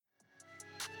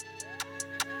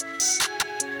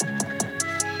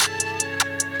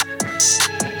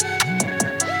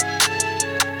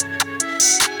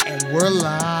We're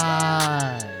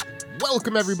live.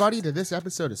 Welcome, everybody, to this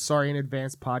episode of Sorry in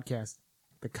Advance Podcast,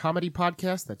 the comedy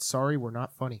podcast that's sorry we're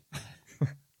not funny.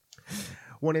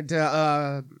 Wanted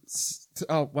to,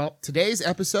 today's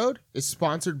episode is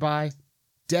sponsored by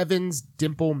Devin's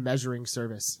Dimple Measuring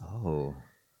Service. Oh.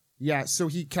 Yeah, so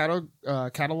he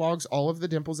catalogs all of the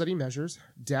dimples that he measures,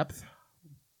 depth,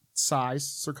 size,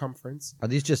 circumference. Are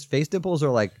these just face dimples or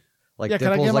like can I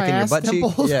dimples get like my in your ass butt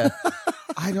dimples? cheek? Yeah.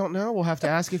 I don't know. We'll have to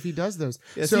ask if he does those.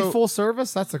 Is so, he full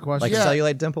service? That's the question. Like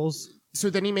cellulite dimples? So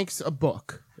then he makes a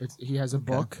book. He has a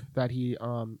book that he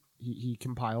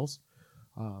compiles.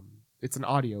 It's an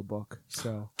audio book.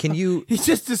 So Can you He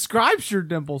just describes your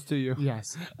dimples to you.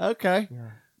 yes, Okay. yeah.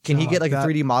 can he I get like like a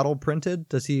that. 3D model printed?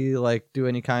 Does he like do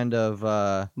any kind of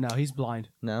No, he's blind.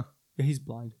 no? Yeah, he's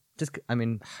blind. Just I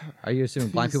mean, are you assuming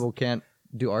blind He's- people can't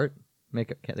do art? They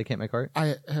can't make art?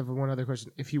 I have one other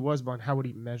question. If he was blind, how would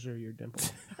he measure your dimple?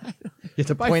 You have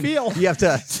to By point. feel. You have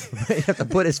to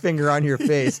put his finger on your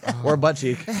face or butt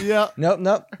cheek. Yeah.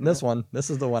 Nope. This one. This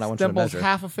is the one I want you to Dimples measure.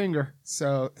 half a finger.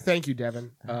 So thank you,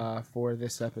 Devin, for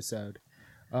this episode.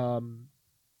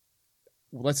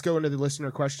 Let's go into the listener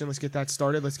question. Let's get that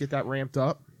started. Let's get that ramped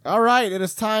up. All right, it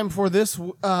is time for this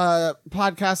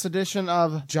podcast edition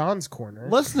of John's Corner.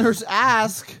 Listeners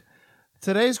Ask.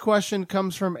 Today's question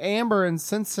comes from Amber in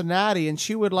Cincinnati, and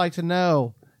she would like to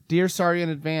know, dear Sorry in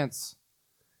Advance,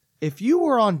 if you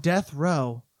were on death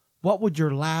row, what would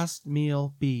your last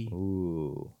meal be?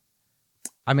 Ooh.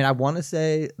 I mean, I want to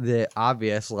say the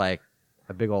obvious, like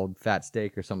a big old fat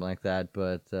steak or something like that,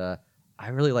 but I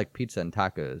really like pizza and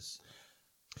tacos.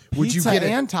 Would you Pizza get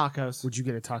and tacos? Would you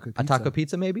get a taco pizza? A taco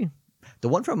pizza, maybe? The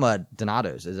one from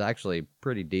Donato's is actually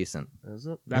pretty decent. Is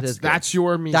it? is good. That's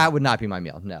your meal. That would not be my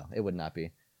meal. No, it would not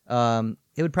be.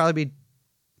 It'd probably be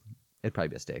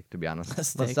a steak, to be honest.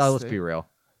 Let's be real.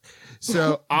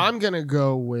 So I'm gonna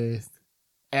go with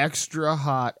extra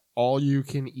hot, all you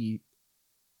can eat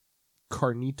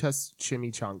carnitas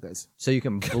chimichangas. So you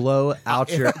can blow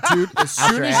out your... Dude, as Out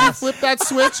soon your as ass. you flip that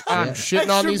switch, I'm Yeah. shitting on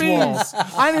Extra these beans. walls.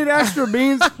 I need extra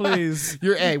beans, please.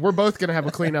 We're both gonna have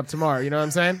a cleanup tomorrow. You know what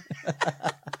I'm saying?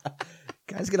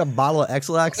 Guys, get a bottle of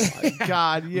X-Lax.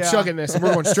 God, yeah. I'm chugging this, and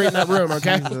we're going straight in that room.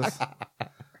 Okay. Jesus.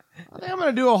 I think I'm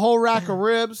going to do a whole rack of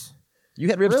ribs. You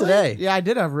had ribs Really? today. Yeah, I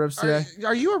did have ribs today.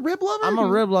 Are you a rib lover? I'm a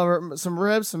rib lover. Some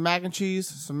ribs, some mac and cheese,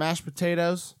 some mashed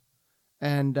potatoes,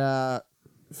 and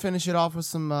finish it off with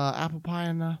some apple pie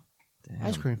and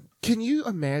ice cream. Can you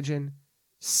imagine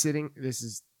sitting? This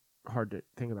is hard to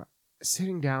think about.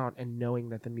 Sitting down and knowing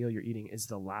that the meal you're eating is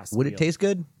the last. Would meal. it taste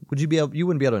good? Would you be able? You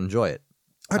wouldn't be able to enjoy it.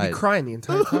 I'd be crying the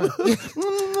entire time.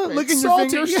 Licking your Salty.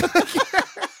 fingers.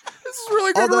 This is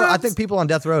really good. Although I ribs. think people on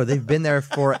death row, they've been there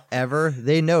forever.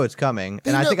 They know it's coming,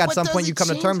 and I know- think at but some does point you it come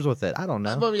to change? terms with it. I don't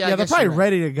know. Well, Yeah, I they're guess probably you're right.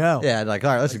 ready to go. Yeah, like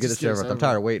all right, let's Like, get just this shit get over this with. I'm over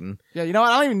tired of waiting. Yeah, you know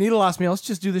what? I don't even need a last meal. Let's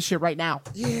just do this shit right now.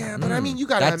 Yeah, but I mean, you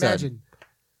gotta That's imagine.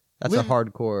 That's Live- a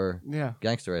hardcore Yeah.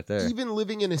 gangster right there. Even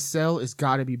living in a cell is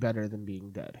got to be better than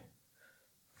being dead.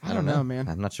 I don't know, man.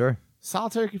 I'm not sure.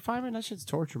 Solitary confinement, that shit's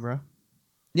torture, bro.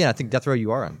 Yeah, I think death row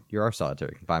you are on. You are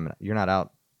solitary confinement. You're not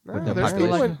out. With no there's,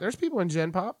 population. people in, there's people in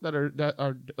Gen Pop that are.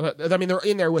 I mean, they're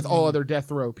in there with all other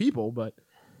death row people, but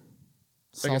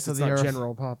I guess Salt of it's the not earth.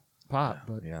 general pop.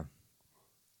 But Yeah.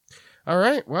 all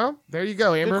right, well, there you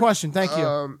go, Amber. Good question. Thank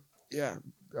you. Yeah,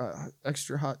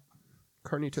 extra hot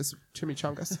carnitas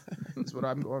chimichangas is what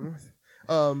I'm going with.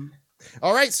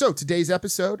 All right, so today's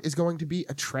episode is going to be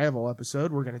a travel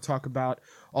episode. We're going to talk about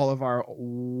all of our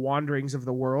wanderings of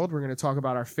the world. We're going to talk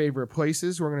about our favorite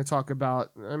places. We're going to talk about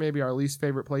maybe our least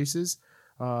favorite places,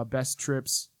 best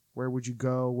trips. Where would you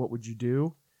go? What would you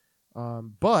do?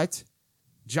 But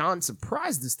John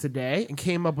surprised us today and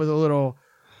came up with a little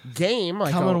game.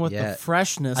 Like Coming with yeah. the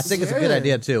freshness. I think it's a good Yeah.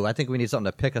 idea too. I think we need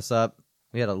something to pick us up.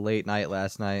 We had a late night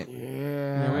last night.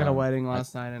 Yeah, we had a wedding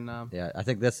last night, and Yeah, I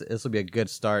think this will be a good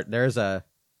start. If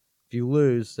you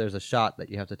lose, there's a shot that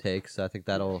you have to take. So I think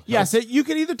that'll. yes, you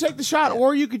could either take the shot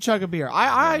or you could chug a beer.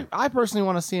 I personally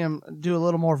want to see him do a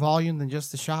little more volume than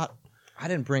just the shot. I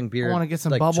didn't bring beer. I want to get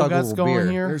some like, bubble chuggable guts going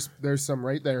beer. here. There's some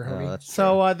right there, Oh, honey. that's true.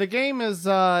 So the game is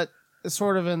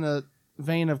sort of in the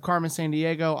vein of Carmen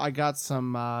Sandiego. I got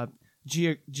some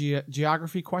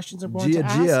geography questions I'm going to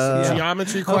ask. Yeah.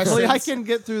 Geometry questions. Hopefully I can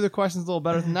get through the questions a little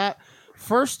better than that.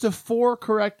 First to 4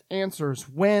 correct answers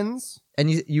wins. And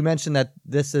you mentioned that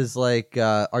this is like,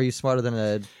 are you smarter than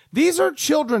a... These are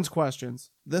children's questions.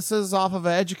 This is off of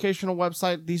an educational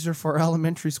website. These are for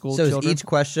elementary school So children. is each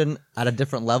question at a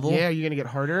different level? Yeah, you're gonna get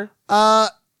harder.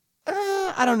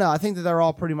 I don't know. I think that they're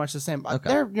all pretty much the same.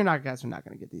 Okay. You're not guys are not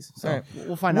going to get these. So All right.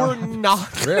 we'll find We're out.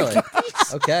 not. Really?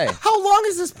 Okay. How long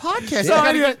is this podcast? So I gotta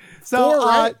anyway, get four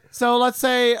right. so let's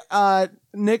say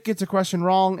Nick gets a question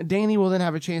wrong. Danny will then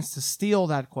have a chance to steal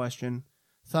that question,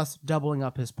 thus doubling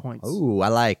up his points. Ooh, I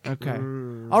like. Okay.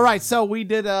 All right. So we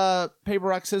did paper,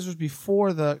 rock, scissors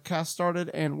before the cast started,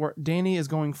 and Danny is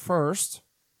going first.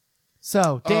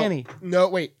 So Danny. No,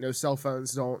 wait. No cell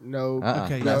phones. Don't. No.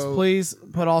 Okay. no. Yes. Please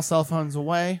put all cell phones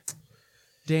away.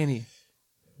 Danny,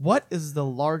 what is the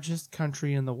largest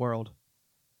country in the world?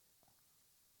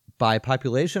 By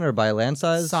population or by land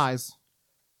size? Size.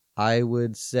 I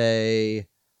would say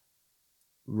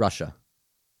Russia.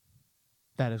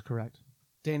 That is correct.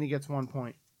 Danny gets 1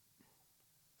 point.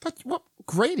 What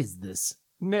grade is this?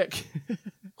 Nick,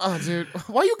 Oh, dude.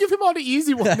 Why you give him all the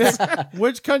easy ones?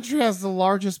 which country has the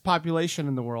largest population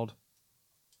in the world?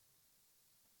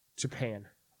 Japan.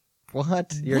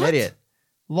 What? You're an What? idiot.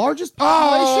 Largest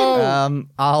population?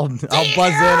 I'll buzz in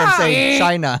and say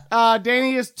China.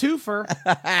 Danny is twofer.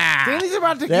 Danny's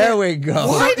about to There get... we go.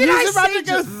 Why did He's I about say to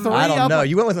go three I don't up. know.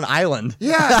 You went with an island.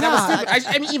 Yeah, that was Nah,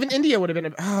 stupid. I mean, even India would have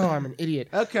been. I'm an idiot.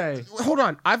 Okay. Hold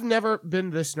on. I've never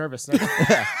been this nervous.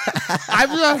 I've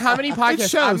done how many podcasts?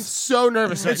 shows. I'm so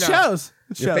nervous right It now. shows.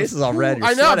 It Your shows. face is all red. You're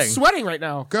I know. sweating. I'm sweating right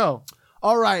now. Go.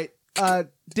 All right.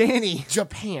 Danny.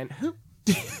 Japan. Who?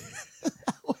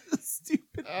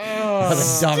 Stupid. What a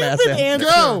dumbass Stupid answer.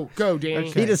 answer. Go,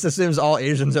 Danny. He just assumes all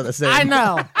Asians are the same. I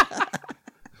know.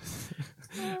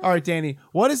 All right, Danny.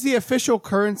 What is the official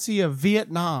currency of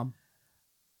Vietnam?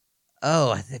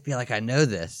 Oh, I feel like I know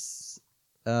this.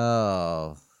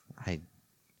 Oh, I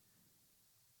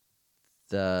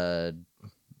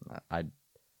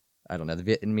don't know, the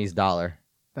Vietnamese dollar.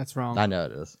 That's wrong. I know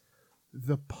it is.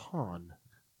 The pawn.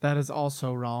 That is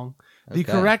also wrong. The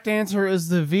Okay. correct answer is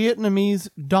the Vietnamese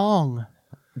dong.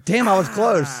 Damn, I was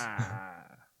close.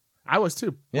 I was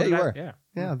too. Yeah, What you did I- were. Yeah.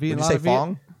 Yeah, Would you say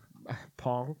Fong?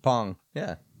 Pong. Pong.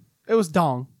 Yeah. It was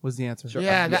dong was the answer.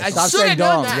 Yeah, that, I Stop should saying have known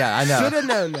dong. that. Yeah, I know. Should have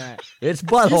known that. It's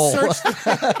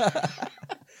butthole.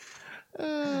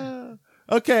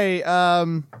 Okay,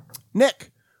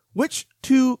 Nick, which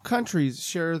two countries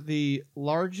share the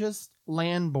largest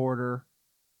land border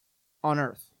on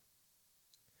Earth?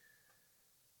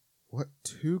 What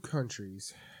two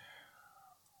countries?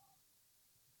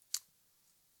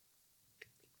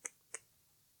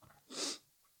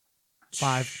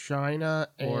 Five. China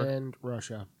Four. and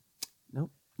Russia.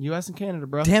 Nope. U.S. and Canada,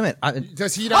 bro. Damn it.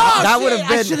 Does he Oh, not? That would have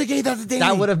I been- should have gave that to Danny.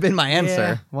 That would have been my Yeah.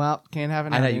 answer. Well, can't have it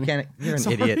now. I know, you Danny. can't. You're an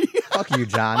Sorry. idiot. Fuck you,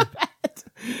 John.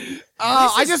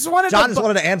 I just wanted John to just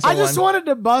wanted to answer I just one. wanted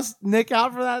to bust Nick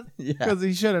out for that Yeah. because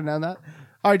he should have known that.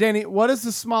 All right, Danny, what is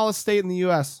the smallest state in the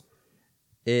U.S.?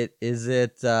 It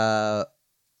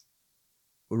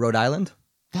Rhode Island?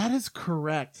 That is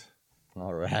correct.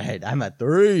 All right. I'm at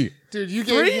 3. Dude, you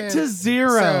gave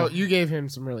 3-0. So you gave him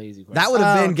some really easy questions. That would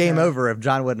have been Okay. game over if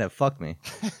John wouldn't have fucked me.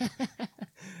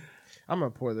 I'm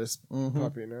gonna pour this Mm-hmm.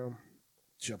 puppy now.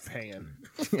 Japan.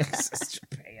 This is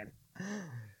Japan.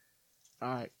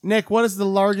 All right, Nick, what is the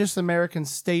largest American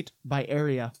state by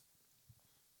area?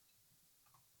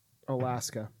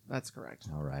 Alaska. That's correct.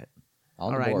 All right. All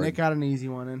On the right, board. Nick got an easy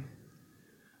one in.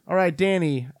 All right,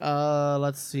 Danny.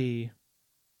 Let's see.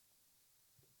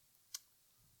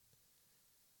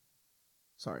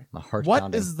 Sorry. My heart's What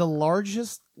pounding. is the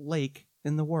largest lake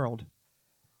in the world?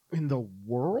 In the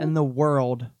world? In the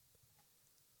world.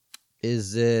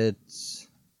 Is it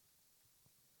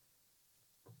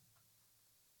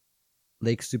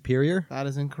Lake Superior? That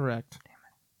is incorrect.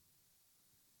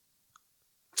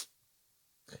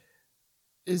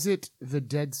 Is it the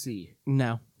Dead Sea?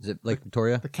 No, Is it Lake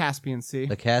Victoria? the Caspian Sea.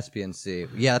 The Caspian Sea.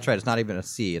 Yeah, that's right. It's not even a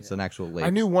sea. It's an actual lake. I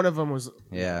knew one of them was.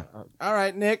 Yeah. All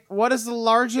right, Nick. What is the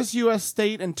largest U.S.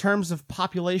 state in terms of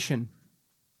population?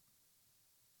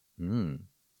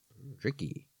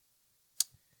 Tricky.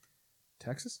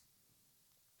 Texas?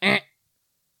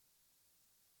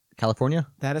 California?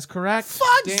 That is correct.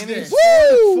 Fudge Danny's this.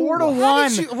 Woo! 4-1. How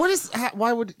did you- what is?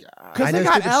 Why would? Because I they know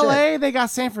got stupid L.A., they got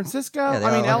San Francisco. Yeah, they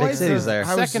I mean, all have big LA's cities the there.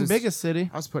 I was second just- biggest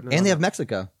city. I was putting. It And on they the- have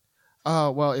Mexico.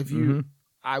 well, if you,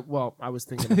 Mm-hmm. I was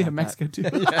thinking. They about have Mexico too. You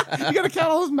gotta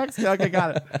count all those Mexico. Okay,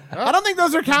 got it. I don't think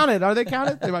those are counted. Are they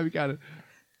counted? They might be counted.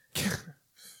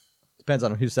 Depends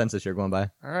on whose census you're going by.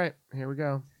 That. All right, here we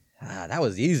go. Ah, that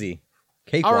was easy.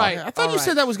 Cakewalk. All right. I thought you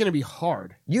said that was going to be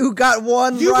hard. You got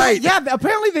one You right. yeah,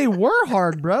 apparently they were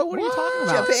hard, bro. What are you talking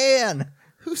about? Japan.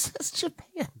 Who says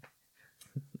Japan?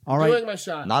 All right. Doing my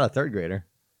shot. Not a third grader.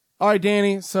 All right,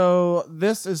 Danny. So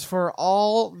this is for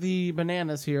all the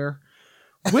bananas here.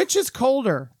 Which is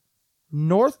colder,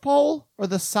 North Pole or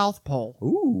the South Pole?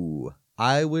 Ooh.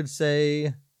 I would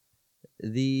say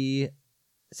the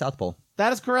South Pole.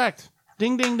 That is correct.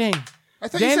 Ding, ding, ding. I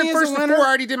thought Danny you is said first the before. winner. I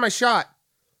already did my shot.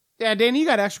 Yeah, Danny, you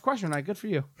got an extra question tonight. Good for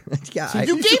you. Yeah,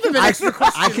 You gave him an extra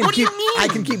question. I can What do keep. you mean? I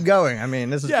can keep going. I mean,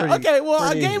 this is Yeah, pretty. okay, well, a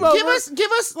pretty game easy. over.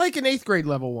 Give us like an 8th grade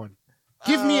level one.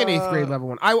 Give me an 8th grade level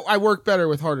one. I work better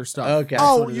with harder stuff. Okay.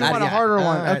 Oh, you want a harder one.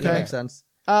 All right, Okay. that makes sense.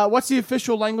 What's the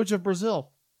official language of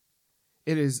Brazil?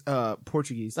 It is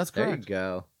Portuguese. That's There you correct.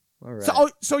 go. All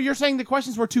right. So you're saying the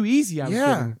questions were too easy? I'm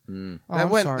Yeah. kidding. Mm. Oh, that I'm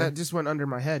went. sorry. That just went under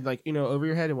my head. Like over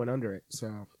your head, it went under it. So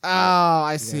Oh,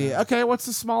 I see. Yeah. Okay, what's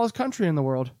the smallest country in the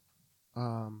world?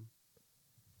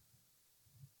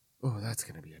 Oh, that's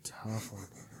gonna be a tough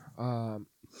one.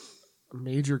 A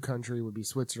major country would be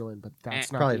Switzerland, but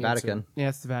that's not Probably the answer. Vatican. Yeah,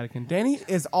 it's the Vatican. Danny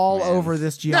is all Man. over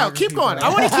this No, geography. keep going. bro. I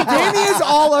want to keep going. Danny is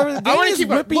all over. I Danny want to is keep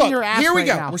going. whipping Look, your ass here we right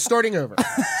go. now. We're starting over.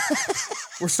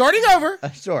 We're starting over,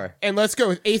 Sure. and let's go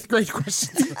with 8th grade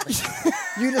questions.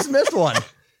 You just missed one.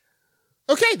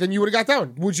 Okay, then you would have got that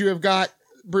one. Would you have got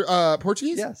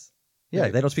Portuguese? Yes. Yeah,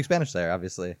 they don't speak Spanish there.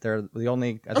 Obviously, they're the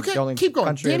only. I think Okay, the only keep going.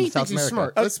 country Danny in South thinks he's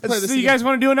America. smart. Let's play this. So you again. guys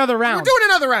want to do another We're round? doing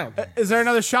another round. Is there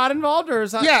another shot involved, or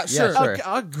is that? Yeah, sure. sure. Okay,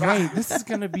 oh, great. This is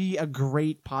going to be a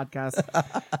great podcast.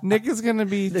 Nick is going to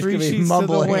be There's 3 gonna be sheets to the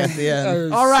mumbling wind. at the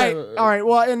end. All right, all right.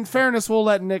 Well, in fairness, we'll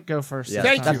let Nick go first. Yeah,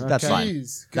 this Thank time, you. That's okay? fine.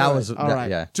 Jeez, That good. was All right.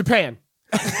 Yeah. Japan.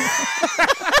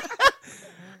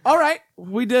 All right.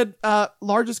 We did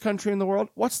largest country in the world.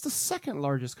 What's the second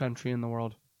largest country in the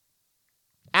world?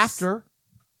 After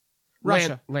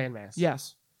Russia. Landmass.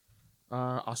 Yes.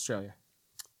 Australia.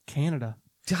 Canada.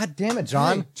 God damn it,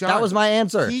 John. Hey, John. That was my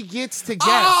answer. He gets to guess.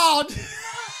 Oh,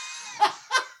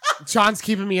 John's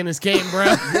keeping me in his game, bro.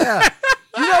 Yeah.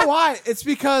 you know why? It's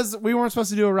because we weren't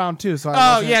supposed to do a round 2. So I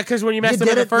Oh wasn't- yeah, because when you You messed up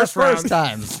did in the it first the first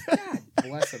round. time.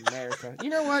 Bless America. You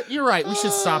know what? You're right. We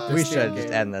should stop this. We damn should just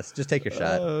game. end this. Just take your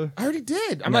shot. I already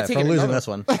did. I'm Yeah, not taking for losing another. this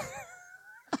one.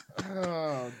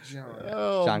 Oh, John.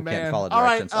 Oh, John man. can't follow All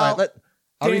right, directions. All right,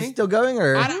 are we Danny? still going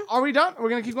or? Are we done? We're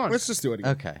gonna keep going. Let's just do it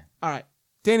again. Okay. All right,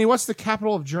 Danny. What's the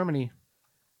capital of Germany?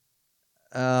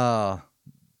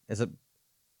 Is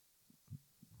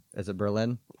it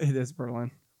Berlin? It is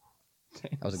Berlin.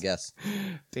 That was a guess.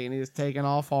 Danny is taking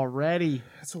off already.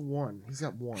 That's a 1. He's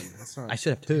got 1. That's not. I should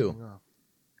have 2.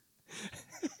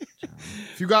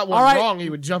 If you got one All right. wrong, he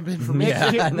would jump in for me.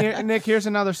 Yeah. Nick, here's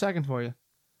another second for you.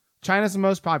 China's the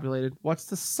most populated. What's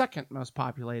the second most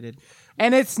populated?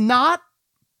 And it's not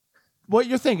what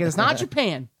you're thinking. It's not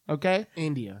Japan. Okay,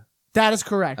 India. that is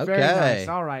correct. Very Okay. nice.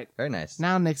 All right. Very nice.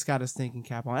 Now Nick's got his thinking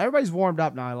cap on. Everybody's warmed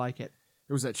up now. I like it.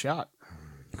 It was that shot.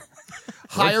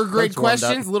 Higher grade Coach warmed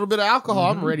questions, a little bit of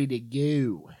alcohol. I'm ready to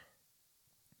go.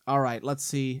 All right. Let's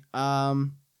see.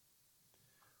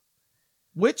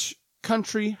 Which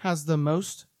country has the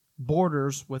most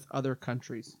borders with other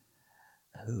countries?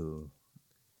 Ooh.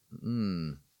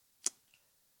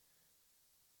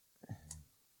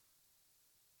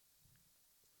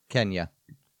 Kenya.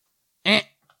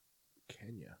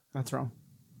 Kenya. That's wrong.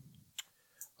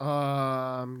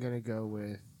 I'm gonna go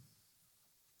with.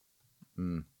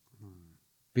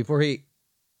 Before he,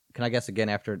 can I guess again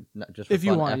after? Just for If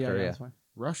you fun, want, after, yeah, that's fine.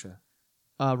 Russia.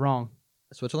 Wrong.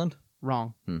 Switzerland.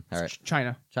 Wrong. All right.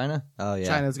 China. China. Oh yeah.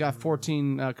 China's got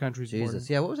 14 countries. Jesus. borders.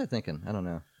 Yeah. What was I thinking? I don't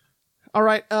know. All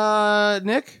right.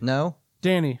 Nick, No.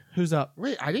 Danny, who's up?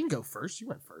 Wait, I didn't go first. You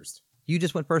went first. You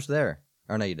just went first there.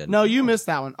 Or no, you didn't. No, you missed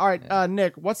that one. All right.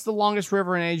 Nick, what's the longest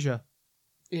river in Asia?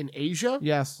 In Asia?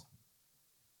 Yes.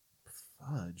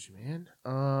 Fudge, man.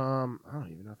 I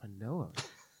don't even know if I know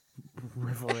a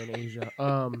river in Asia.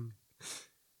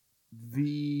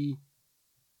 The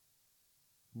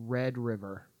Red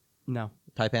River. No.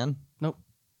 Taipan. Nope.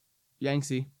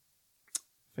 Yangtze.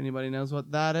 If anybody knows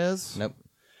what that is. Nope.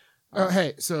 Oh,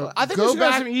 hey, so I think go we should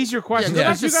have back. some easier questions. go I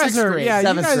back think to you guys sixth are, grade. yeah, you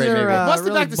Seventh guys grade, are maybe. Bust it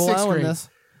really back to sixth blowing grade. this.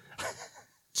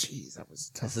 Jeez, that was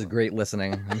tough. This is great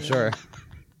listening. I'm sure.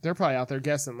 They're probably out there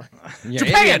guessing. Like, You're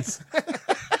Japan! idiots.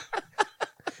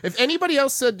 If anybody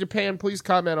else said Japan, please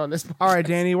comment on this. All right,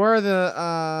 Danny, where are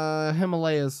the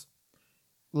Himalayas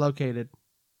located?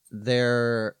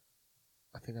 They're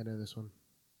I think I know this one.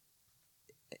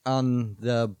 on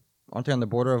the. Aren't they on the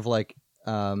border of like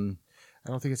I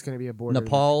don't think it's going to be a border.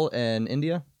 Nepal and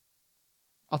India?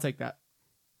 I'll take that.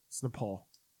 It's Nepal.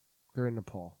 They're in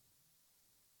Nepal.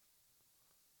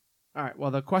 All right.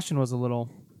 Well, the question was a little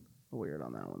weird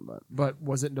on that one, but But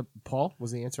was it Nepal?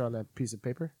 Was the answer on that piece of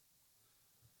paper?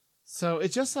 so it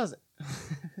just says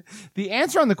the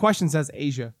answer on the question says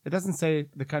Asia. It doesn't say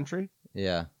the country.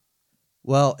 Yeah.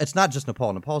 Well, it's not just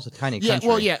Nepal. Nepal's a tiny Yeah. country.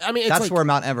 Well, yeah. I mean, it's That's like where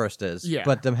Mount Everest is. Yeah.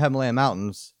 But the Himalayan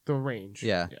mountains. the range.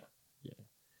 Yeah.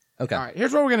 Okay. All right.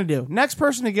 Here's what we're gonna do. Next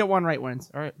person to get one right wins.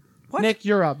 All right. What? Nick,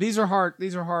 you're up. These are hard.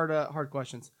 These are hard. Hard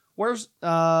questions. Where's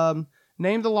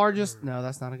Name the largest. No,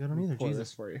 that's not a good one either. Pour Jesus.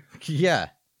 this for you. Yeah.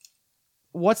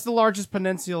 What's the largest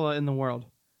peninsula in the world?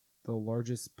 The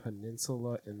largest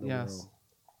peninsula in the Yes. world.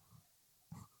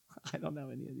 I don't know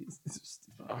any of these. These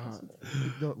are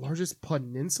stupid. The largest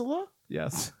peninsula?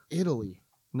 Yes. Italy.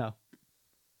 No.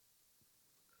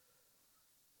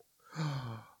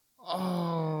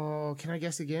 Oh, can I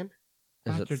guess again?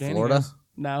 Is Dr. it Danny Florida? goes.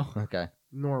 No. Okay.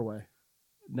 Norway.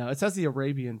 No. It says the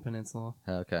Arabian Peninsula.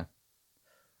 Okay.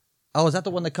 Oh, is that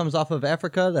the one that comes off of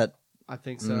Africa? That I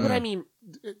think so. But I mean,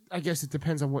 I guess it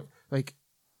depends on what. Like,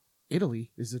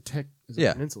 Italy is a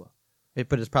Yeah. peninsula.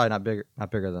 but it's probably not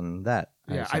bigger than that.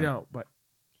 Yeah, I assume. know, but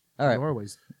All right,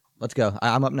 Norway's. let's go.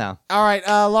 I'm up now. All right.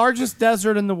 Largest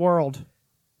desert in the world.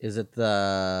 Is it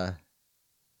the?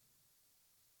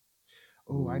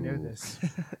 Oh, I know this.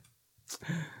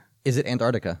 Is it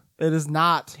Antarctica? It is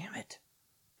not. Damn it!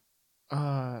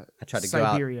 I tried to go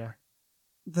out. Siberia.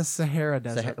 The Sahara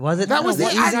Desert. Was it? That was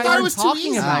What it. you I guys thought are it was too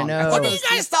talking easy. I about. know. What are you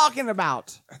guys talking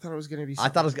about? I thought it was gonna be. I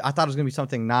thought it was gonna be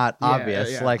something not Yeah,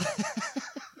 obvious. yeah. Like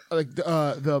like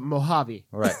the Mojave.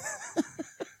 right.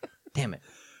 Damn it!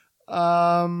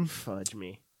 Fudge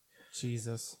me.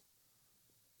 Jesus.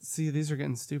 See, these are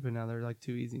getting stupid now. They're like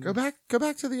too easy. Go back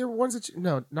to the ones that.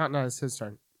 No, not it's his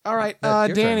turn. All right, Your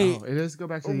turn. Danny. Oh, it is. Go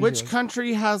back to the easy Which ones.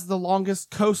 country has the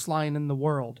longest coastline in the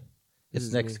world? This It's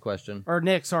is next me. question. Or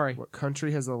Nick, sorry. What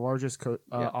country has the largest Yeah.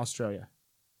 Australia.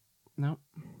 No.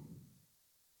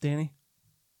 Danny.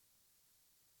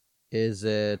 Is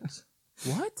it?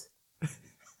 What?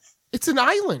 It's an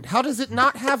island. How does it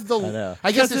not have the? I know.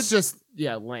 I guess Because it's just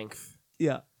length.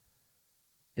 Yeah.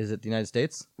 Is it the United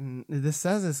States? This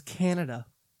says it's Canada.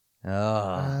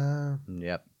 Oh,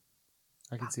 yep.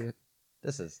 I can see it.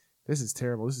 This is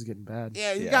Terrible. This is getting bad.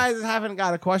 Yeah, you Yeah. guys haven't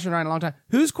got a question right in a long time.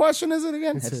 Whose question is it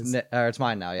again? It's his. it's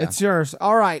mine now. Yeah, It's yours.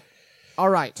 All right. All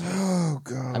right. Oh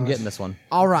god. I'm getting this one.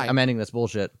 All right. I'm ending this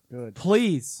bullshit. good.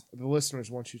 Please. The listeners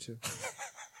want you to.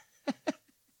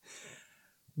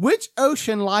 Which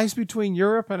ocean lies between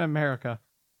Europe and America?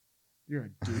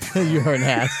 You're a dude. You're an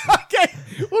ass. Okay,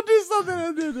 we'll do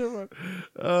something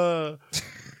different.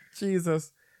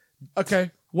 Jesus.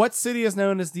 Okay, what city is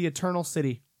known as the Eternal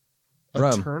City?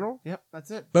 Rome. Eternal? Yep,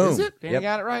 that's it. Boom. Is it? Danny Yep.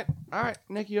 got it right. All right,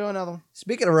 Nick, you owe another one.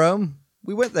 Speaking of Rome,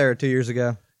 we went there 2 years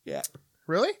ago. Yeah.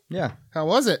 Really? Yeah, How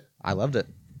was it? I loved it.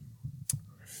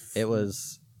 It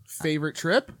was Favorite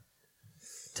trip?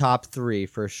 top 3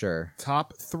 for sure.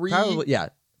 Top 3. Probably, yeah.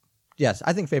 Yes,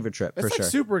 I think favorite trip It's for like sure.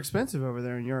 super expensive over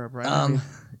there in Europe, right? I mean,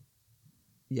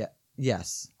 Yeah.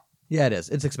 Yes. Yeah, it is.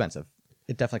 It's expensive.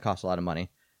 It definitely costs a lot of money.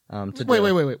 To do.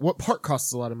 Wait. What part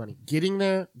costs a lot of money? Getting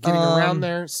there, getting around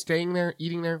there, staying there,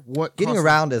 eating there. What? Getting costs-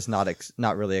 around is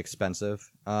not really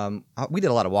expensive. We did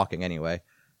a lot of walking anyway.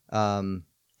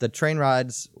 The train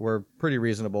rides were pretty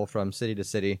reasonable from city to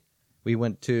city. We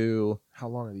went to How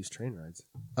long are these train rides?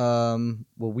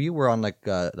 well, we were on like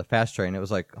the fast train. It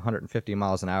was like 150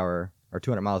 miles an hour or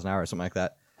 200 miles an hour or something like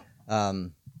that.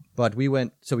 But we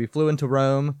flew into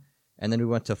Rome, and then we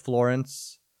went to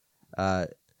Florence, and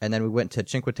then we went to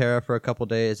Cinque Terre for a couple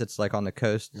days. It's like on the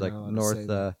coast, You're like not allowed to north. say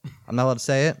that. I'm not allowed to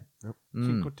say it. Nope. Mm.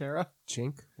 Cinque Terre.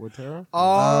 Chink? Woodterra?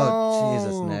 Oh,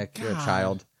 Jesus, Nick, you're a God.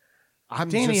 child. I'm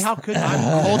Danny, how could you?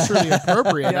 I'm culturally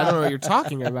appropriate. I don't know what you're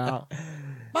talking about.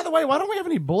 By the way, why don't we have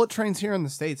any bullet trains here in the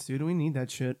States, dude? We need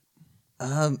that shit.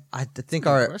 I think Good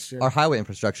our question. highway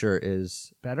infrastructure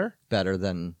is Better? better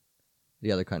than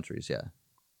the other countries. Yeah.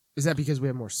 Is that because we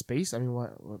have more space? I mean,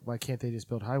 why can't they just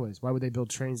build highways? Why would they build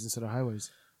trains instead of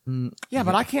highways? Yeah,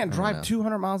 but I can't I don't drive know.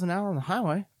 200 miles an hour on the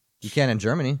highway. You can in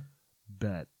Germany.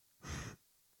 Bet.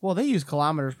 Well, they use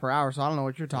kilometers per hour, so I don't know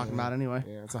what you're talking about anyway.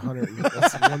 Yeah, it's 100.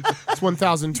 It's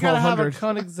 1,000, You gotta have a 1,200.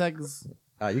 Koenigsegg's.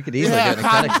 You could easily Yeah, get in a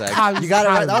Koenigsegg. Kaz- You got it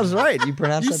right. Kaz- That was right. You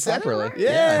pronounced You that said it properly. right.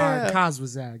 Yeah. Kaz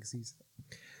was Zags.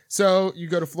 So you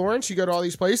go to Florence, you go to all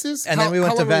these places. And How- then we how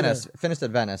went to long were you Venice. there? Finished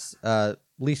at Venice.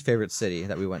 Least favorite city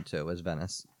that we went to was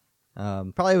Venice.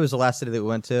 Probably was the last city that we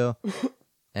went to,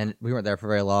 and we weren't there for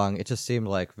very long. It just seemed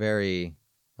like very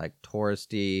like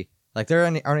touristy. Like there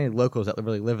aren't any locals that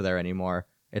really live there anymore.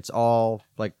 It's all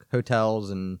like hotels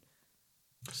and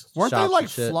Weren't they shops like and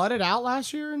shit. flooded out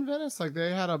last year in Venice? Like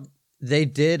they had a. They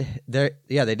did. They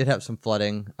did have some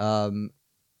flooding.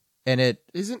 And it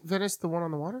Isn't Venice the one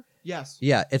on the water? Yes.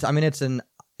 yeah. It's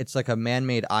like a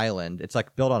man-made island. It's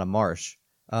like built on a marsh.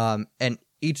 And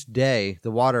each day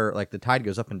the water, like the tide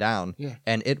goes up and down. Yeah.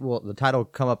 And the tide will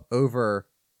come up over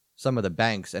some of the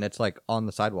banks, and it's like on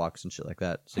the sidewalks and shit like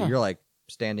that. So Huh. you're like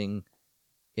standing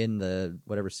in the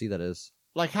whatever sea that is.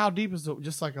 Like how deep is it?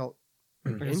 Just like a.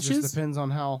 It Inches? just depends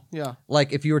on how. Yeah.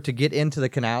 Like if you were to get into the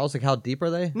canals, like how deep are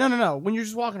they? No. When you're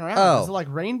just walking around, Oh. is it like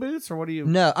rain boots or what do you?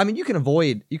 No, I mean you can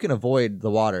avoid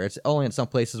the water. It's only in some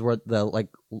places where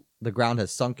the ground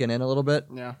has sunken in a little bit.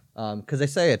 Yeah. Because they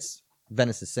say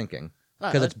Venice is sinking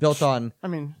because it's built on. I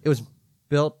mean, It was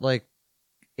built like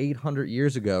 800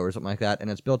 years ago or something like that, and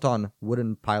it's built on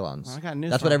wooden pylons. I got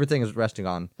news. That's what everything is resting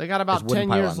on. They got about is wooden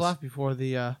 10 years pylons. left before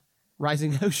the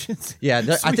rising oceans. Yeah,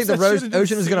 I think the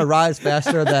ocean is going to rise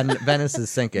faster than Venice is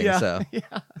sinking. So yeah.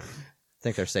 I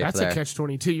think they're safe That's there. a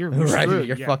catch-22. You're Right, screwed.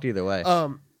 you're Yeah. fucked either way.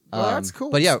 Well, that's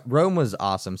cool. But yeah, Rome was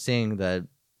awesome. Seeing the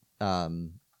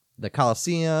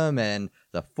Colosseum and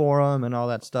the Forum and all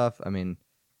that stuff. I mean,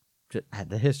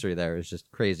 the history there is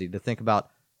just crazy to think about.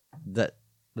 That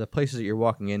the places that you're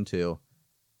walking into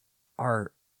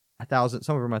are 1,000.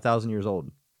 Some of them are 1,000 years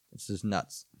old. It's just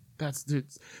nuts. That's dude.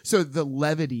 So the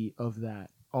levity of that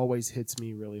always hits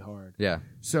me really hard. Yeah.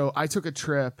 So I took a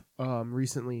trip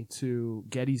recently to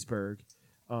Gettysburg,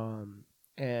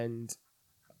 and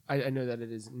I know that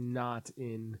it is not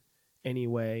in any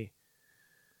way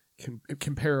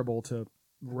comparable to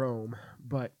Rome,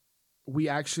 but we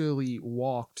actually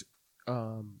walked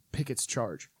Pickett's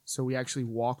Charge. So we actually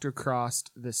walked across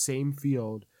the same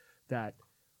field that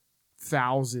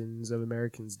thousands of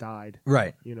Americans died.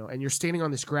 Right. And you're standing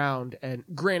on this ground, and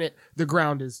granted, the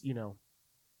ground is,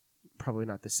 probably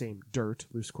not the same dirt,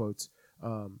 loose quotes.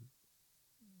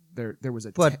 There was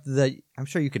a But I'm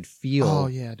sure you could feel. oh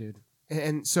yeah, dude.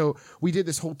 And so we did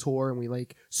this whole tour, and we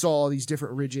saw all these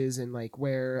different ridges and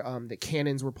where the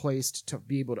cannons were placed to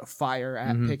be able to fire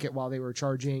at Pickett while they were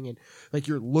charging, and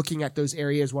you're looking at those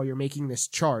areas while you're making this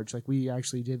charge. We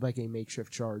actually did a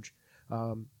makeshift charge.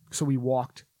 So we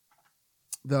walked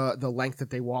the length that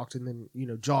they walked, and then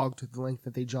jogged the length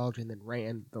that they jogged, and then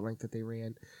ran the length that they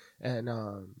ran. And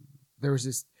there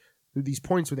was these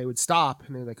points where they would stop,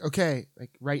 and they're like, okay,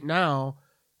 right now,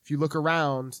 if you look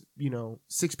around,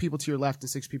 6 people to your left and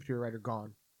 6 people to your right are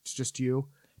gone. It's just you.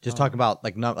 Just talk about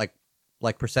not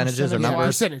like percentages or Percentage-wise. numbers.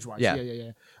 Percentage-wise. Yeah.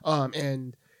 Yeah.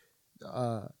 And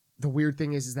the weird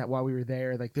thing is that while we were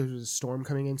there, there was a storm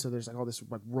coming in, so there's all this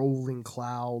rolling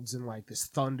clouds and this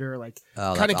thunder,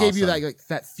 Oh, kind of that's gave you awesome.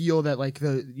 that feel that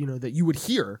that you would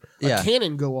hear a Yeah.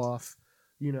 cannon go off,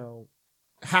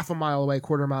 half a mile away,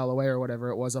 quarter mile away, or whatever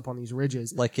it was up on these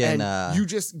ridges. Like in, and you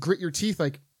just grit your teeth,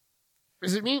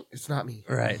 is it me? It's not me.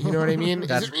 Right. You know what I mean?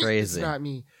 That's Is it me? crazy. It's not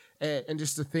me. And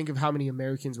just to think of how many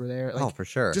Americans were there, oh, for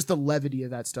sure. just the levity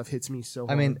of that stuff hits me so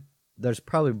hard. I mean, there's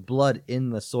probably blood in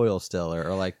the soil still,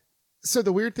 or so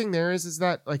the weird thing there is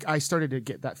that I started to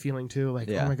get that feeling too,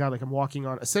 Yeah. oh my god, I'm walking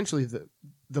on essentially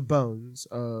the bones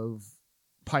of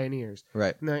pioneers.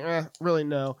 right. And they're really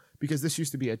no, because this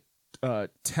used to be a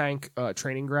tank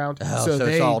training ground. Oh, so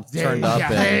it's all turned up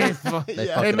and they fucked they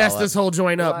it messed all this whole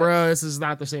joint up, Right. bro. This is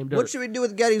not the same dirt. What should we do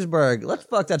with Gettysburg? Let's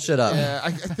fuck that shit up. Yeah,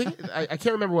 I think I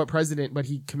can't remember what president, but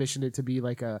he commissioned it to be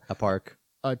a park.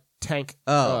 tank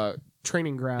Oh.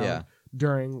 training ground Yeah.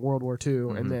 during World War II,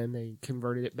 Mhm. and then they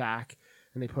converted it back,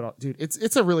 and they put out. Dude,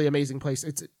 it's a really amazing place.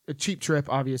 It's a cheap trip,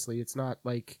 obviously. It's not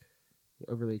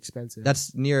overly expensive.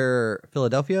 That's near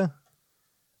Philadelphia.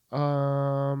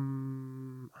 I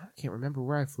can't remember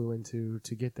where I flew into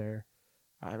to get there.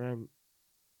 I mean,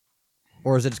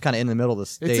 Or is it just kind of in the middle of the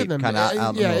state, it's in the kind of out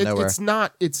in the yeah. middle of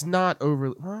nowhere? It's not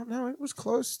overly. Well, no, it was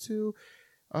close to.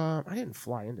 I didn't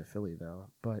fly into Philly though,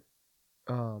 but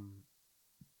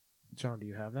John, do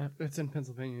you have that? It's in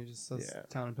Pennsylvania. It just says Yeah.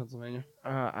 town in Pennsylvania.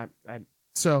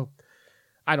 So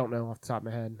I don't know off the top of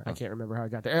my head. I can't remember how I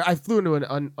got there. I flew into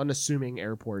an unassuming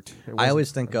airport. It I wasn't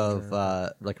always think a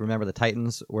of major- Remember the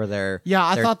Titans, where Yeah,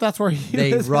 I They're- thought that's where he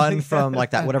they was run going. from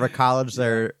that whatever college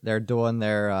they're doing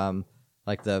their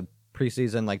the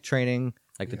preseason training,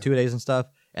 the Yeah. 2 days and stuff,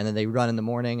 and then they run in the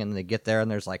morning and they get there and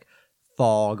there's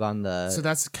fog on the. So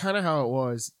that's kind of how it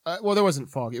was. Well, there wasn't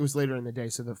fog. It was later in the day,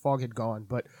 so the fog had gone.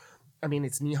 But I mean,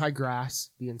 it's knee-high grass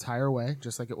the entire way,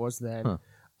 just like it was then.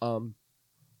 Huh.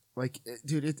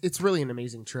 Dude, it's really an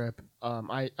amazing trip.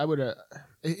 I would,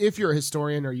 if you're a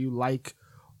historian or you like,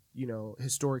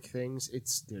 historic things,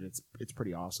 it's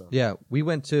pretty awesome. Yeah, we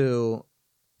went to.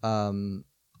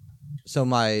 So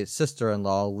my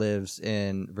sister-in-law lives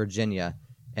in Virginia,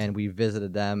 and we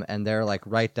visited them, and they're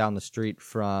right down the street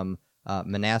from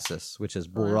Manassas, which is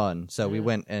Bull Oh, yeah. Run. So we Yeah.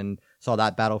 went and saw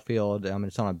that battlefield.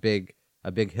 It's on a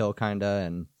big hill,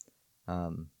 kinda,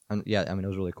 and yeah, it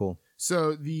was really cool.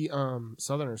 So the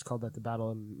Southerners called that the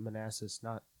Battle of Manassas,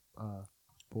 not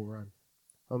Bull Run.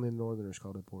 Only the Northerners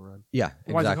called it Bull Run. Yeah,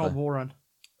 Why is it exactly. called Bull Run?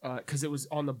 because it was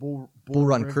on the Bull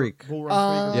Run River- Creek. Bull Run Creek,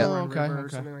 or Oh, Bull Run okay, River, or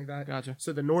okay. something like that. Gotcha.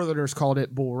 So the Northerners called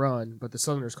it Bull Run, but the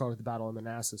Southerners called it the Battle of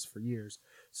Manassas for years.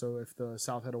 So if the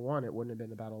South had won, it wouldn't have been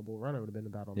the Battle of Bull Run; it would have been the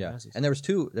Battle of Yeah, Manassas. and there's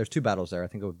two battles there. I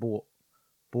think it was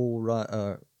Bull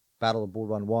Run, Battle of Bull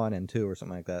Run 1 and 2 or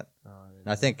something like that.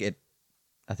 And I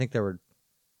think there were.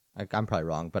 I'm probably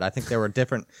wrong, but I think there were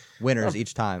different winners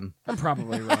each time. I'm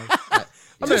probably wrong.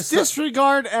 Just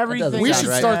disregard everything. We sound should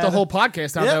right. start the whole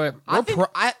podcast out that way. We're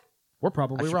I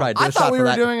probably should wrong. probably do I a thought shot we for were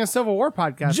that. doing a Civil War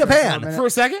podcast. Japan! For For a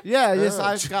second? yeah, yes, Oh,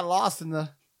 I just got lost in the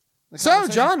So,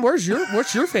 conversation. John,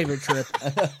 what's your favorite trip?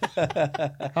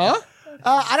 Huh?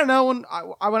 I don't know. When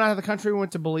I went out of the country, we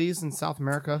went to Belize in South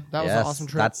America. That was Yes, an awesome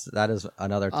trip. that is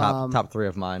another top 3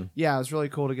 of mine. Yeah, it was really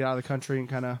cool to get out of the country and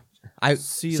kind of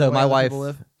see So the way my other wife people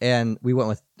live. and we went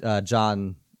with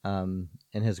John and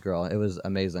his girl. It was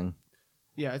amazing.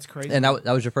 Yeah, it's crazy. And that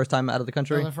was your first time out of the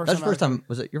country? That was my That was first your first time out of time.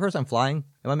 Was it your first time flying?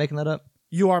 Am I making that up?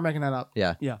 You are making that up.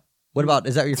 Yeah. Yeah. What about,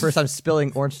 is that your first time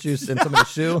spilling orange juice in somebody's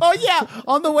shoe? Oh yeah,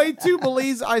 on the way to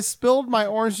Belize, I spilled my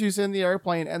orange juice in the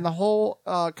airplane, and the whole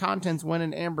contents went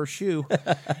in Amber's shoe,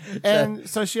 and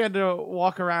so she had to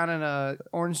walk around in a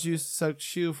orange juice soaked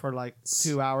shoe for like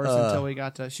 2 hours until we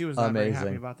got to. She was not very happy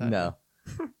Amazing. about that. No.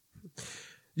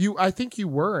 I think you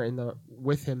were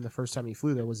with him the first time he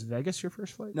flew. Though was Vegas your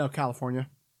first flight? No, California.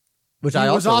 Which He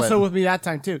I was also also went- with me that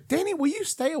time too. Danny, will you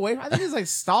stay away? I think he's like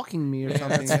stalking me or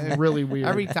something. That's really weird.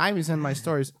 Every time he's in my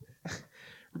stories.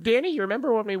 Danny, you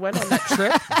remember when we went on that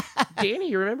trip? Danny,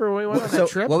 you remember when we went on So that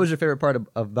trip? what was your favorite part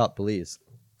about Belize?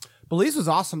 Belize was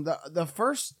awesome. The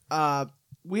first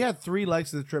we had 3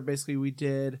 legs of the trip. Basically, we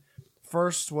did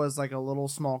first was like a little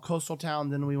small coastal town.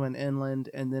 Then we went inland,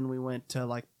 and then we went to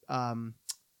like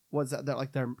what's that?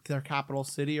 Like their capital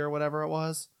city or whatever it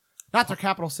was. Not their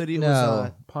capital city. It was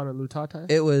No.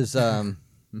 Ponalutata? It was I can't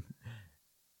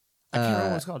remember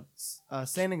what it's called.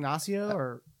 San Ignacio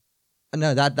or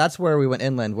no, that's where we went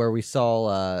inland, where we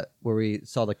saw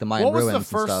like the Mayan what was ruins the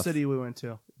first and stuff. city we went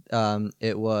to?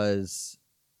 It was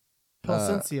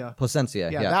Placencia.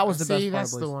 Placencia. yeah, Yeah, that was the See, best part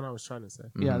that's of the Belize. one I was trying to say.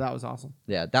 Yeah, that was awesome.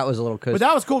 yeah, that was a little coast. But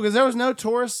that was cool because there was no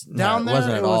tourists down it there.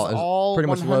 wasn't at it all. was It was all pretty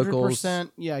much 100%. locals.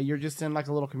 Yeah, you're just in like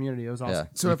a little community. It was awesome.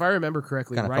 yeah, So if I remember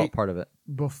correctly, kind of right felt part of it.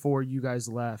 before you guys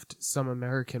left, some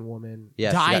American woman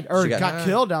Yeah, Died or she got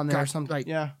killed down there or got, something. like,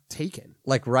 yeah. taken.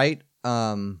 like right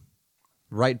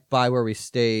by where we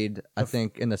stayed. I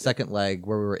think in the second leg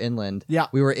where we were inland. Yeah.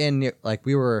 we were in like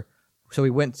we were. So we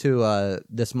went to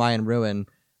this Mayan ruin,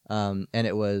 and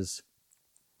it was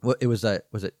was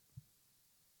it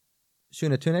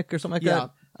Shunatunic or something like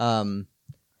that.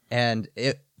 And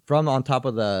it from on top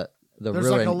of the There's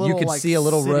ruin, like a little, you could like, see a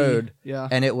little city. road. Yeah.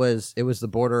 And it was the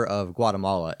border of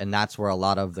Guatemala, and that's where a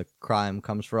lot of the crime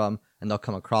comes from. And they'll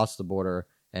come across the border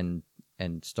and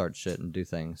start shit and do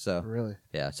things. So Really?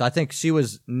 yeah, so I think she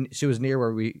was near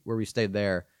where we stayed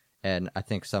there, and I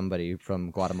think somebody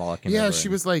from Guatemala came. Yeah, over she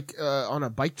and- was like on a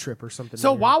bike trip or something.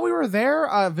 So there. while we were there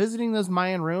visiting those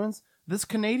Mayan ruins, this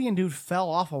Canadian dude fell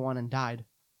off of one and died.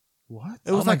 What?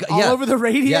 It was my like God, all yeah. over the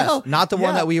radio. Yes, not the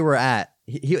one Yeah. that we were at.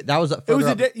 That was further was a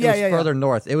up- di- yeah, it was yeah, yeah. further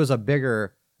north. It was a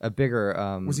bigger.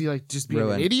 Was he like just being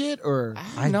ruin. an idiot or? I I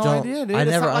have no don't- idea, dude. I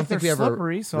It's never- not I like don't think they're we ever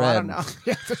slippery, so read. I don't know.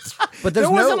 But There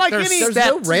wasn't like there's any no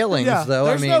steps. railings Yeah, though.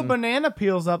 There's I no mean, banana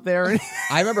peels up there.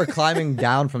 I remember climbing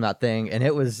down from that thing, and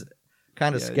it was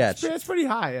kind of sketch. It's pretty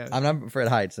high. Yeah. I'm not afraid of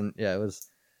heights, and yeah, it was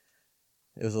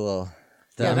a little.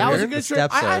 Yeah, that was a The good trip.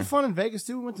 steps I there. had fun in Vegas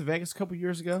too. We went to Vegas a couple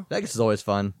years ago. Vegas is always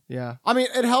fun. Yeah, I mean,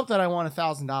 it helped that I won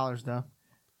 $1,000 though.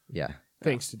 Yeah,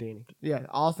 Thanks to Danny. Yeah,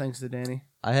 all thanks to Danny.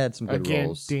 I had some good Again,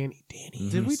 rolls. Danny.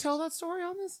 Did we tell that story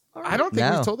on this? All right. I don't think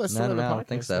No. we've told that story No, on the no, podcast. I don't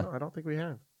think so. No, I don't think we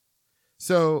have.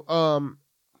 So,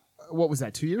 what was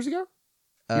that? 2 years ago?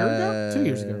 Year ago? 2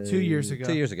 years ago. 2 years ago.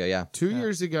 2 years ago, yeah. 2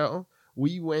 years ago,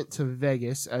 we went to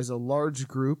Vegas as a large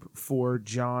group for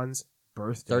John's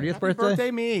birthday. 30th Happy birthday?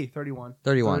 birthday, me 31.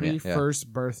 31. Yeah, 31st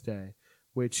birthday,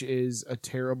 which is a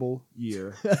terrible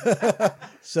year. yeah.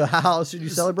 So how should you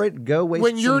celebrate? Go waste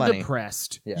When some you're money.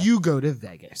 depressed, Yeah. you go to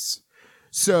Vegas.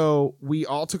 So we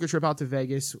all took a trip out to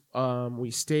Vegas.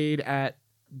 We stayed at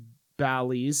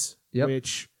Bally's, Yep.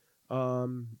 which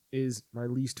is my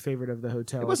least favorite of the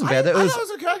hotels. It wasn't bad. It I was thought it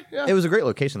was okay. Yeah. it was a great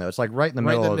location though. It's like right in the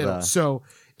right in middle, the middle. of So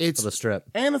it's the strip.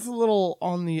 And it's a little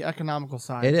on the economical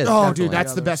side. It is. oh, definitely. dude,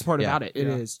 that's the best part Yeah. about it. It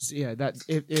Yeah. is. Yeah, that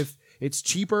if it's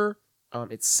cheaper,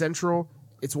 it's central.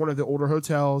 It's one of the older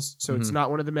hotels, so it's Mhm.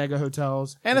 not one of the mega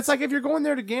hotels. And it's like if you're going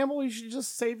there to gamble, you should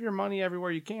just save your money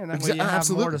everywhere you can. That way you have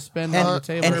Absolutely. more to spend And, on the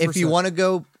table. and if you 100%. want to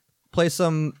go play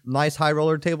some nice high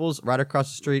roller tables, right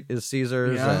across the street is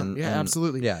Caesars. Yeah, and yeah, and-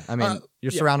 absolutely. Yeah, I mean,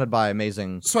 You're Yeah. surrounded by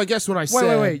amazing. So I guess when I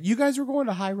said Wait. You guys were going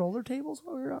to high roller tables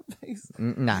while we were up in Vegas?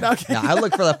 Nah, Okay. nah, I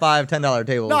look for the $5-10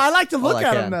 tables. No, I like to all look I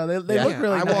at can. them though. They Yeah. look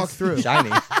really I nice. walk through.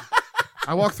 Shiny.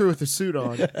 I walk through with a suit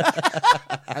on.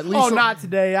 At least Oh, not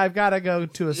today. I've got to go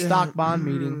to a stock bond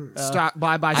meeting. Stock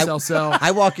buy sell sell.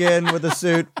 I walk in with a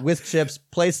suit with chips,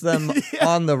 place them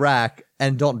on the rack,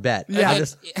 and don't bet. Yeah. I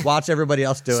just watch everybody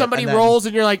else do Somebody it. and then- rolls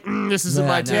and you're like, this isn't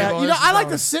Nah, my nah. table. Yeah, you know, This I is like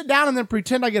to mine." sit down and then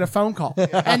pretend I get a phone call,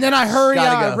 and then I hurry,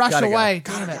 Gotta go, rush gotta go. away.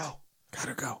 Damn it!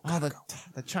 Gotta go. Oh,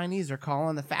 the Chinese are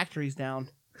calling. The factory's down.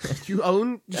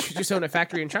 You just own a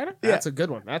factory in China? Yeah. That's a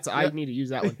good one. I need to use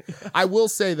that one. I will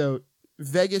say though,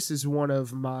 Vegas is one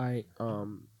of my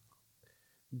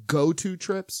go-to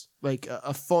trips, like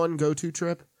a fun go-to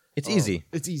trip. It's easy.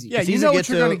 It's easy. Yeah, It's you Easy know to what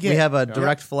you're gonna get. We have a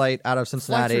direct flight out of Flights are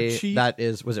Cincinnati. cheap. That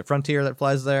is, was it Frontier that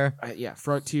flies there? yeah,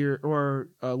 Frontier or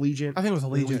Legion. I think it was a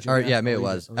Legion. Or yeah, maybe it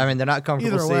was. I mean, they're not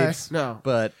comfortable Either way. seats, No,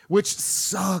 but which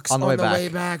sucks On the way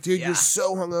back, dude. You're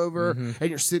so hungover, and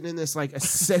you're sitting in this like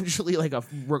essentially like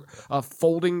a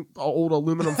folding old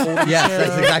aluminum folding yes, chair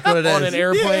that's exactly what it on is. an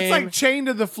airplane. Yeah, it's like chained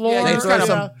to the floor. yeah, They it's throw got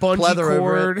some a bungee pleather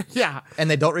over cord. Yeah,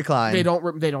 and they don't recline. they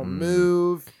don't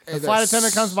move. The flight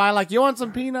attendant comes by like, "You want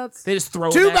some peanuts?" They just throw.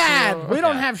 Too it at you. bad. We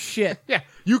don't have shit. Yeah,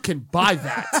 you can buy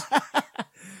that.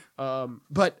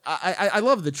 But I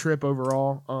love the trip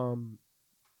overall.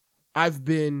 I've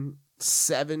been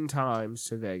 7 times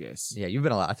to Vegas. Yeah, you've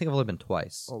been a lot. I think I've only been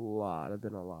twice. A lot. I've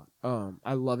been a lot.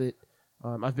 I love it.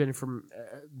 I've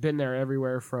been there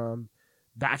everywhere from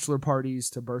bachelor parties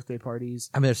to birthday parties.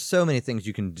 I mean, there's so many things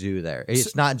you can do there.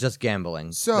 It's not just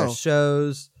gambling. So- there's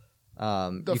shows.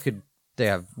 They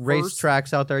have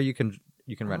racetracks out there. You can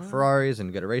rent Ferraris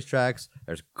and go to racetracks.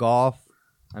 There's golf.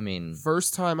 I mean,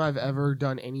 First time I've ever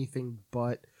done anything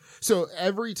but. So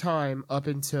every time up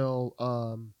until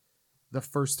the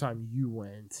first time you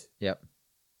went, yep.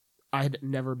 I had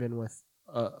never been with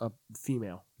a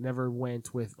female. Never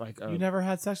went with like a. You never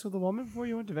had sex with a woman before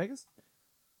you went to Vegas?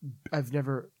 I've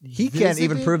never. He can't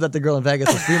even visited- prove that the girl in Vegas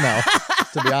is female,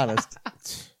 to be honest.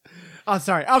 Oh,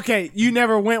 sorry. Okay, you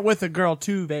never went with a girl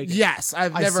to Vegas. Yes,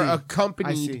 I've I never see. I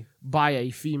accompanied see. by a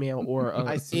female or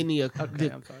I see. any Okay,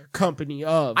 I'm sorry. company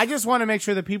of. I just want to make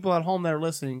sure the people at home that are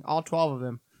listening, all 12 of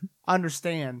them,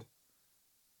 understand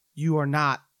you are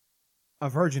not a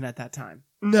virgin at that time.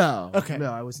 No. Okay.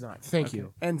 No, I was not. Thank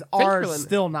you. And you are for letting-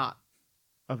 still not.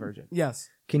 A virgin. Yes.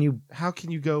 Can you? How can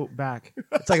you go back?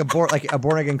 It's like a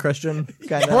born again Christian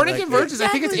kind of. Born again virgins. I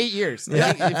think it's Exactly. 8 years.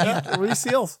 Yeah.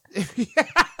 Reseals.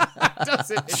 It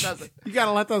doesn't. It doesn't. You got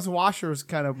to let those washers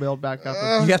kind of build back up.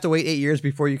 You have to wait 8 years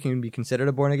before you can be considered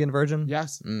a born again virgin.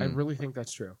 Yes, I Mm. really think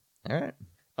that's true. All right,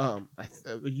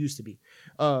 It used to be.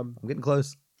 I'm getting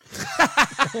close.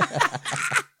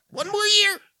 One more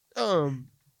year.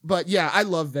 But yeah, I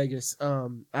love Vegas.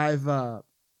 I've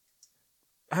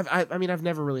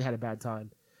never really had a bad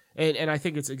time, and I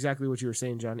think it's exactly what you were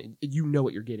saying, John. You know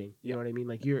what you're getting. You know what I mean?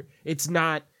 Like you're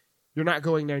not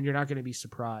going there and you're not going to be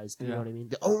surprised. You know what I mean?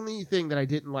 The only thing that I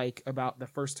didn't like about the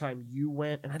first time you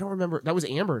went, and I don't remember, that was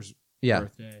Amber's Yeah,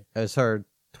 birthday, it was her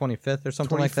 25th or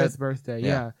something like 25th that. birthday.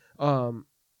 Yeah. Yeah.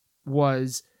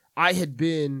 Was I had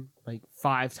been like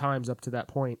 5 times up to that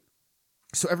point.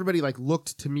 So everybody like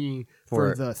looked to me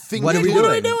for the thing. What are to we do.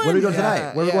 doing? What are we doing Yeah,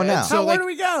 tonight? Where are we yeah. going now? And So so, where like, do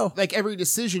we go? like every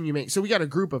decision you make. So we got a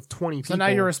group of 20 people. So now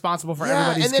you're responsible for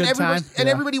Yeah, everybody's and then good everybody, time. and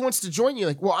everybody wants to join you.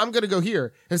 Like, well, I'm going to go here.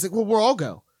 And it's like, well, we'll all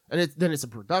go. And then it's a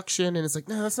production, and it's like,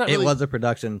 no, that's not. It really, was a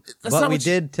production, That's but not we what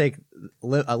you- did take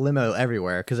a limo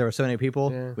everywhere because there were so many people.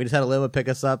 Yeah. We just had a limo pick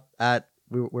us up at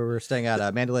we were staying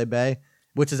at Mandalay Bay,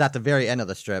 which is at the very end of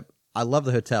the strip. I love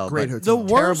the hotel. Great but hotel.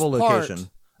 The worst terrible part location.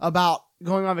 about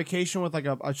going on vacation with like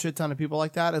a shit ton of people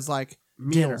like that is like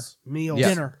meals, Yeah.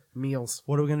 dinner. meals.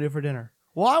 What are we gonna do for dinner?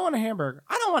 Well, I want a hamburger.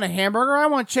 I don't want a hamburger. I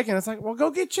want chicken. It's like, well,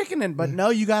 go get chicken then. But no,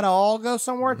 you got to all go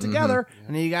somewhere together,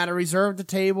 and then you got to reserve the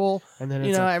table. And then You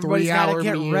it's know, a everybody's gotta 3-hour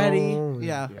get meal. ready.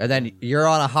 Yeah. And then you're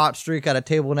on a hot streak at a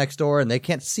table next door, and they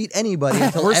can't seat anybody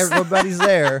until everybody's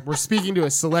there. We're speaking to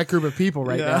a select group of people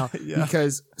right Yeah, now yeah.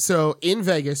 because so in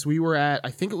Vegas we were at,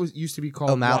 I think it was used to be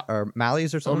called Or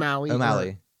Mally's or something.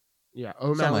 O'Malley. Yeah,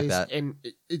 O'Malley's, that. and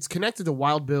it's connected to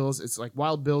Wild Bill's. It's like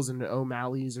Wild Bill's and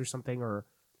O'Malley's or something, or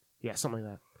yeah, something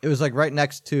like that. It was like right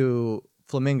next to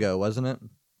Flamingo, wasn't it?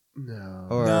 No,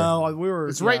 Or No, we were.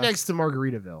 it's right next to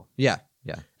Margaritaville, yeah,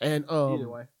 and Either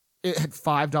way. it had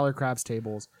 $5 crabs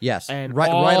tables, yes, and right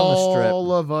on the strip.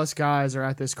 all of us guys are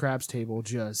at this crabs table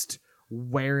just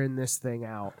wearing this thing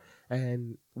out.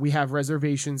 And we have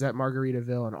reservations at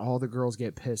Margaritaville, and all the girls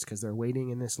get pissed because they're waiting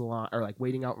in this line, or like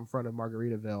waiting out in front of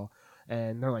Margaritaville,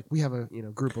 and they're like, "We have a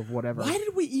group of whatever." Why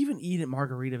did we even eat at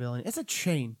Margaritaville? It's a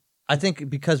chain. I think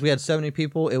because we had so many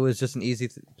people, it was just an easy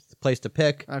place to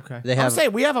pick. Okay. They I'm have.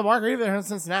 saying we have a margarita there in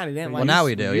Cincinnati. They didn't Well, like now it.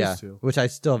 we do, we yeah. used to. Which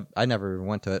I never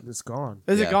went to it. It's gone.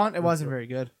 Is Yeah. it gone? It wasn't very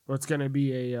good. Well, it's gonna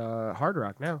be a Hard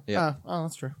Rock now. Yeah. Oh,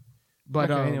 that's true.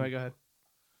 But okay, anyway, go ahead.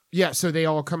 yeah, so they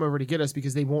all come over to get us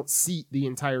because they won't seat the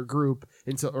entire group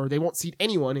or they won't seat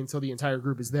anyone until the entire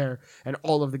group is there, and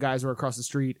all of the guys are across the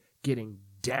street getting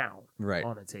down Right.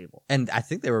 on a table. And I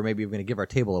think they were maybe going to give our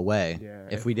table away Yeah.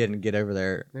 if we didn't get over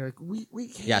there. They're like, we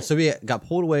can't. Yeah, so we got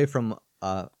pulled away from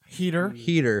Heater,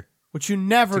 heater. which you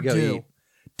never To go do. eat.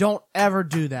 Don't ever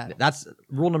do that. That's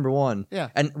rule number 1. Yeah.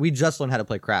 And we just learned how to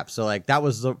play craps. So, like, that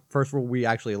was the first rule we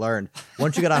actually learned.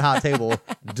 Once you get on a hot table,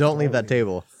 don't leave that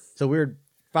table. So we were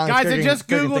finally Guys, I figuring- just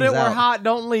figuring Googled it. things We're out. hot.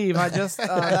 Don't leave. I just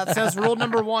that says rule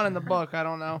number 1 in the book. I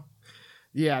don't know.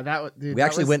 Yeah, that dude, We that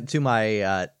actually was- went to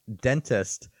my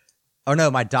dentist. Oh, no,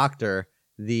 my doctor.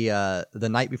 The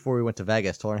night before we went to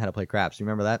Vegas to learn how to play craps. You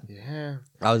remember that? Yeah,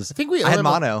 I was. I think we. I had owe him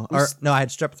a- mono, we or s- no, I had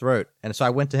strep throat, and so I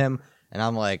went to him, and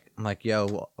I'm like,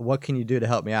 yo, what can you do to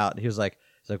help me out? He was like,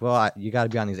 well, you got to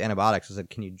be on these antibiotics. I said,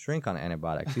 can you drink on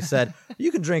antibiotics? He said,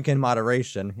 you can drink in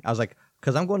moderation. I was like,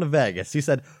 because I'm going to Vegas. He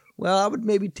said, well, I would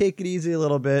maybe take it easy a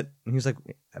little bit. And he's like,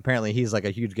 apparently he's like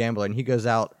a huge gambler, and he goes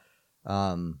out.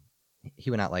 He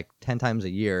went out like 10 times a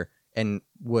year and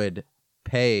would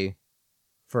pay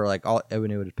for like all. When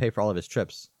he would pay for all of his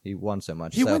trips. He won so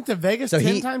much. He So, went to Vegas so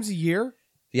 10 he- times a year.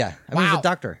 yeah, I mean, he's Wow. a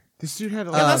doctor. This dude had.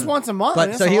 Yeah, that's once a month. But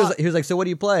That's so a he lot. was like, so what do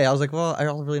you play? I was like, well, I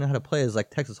don't really know how to play. It's like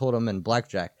Texas Hold'em and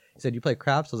blackjack. He said, you play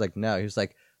craps? I was like, no. He was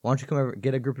like, why don't you come over,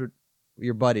 get a group of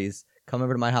your buddies, come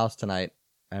over to my house tonight,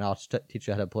 and I'll teach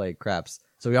you how to play craps.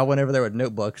 So we all went over there with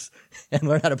notebooks and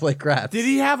learned how to play craps. Did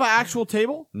he have an actual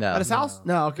table No. at his house?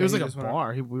 No. Okay. It was he like a just went out.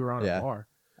 bar. We were on Yeah. a bar.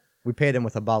 We paid him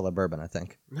with a bottle of bourbon, I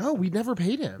think. No, we never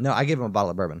paid him. No, I gave him a bottle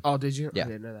of bourbon. Oh, did you? Yeah. I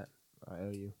didn't know that. I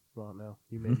owe you. Well, no,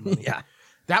 you made money. Yeah.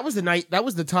 That was the night. That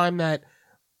was the time that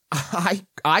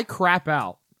I crap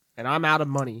out and I'm out of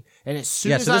money. And as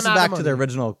soon Yeah, as so this I'm is out back of to the money,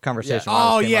 original conversation. Yeah. when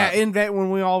all Oh this came yeah, up. in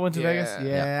when we all went to Yeah. Vegas.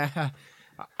 Yeah.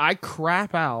 I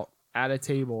crap out at a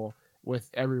table with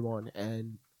everyone,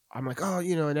 and I'm like, oh,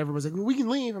 and everyone's like, well, we can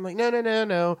leave. I'm like,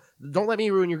 no, don't let me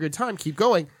ruin your good time. Keep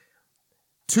going.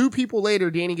 2 people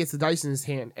later, Danny gets the dice in his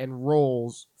hand and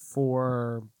rolls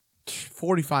for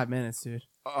 45 minutes, dude.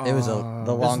 It was the This is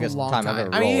a longest long time I've ever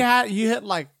rolled. I mean, you hit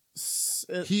like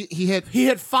he hit he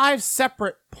hit 5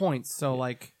 separate points. So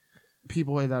like,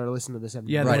 people that are listening to this. have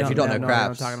yeah, no Right, they if you idea. don't know what I'm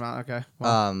craps. talking about. Okay.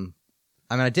 Well,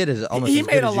 I mean, I did as almost he as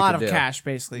made good a as you lot could of do. cash,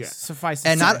 basically. Yeah. Suffice to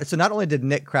And say. not only did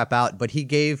Nick crap out, but he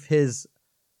gave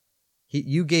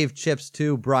you gave chips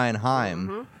to Brian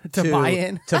Heim To buy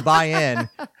in. to buy in,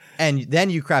 and then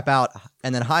you crap out,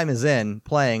 and then Heim is in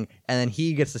playing, and then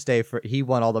he gets to stay for he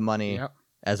won all the money Yep.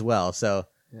 as well. So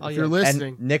Oh, If yeah. you're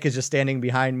listening, and Nick is just standing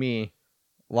behind me,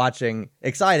 watching,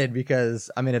 excited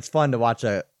because I mean it's fun to watch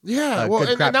a yeah, a well, good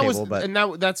and crap that table, was, but- and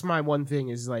that's my one thing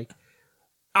is like,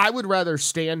 I would rather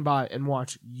stand by and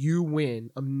watch you win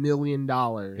 $1 million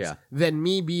Yeah. than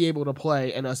me be able to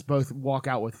play and us both walk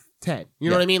out with 10. You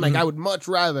know Yeah. what I mean? Like, Mhm. I would much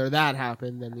rather that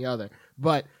happen than the other.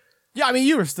 But Yeah, I mean,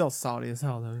 you were still salty as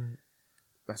hell, though.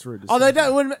 that's rude. to Oh, say.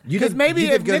 they because maybe you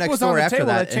did if go Nick next was on door the after table,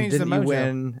 that, that and changed the didn't you mojo.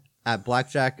 win at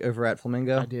blackjack over at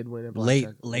Flamingo? I did win at Late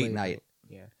blackjack night.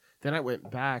 Yeah. Then I went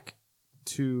back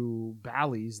to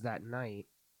Bally's that night,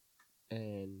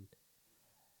 and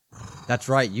That's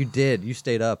right, you did. You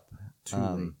stayed up. too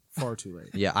late, far too late,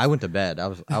 Yeah, I went to bed. I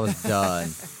was done,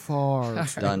 far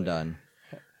too late. done.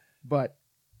 But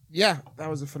yeah, that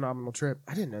was a phenomenal trip.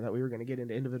 I didn't know that we were going to get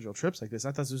into individual trips like this. I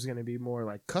thought this was going to be more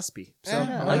like cuspy. So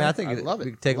Yeah, I mean, I think I love it.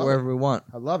 we can take it Love wherever we want.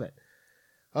 I love it.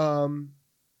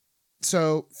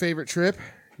 So favorite trip?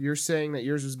 You're saying that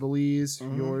yours was Belize.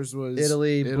 Mhm. Yours was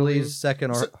Italy, Belize,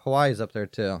 second, or So- Hawaii's up there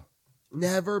too.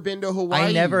 Never been to Hawaii.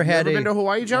 I never had You ever a- been to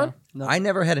Hawaii, John? No. I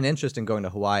never had an interest in going to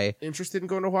Hawaii. Interested in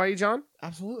going to Hawaii, John?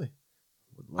 Absolutely.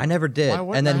 I never did. Why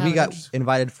wouldn't And I then have we an got interest?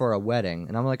 invited for a wedding,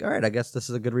 and I'm like, all right, I guess this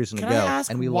is a good reason Can to go. I ask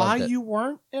and we why loved it. you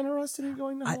weren't interested in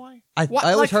going to Hawaii? I What,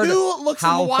 always like, heard who looks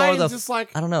how at Hawaii far and the just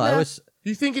like, I don't know. nah. I was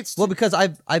You think it's well because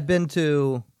I've been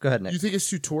to. Go ahead, Nick. you think it's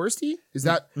too touristy? Is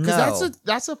that No.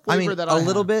 that's a flavor I mean, that a I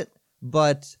little have. bit,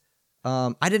 but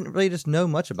I didn't really just know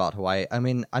much about Hawaii. I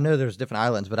mean, I know there's different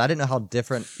islands, but I didn't know how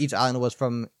different each island was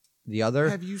from the other.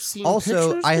 Have you seen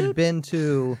Also, pictures, I'd dude? been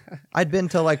to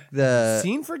like the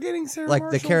Scene for getting Sarah like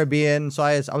the Marshall? Caribbean. So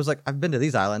I was like, I've been to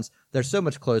these islands. They're so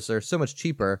much closer, so much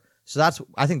cheaper. So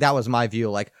I think that was my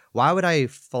view. Like, why would I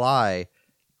fly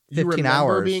You 15 remember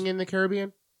hours? being in the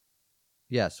Caribbean?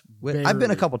 Yes, I've been a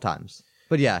Barely. couple times,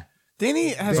 but yeah, Danny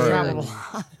has Barely. traveled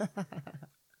a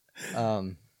lot.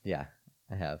 yeah,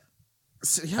 I have.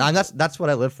 So, yeah, And that's what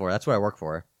I live for. That's what I work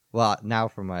for. Well, now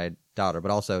for my daughter,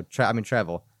 but also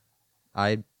travel.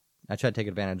 I try to take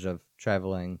advantage of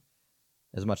traveling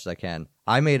as much as I can.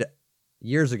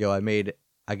 Years ago,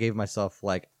 I gave myself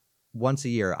like once a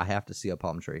year I have to see a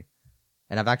palm tree,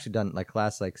 and I've actually done like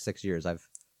last like 6 years I've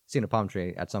seen a palm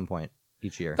tree at some point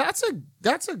each year. that's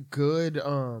a good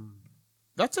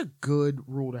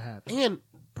rule to have. And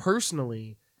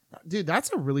personally, dude,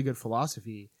 that's a really good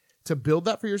philosophy to build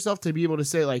that for yourself, to be able to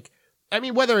say, like, I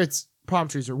mean, whether it's palm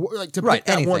trees or like to pick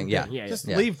that anything, one yeah. thing. Yeah, Just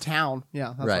Yeah. leave town.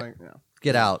 Yeah, that's Right. like, yeah.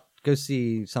 Get out, go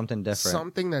see something different,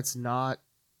 something that's not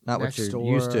not what next you're door,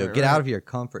 used to. Get right. out of your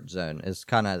comfort zone is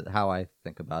kind of how I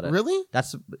think about it. really.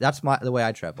 That's the way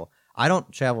I travel. I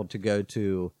don't travel to go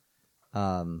to.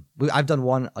 I've done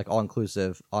one like all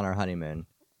inclusive on our honeymoon,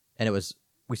 and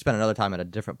we spent another time at a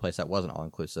different place that wasn't all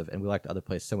inclusive, and we liked the other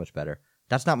place so much better.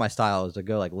 That's not my style. Is to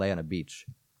go like lay on a beach.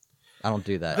 I don't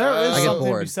do that. There is I get something to be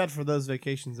bored. said for those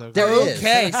vacations, though. There is.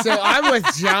 Okay, so I'm with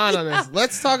John on this.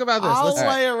 Let's talk about this. I'll Let's,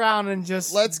 lay around and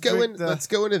just let's go drink in. the Let's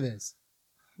go into this.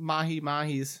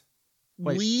 mahis.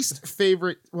 Wait. Least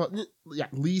favorite. Well, yeah,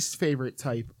 least favorite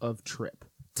type of trip.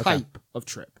 Type of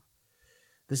trip.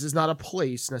 This is not a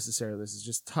place necessarily. This is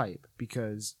just type,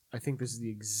 because I think this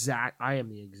is I am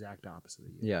the exact opposite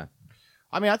of you. Yeah,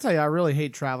 I mean, I tell you, I really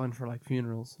hate traveling for like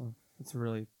funerals. So it's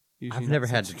really. Usually I've not never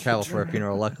had such to a travel good for a trip.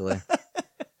 funeral. Luckily,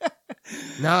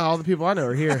 Now all the people I know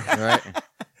are here. right?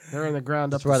 They're in the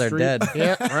ground That's up why the they're street.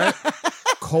 dead. Yeah, right.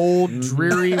 Cold,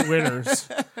 dreary winters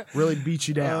really beat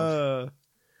you down.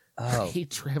 I Oh,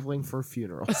 hate traveling for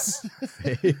funerals.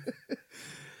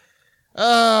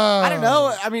 I don't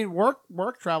know. I mean,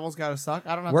 work travel's got to suck.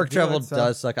 I don't know. work travel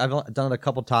does suck. I've done it a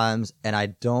couple times, and I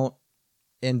don't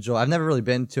enjoy. I've never really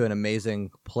been to an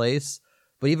amazing place,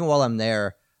 but even while I'm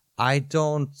there, I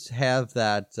don't have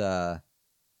that.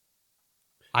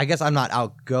 I guess I'm not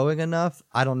outgoing enough.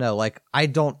 I don't know. Like I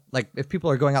don't like if people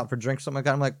are going out for drinks, something like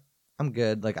that. I'm like, I'm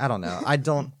good. Like I don't know. I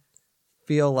don't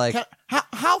feel like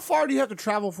How far do you have to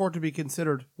travel for it to be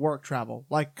considered work travel?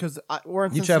 Like, because we're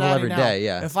in You travel Cincinnati every now. day,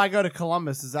 yeah. If I go to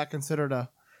Columbus, is that considered a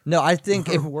no. I think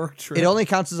if work trip? it only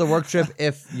counts as a work trip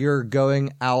if you're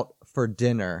going out for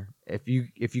dinner. If you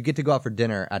get to go out for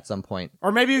dinner at some point,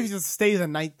 Or maybe if you just stay the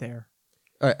night there.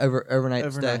 or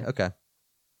overnight stay. Overnight. Okay.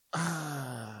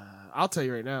 I'll tell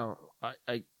you right now.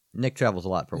 I Nick travels a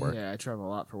lot for work. Yeah, I travel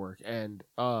a lot for work, and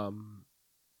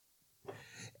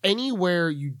anywhere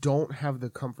you don't have the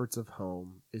comforts of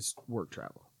home is work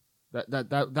travel.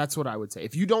 That's what I would say.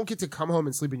 If you don't get to come home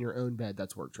and sleep in your own bed,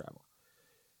 that's work travel,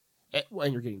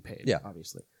 and you're getting paid. Yeah.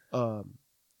 Obviously.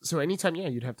 So anytime,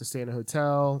 you'd have to stay in a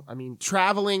hotel. I mean,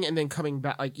 traveling and then coming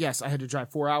back. Like, yes, I had to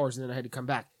drive 4 hours and then I had to come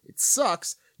back. It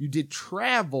sucks. You did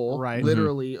travel, Right.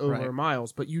 literally over Right.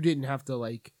 miles, but you didn't have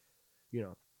to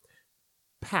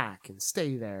pack and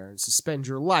stay there and suspend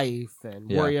your life and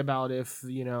worry about if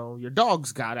your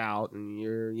dogs got out and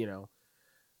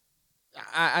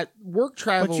I work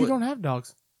travel. But you don't have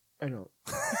dogs. I don't.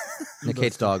 Nick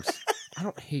hates dogs. I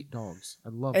don't hate dogs. I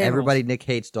love Animals. Everybody, Nick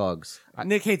hates dogs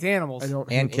Nick hates animals. I don't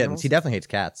and hate kittens. animals. He definitely hates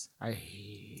cats.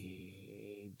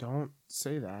 Don't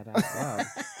say that out loud.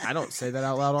 I don't say that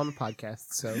out loud on the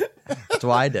podcast. So That's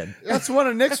why I did. That's one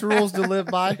of Nick's rules to live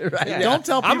by. Right. Don't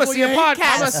tell people I'm gonna see you a hate I'm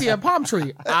cats. gonna see a palm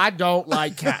tree. I don't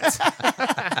like cats.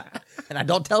 And I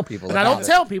don't tell people. And I about don't it.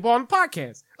 tell people on the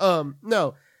podcast.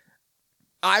 No,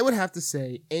 I would have to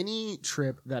say any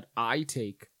trip that I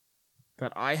take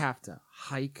that I have to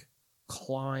hike,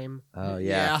 climb. Oh yeah.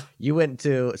 Yeah. You went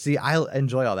to see. I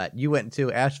enjoy all that. You went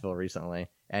to Asheville recently,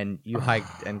 and you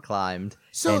hiked and climbed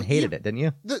So and hated it, didn't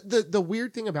you? The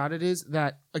weird thing about it is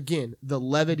that, again, the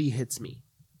levity hits me.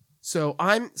 So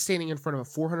I'm standing in front of a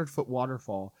 400-foot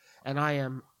waterfall, and I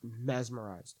am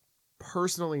mesmerized,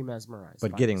 personally mesmerized.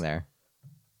 But by getting this. there.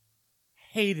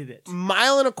 Hated it.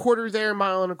 Mile and a quarter there,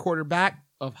 mile and a quarter back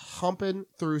of humping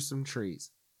through some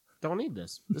trees. Don't need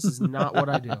this. This is not what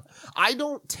I do. I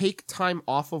don't take time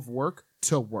off of work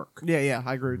to work. Yeah,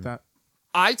 I agree with that.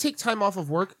 I take time off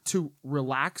of work to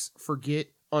relax, forget,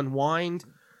 unwind,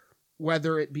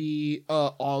 whether it be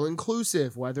all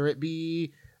inclusive, whether it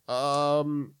be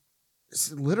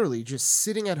literally just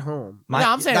sitting at home.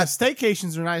 I'm saying that's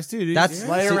staycations are nice too, dude. that's Just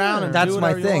lay see, around and that's do my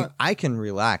whatever you thing. want. I can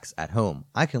relax at home.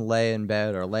 I can lay in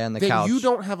bed or lay on the Then couch. you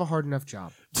don't have a hard enough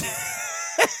job.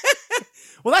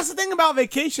 Well, that's the thing about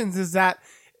vacations is that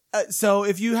so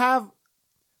if you have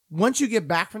once you get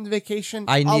back from the vacation,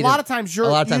 I a need lot a- of times a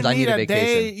lot of times you I need a day.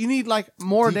 vacation. You need like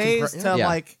more days to Yeah.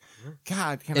 like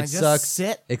God, can It I just sucks.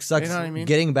 sit? It sucks You know what I mean?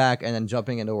 getting back and then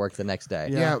jumping into work the next day.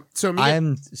 Yeah. So me, I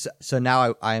am so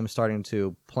now I am starting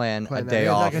to plan Plan a that day in.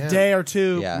 off. Like Yeah. a day or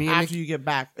two Yeah. Me and after you get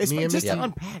back. It's me and just Mickey to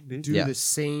unpack, dude. do Yeah. the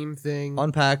same thing.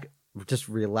 Unpack, just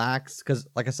relax. Because,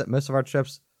 like I said, most of our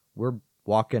trips, we're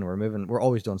walking, we're moving, we're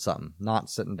always doing something, not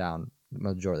sitting down the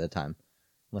majority of the time,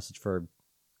 unless it's for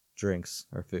drinks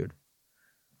or food.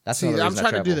 That's See, another I'm reason I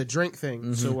trying to do the travel. drink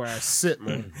thing, so Mhm. where I sit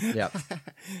more. Yep.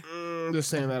 Just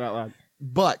saying that out loud.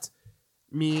 But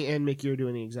me and Mickey are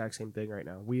doing the exact same thing right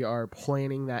now. We are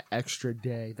planning that extra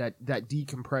day, that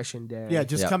decompression day. Yeah,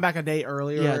 just Yeah. come back a day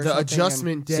earlier. yeah, or the something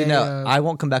adjustment day. See, no, of- I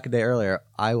won't come back a day earlier.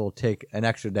 I will take an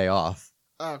extra day off.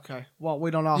 and- okay. Well, we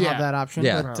don't all Yeah. have that option.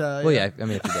 Yeah. But, Well, yeah, I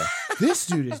mean, if you do. this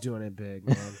dude is doing it big,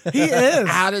 man. He is.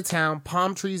 Out of town,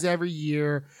 palm trees every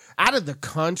year, out of the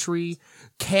country,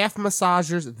 calf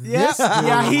massagers. Yeah, This dude,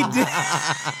 yeah, he did.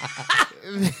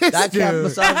 this That calf dude.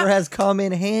 massager has come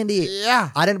in handy. Yeah.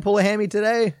 I didn't pull a hammy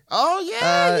today. Oh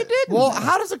yeah, you did. Well,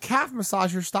 how does a calf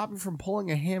massager stop you from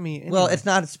pulling a hammy? Anyway? Well, it's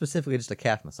not specifically just a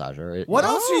calf massager. What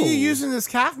else are you Oh. using this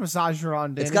calf massager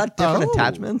on, Danny? It's got different Oh.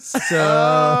 attachments.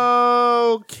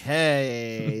 So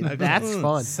Okay, that's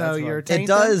fun. So That's you're fun.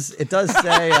 it does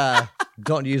say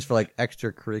don't use for like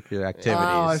extracurricular activities.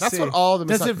 Oh, I That's see. what all the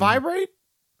Does it vibrate?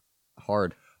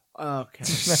 Hard. Okay.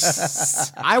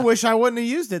 I wish I wouldn't have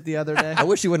used it the other day. I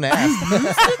wish you wouldn't have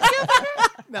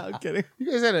asked. No, I'm kidding.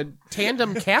 You guys had a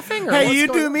tandem calfing? Or Hey, what's you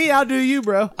going do on? me, I'll do you,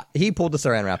 bro. He pulled the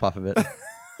saran wrap off of it.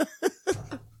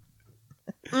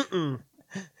 Mm-mm.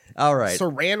 All right.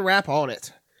 Saran wrap on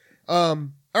it. All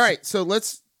right, so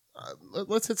let's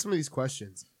hit some of these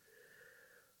questions.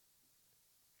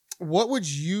 What would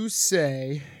you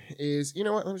say is, you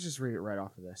know what? Let me just read it right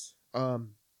off of this.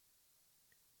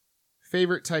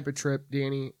 Favorite type of trip,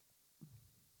 Danny?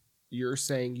 You're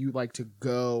saying you like to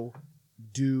go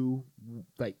do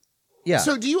like Yeah.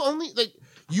 So do you only like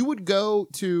you would go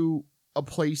to a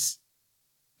place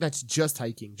that's just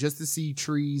hiking, just to see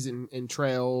trees and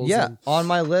trails? Yeah. and- On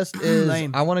my list is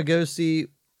Lame. I want to go see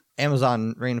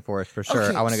Amazon rainforest for sure.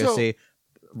 Okay, I want to so- go see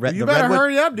You better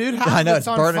hurry up, dude. Half I know, of it's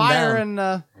on burning fire down.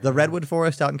 and the redwood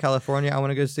forest out in California. I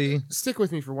want to go see. Stick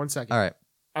with me for 1 second. All right.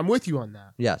 I'm with you on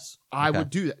that. Yes. I Okay. would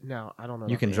do that. No, I don't know.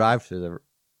 You about can that. drive through the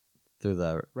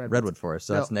Redwoods. redwood forest.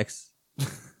 So No. that's next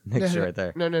year right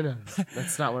there. No.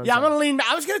 That's not what I'm yeah, I'm saying. gonna lean.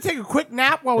 I was gonna take a quick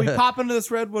nap while we pop into this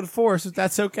redwood forest. If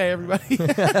that's okay, everybody.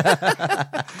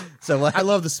 So what? I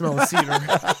love the smell of cedar.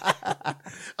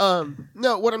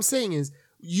 No, what I'm saying is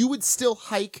you would still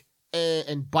hike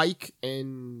and bike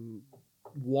and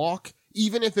walk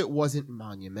even if it wasn't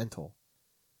monumental.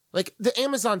 Like the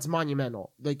Amazon's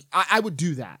monumental. Like I would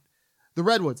do that. The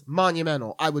Redwoods,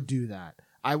 monumental. I would do that.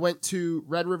 I went to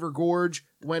Red River Gorge,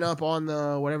 went up on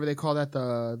the whatever they call that,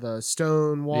 the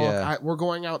stone walk. Yeah. We're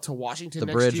going out to Washington the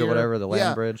next bridge year. or whatever, the land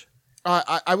Yeah. bridge.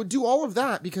 I would do all of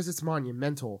that because it's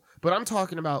monumental. But I'm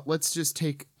talking about let's just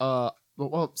take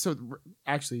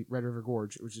actually Red River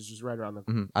Gorge, which is just right around the.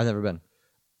 Mhm. I've never been.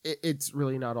 It's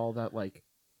really not all that like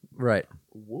Right.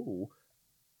 whoa.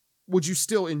 Would you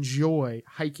still enjoy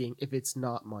hiking if it's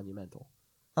not monumental?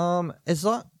 It's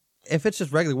not if it's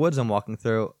just regular woods I'm walking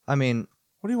through. I mean,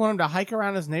 What do you want him to hike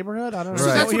around his neighborhood? I don't know. So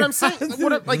Right. that's what I'm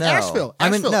saying. Like No. Asheville. I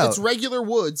mean, no. It's regular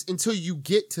woods until you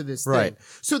get to this Right. thing.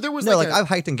 So there was no, like, like I've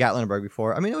hiked in Gatlinburg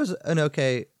before. I mean, it was an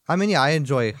okay. I mean, yeah, I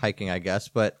enjoy hiking, I guess,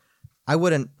 but I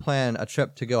wouldn't plan a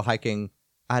trip to go hiking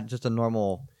at just a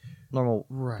normal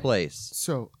Right. place.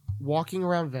 So walking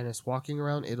around Venice, walking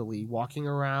around Italy, walking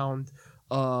around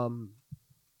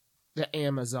the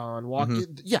Amazon,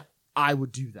 yeah, I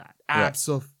would do that. Yeah.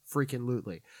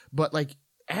 Absolutely. But like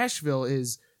Asheville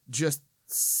is just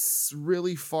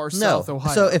really far No. south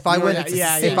Ohio. So if I You know, went, it's the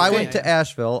yeah, same if I thing. went to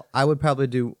Asheville, I would probably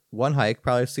do one hike,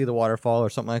 probably see the waterfall or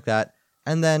something like that,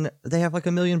 and then they have like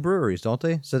a million breweries, don't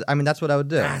they? So I mean, that's what I would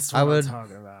do. That's what I would, I'm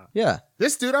talking about. yeah.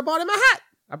 This dude, I bought him a hat.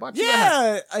 I bought you a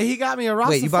hat. Yeah, he got me a Rastafarian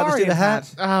Wait, you bought this dude a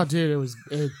hat? Oh, dude, it was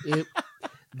it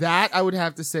that I would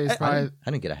have to say is probably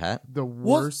I didn't get a hat. the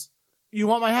worst. You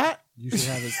want my hat? You should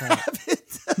have his hat.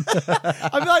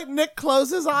 I feel like Nick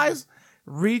closed his eyes,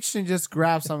 reached, and just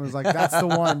grabbed something. He's like, "That's the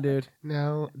one, dude."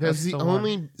 No, that's That's the the one.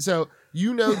 only. So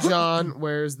John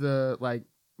wears the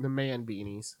man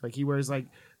beanies. Like he wears like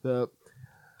the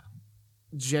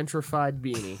gentrified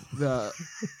beanie. The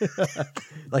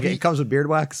Like it comes with beard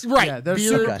wax. right. Yeah, they're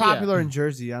beard- super Okay. popular in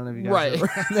Jersey. I don't know if you guys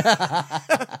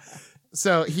Right. ever-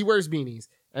 So he wears beanies,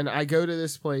 and I go to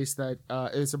this place that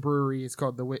it's a brewery. It's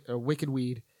called the Wicked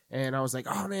Weed, and I was like,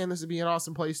 oh man, this would be an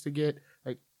awesome place to get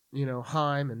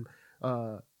Heim and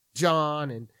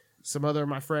John and some other of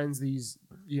my friends these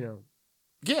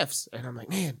gifts, and I'm like,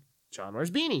 man, John wears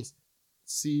beanies.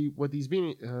 see what these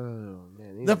beanies. Oh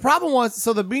man, The problem was,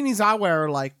 so the beanies I wear are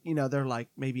like, they're like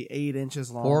maybe 8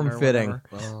 inches long. Form-fitting.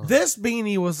 Oh. This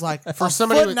beanie was like For a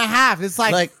somebody foot with- and a half. It's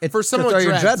like it's for someone to throw with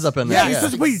your dreads. dreads up in there. yeah, you're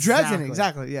supposed to put your dreads in.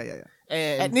 Exactly. Exactly. Yeah.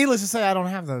 and And needless to say, I don't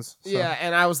have those. so. yeah,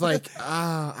 and I was like,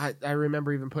 I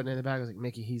remember even putting it in the bag. I was like,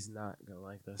 Mickey, he's not gonna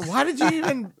like this. Why did you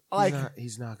even like?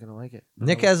 He's not gonna like it.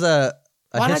 Nick has a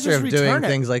Why not history just of doing return it?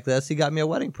 things like this. He got me a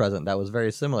wedding present that was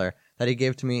very similar that he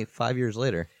gave to me 5 years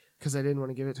later. because I didn't want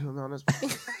to give it to him on his.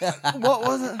 What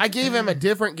was it? I gave him a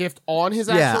different gift on his.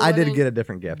 Yeah, actual I did wedding, get a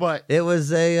different gift, but it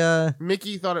was a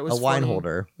Mickey thought it was wine funny.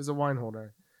 holder. It was a wine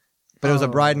holder. But it was a Oh,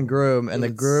 bride and groom, and the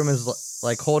groom is it's-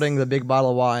 like holding the big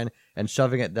bottle of wine and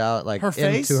shoving it down like Her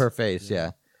face? into her face.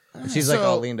 Yeah, and she's like So-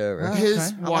 all leaned over. Oh, His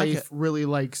okay. I like wife it. really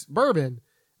likes bourbon.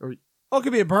 Oh, it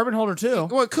could be a bourbon holder too.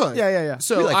 Well, it could. Yeah.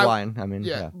 So we like I, wine. I mean,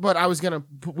 yeah, yeah. but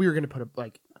we were gonna put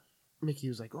Mickey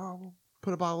was like, oh, we'll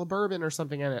put a bottle of bourbon or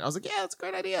something in it. I was like, yeah, that's a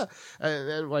great idea. And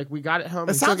then we got it home.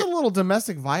 It we sounds took a little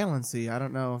domestic violence-y. I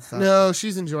don't know if that's... No,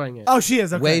 she's enjoying it. Oh, she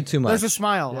is. Okay. Way too much. There's a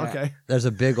smile. Yeah. Okay. There's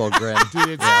a big old grin.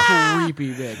 Dude, it's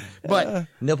creepy big. But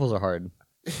Nipples are hard.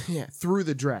 yeah, through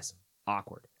the dress,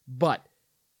 awkward. But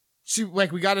she we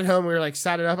got it home. We were like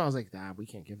sat it up. I was like, nah, we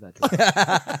can't give that to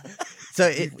her.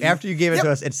 So after you gave it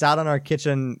to us, it sat on our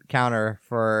kitchen counter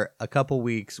for a couple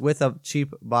weeks with a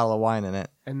cheap bottle of wine in it.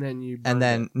 And then you And burned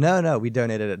then no, we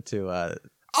donated it to.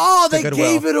 Oh, To they Goodwill.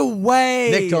 gave it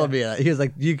away. Nick told me that he was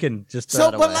like, "You can just throw So,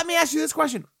 it but away." let me ask you this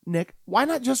question, Nick. Why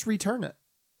not just return it?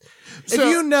 So- if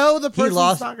you know the He person's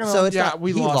lost. not gonna... So it's Yeah, not.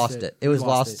 we He lost lost it. it. It We was lost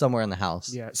lost it. somewhere in the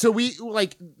house. Yeah. So we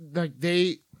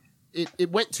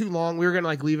it went too long. We were gonna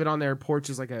leave it on their porch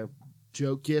as like a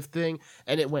joke gift thing,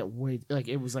 and it went way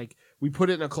it was like we put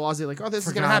it in a closet like, oh, this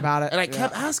is Forgot gonna happen. about it. And I Yeah.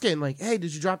 kept asking like, hey,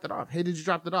 did you drop that off? Hey, did you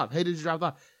drop that off? Hey, did you drop that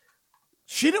off?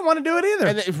 She didn't want to do it either.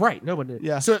 And then, right, no one did.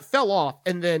 Yeah. So it fell off,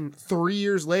 and then 3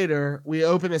 years later, we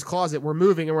open this closet. We're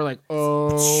moving, and we're like,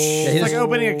 oh, Yeah, he It's like just-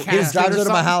 opening a He just casket drives or over to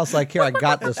my something. house like, "Here, I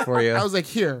got this for you. I was like,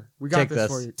 here, we got Take this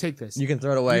this. for you. Take this. You can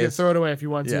throw it You away." can throw it away if you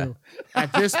want Yeah. to.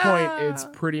 At this point, it's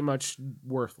pretty much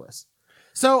worthless.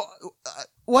 So,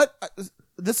 what?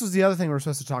 This was the other thing we were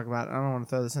supposed to talk about. I don't want to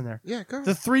throw this in there. Yeah, go.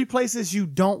 The 3 places you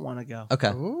don't want to go.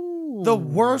 Okay. Ooh. The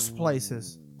worst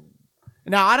places.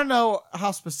 Now, I don't know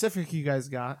how specific you guys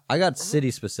got. I got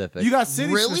city specific. You got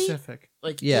city Really? specific.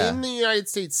 Like Yeah. in the United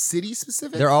States, city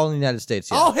specific. They're all in the United States.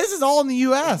 Yeah. Oh, his is all in the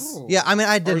U.S. Oh. Yeah. I mean,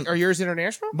 I didn't. Are yours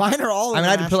international? Mine are all. I mean,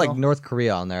 I didn't put like international. North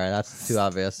Korea on there. That's too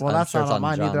obvious. Well, I'm that's sure not it's on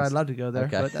mine either. John's. I'd love to go there,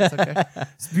 Okay. but that's okay.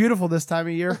 It's beautiful this time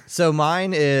of year. So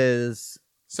mine is.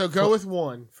 So go with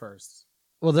one first.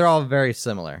 Well, they're all very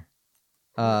similar.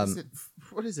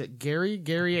 What is it? Gary,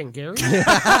 and Gary?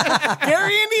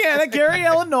 Gary, Indiana. Gary,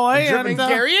 Illinois. Driven and,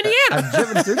 Gary, Indiana. I've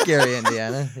driven through Gary,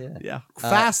 Indiana. Yeah. Yeah,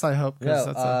 fast. I hope. 'cause No,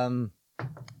 that's a-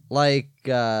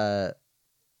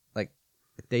 like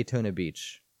Daytona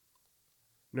Beach.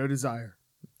 No desire.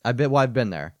 I've been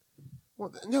there.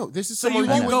 Well, no, this is So somewhere you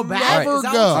won't will go back? never Is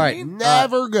that go. what you All right. mean?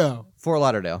 Never go. Fort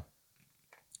Lauderdale.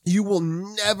 You will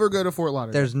never go to Fort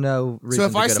Lauderdale. There's no reason. So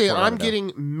if to I go to say Fort I'm Lauderdale.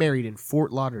 getting married in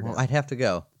Fort Lauderdale, well, I'd have to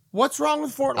go. What's wrong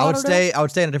with Fort I would Lauderdale?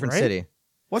 stay in a different Right? city.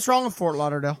 What's wrong with Fort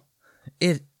Lauderdale?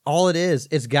 All it is,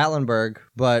 it's Gatlinburg,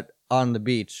 but on the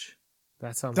beach.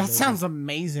 that sounds That amazing. sounds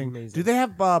amazing. Amazing. Do they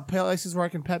have places where I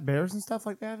can pet bears and stuff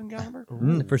like that in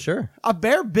Gatlinburg? For sure. A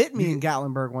bear bit me in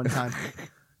Gatlinburg one time.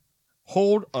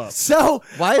 Hold up. So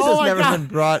Why has oh this my never God. been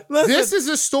brought? Listen, This is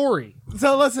a story.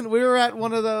 so listen, we were at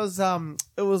one of those.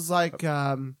 It was like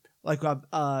a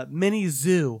mini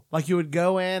zoo. Like you would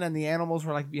go in and the animals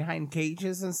were like behind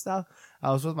cages and stuff.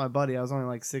 I was with my buddy. I was only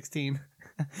like 16,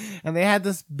 and they had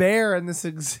this bear in this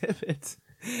exhibit.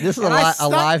 This is And I a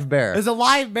live bear. It was a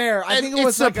live bear. I And think it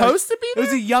was it's like supposed to be It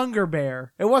was a younger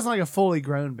bear. It wasn't like a fully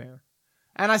grown bear.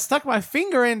 And I stuck my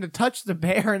finger in to touch the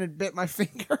bear, and it bit my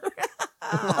finger.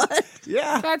 What?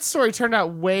 Yeah. That story turned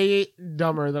out way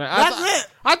dumber than I That's thought. it.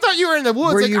 I thought you were in the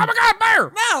woods. Were Like, you- oh my god, bear!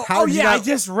 No. How'd Oh you yeah, I not-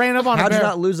 just ran up on a How'd you bear.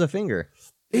 not lose a finger?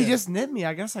 He just nipped me.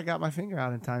 I guess I got my finger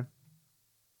out in time.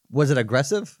 Was it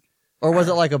aggressive? Or was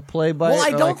it like a play bite? Well, I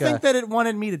or don't like think that it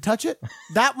wanted me to touch it.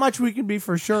 That much we can be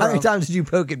for sure. How many of. times did you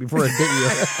poke it before it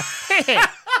bit you?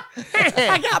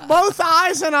 I got both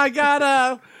eyes, and I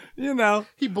got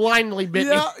He blindly bit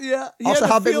me. yeah. You Also, had to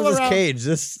how big feel was this around. cage?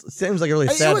 This seems like a really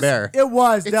It sad was, bear. It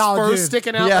was. Its no, fur dude.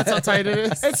 sticking out. Yeah. That's how tight it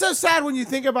is. It's so sad when you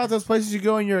think about those places you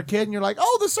go when you're a kid and you're like,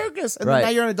 oh, the circus, and Right. then now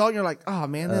you're an adult and you're like, oh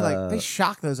man, they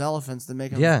shock those elephants to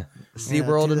make them Yeah.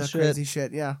 SeaWorld do and that shit. crazy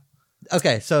shit. Yeah.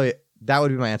 Okay, so that would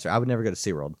be my answer. I would never go to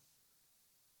SeaWorld.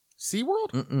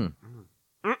 SeaWorld? Mm-mm.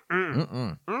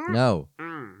 Mm-mm. No.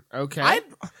 Okay. I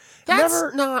That's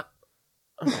never. not.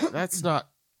 Okay, that's not.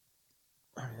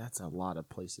 I mean, that's a lot of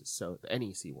places. So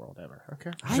any SeaWorld ever.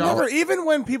 Okay. I John? never, even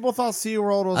when people thought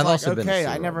SeaWorld was I've like, also been to okay,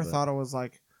 I SeaWorld, never but- thought it was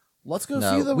like, let's go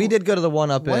No, see the. we did go to the one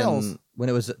up whales. in when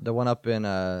it was the one up in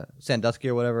Sandusky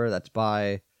or whatever. That's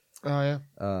by. Oh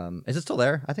yeah. Is it still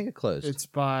there? I think it closed. It's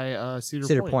by Cedar,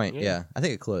 Cedar Point. Yeah. Yeah, I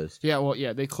think it closed. Yeah. Well,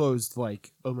 yeah. They closed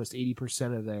like almost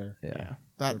 80% of their. Yeah.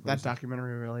 Yeah, that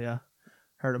documentary really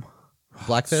hurt him.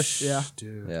 Blackfish. Yeah.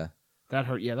 Dude. Yeah. That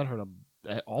hurt. Yeah, that hurt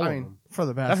all I of mean, them. for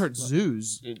the best. That hurt but-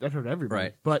 zoos. That hurt everybody.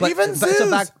 Right. But, But- Even but- zoos. so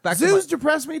back to zoos my-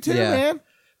 depress me too, Yeah. man.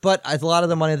 But a lot of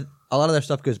the money, a lot of their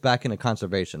stuff goes back into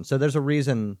conservation. So there's a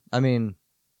reason. I mean,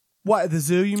 What, the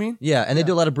zoo? You mean? yeah, and they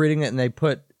do a lot of breeding, and they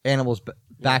put animals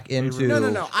back they into.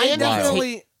 really- No. I I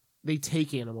definitely. they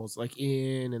take animals like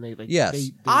in and they like. Yes.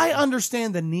 They I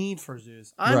understand the need for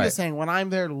zoos. I'm Right. just saying when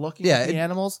I'm there looking Yeah, at the it-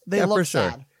 animals, they yeah, look for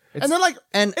sure. sad. And then like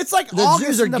And it's like the August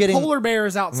zoos are and the getting- polar bear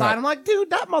is outside. Right. I'm like, dude,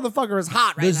 that motherfucker is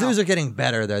hot right the now. zoos are getting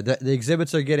better there. The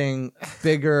exhibits are getting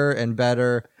bigger and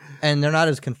better, and they're not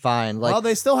as confined. Like well,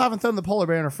 they still haven't thrown the polar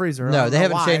bear in a freezer. I no, don't they know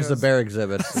haven't why. changed It the was- bear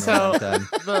exhibits. in a So long time.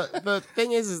 the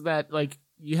thing is that like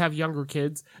you have younger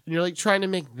kids and you're like trying to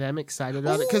make them excited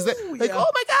about it because they're Ooh, like, yeah.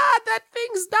 oh my god, that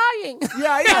thing's dying.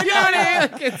 Yeah, You know what I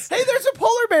mean? Like, it's- Hey, there's a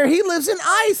polar bear. He lives in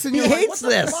ice, and He you're like, hates what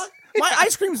the this. fuck? My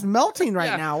ice cream's melting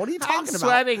right Yeah. now. What are you I'm talking about?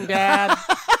 sweating, Dad.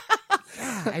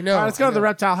 I know. All right, let's go I to the know.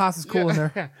 reptile house. It's cool in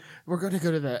there. Yeah. We're going to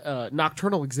go to the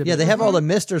nocturnal exhibit. Yeah, they have all the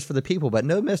misters for the people, but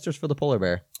no misters for the polar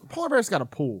bear. Polar bear's got a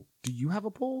pool. Do you have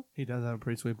a pool? He does have a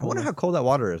pretty sweet I wonder how cold that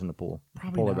water is in the pool.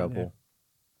 Probably Polar not, bear yeah. pool.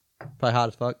 Probably hot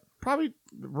as fuck. Probably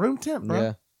room temp, bro.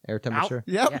 Yeah, air temperature.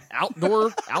 Yep. Yeah,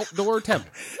 outdoor temp.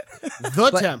 The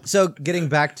But- temp. So getting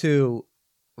back to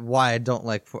why I don't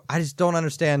like, I just don't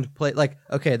understand. Like,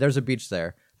 okay, there's a beach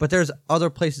there, but there's other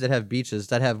places that have beaches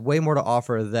that have way more to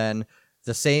offer than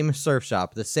the same surf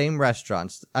shop, the same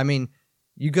restaurants. I mean,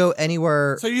 you go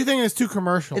anywhere, So you think it's too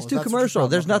commercial? it's Is too that what commercial. you're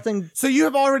There's talking about? nothing. So you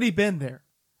have already been there.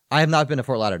 I have not been to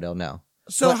Fort Lauderdale. No,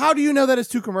 So But- how do you know that it's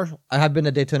too commercial? I have been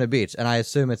to Daytona Beach, and I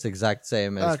assume it's the exact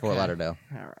same as Fort Okay. Lauderdale.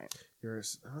 All right.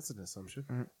 That's an assumption.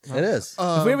 It is.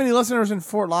 If we have any listeners in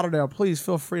Fort Lauderdale, please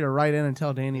feel free to write in and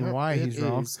tell Danny why It he's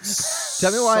wrong. is.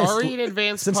 Tell me why Sorry in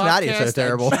advance. Cincinnati is so podcast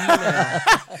terrible.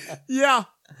 at Yeah.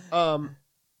 Gmail.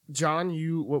 John,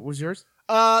 what was yours?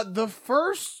 The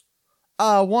first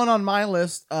one on my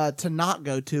list to not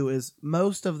go to is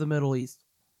most of the Middle East.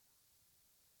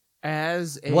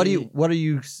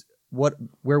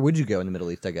 Where would you go in the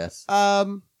Middle East, I guess?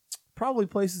 Probably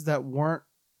places that weren't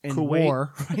in Kuwait.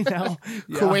 war right now.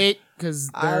 Yeah. Kuwait,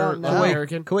 because I they're don't know.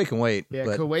 American. Kuwait can wait. Yeah,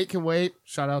 but Kuwait can wait.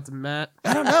 Shout out to Matt.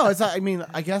 I don't know. It's I mean,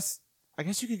 I guess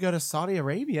you could go to Saudi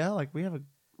Arabia. Like we have a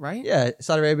right. yeah,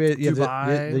 Saudi Arabia, you have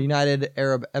Dubai. the United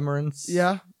Arab Emirates.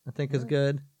 Yeah. I think is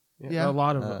good. Yeah. A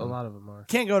lot of them are.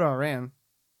 Can't go to Iran.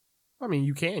 I mean,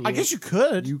 you can. I guess you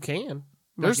could. You can.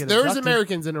 Might There's get there's abducted.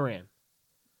 Americans in Iran.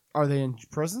 Are they in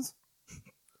prisons?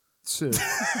 Too.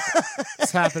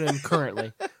 It's happening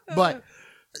currently. But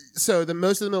so the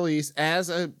most of the Middle East, as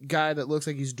a guy that looks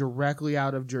like he's directly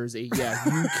out of Jersey, yeah,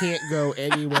 you can't go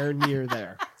anywhere near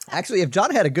there. Actually, if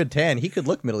John had a good tan, he could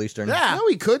look Middle Eastern. Yeah. No,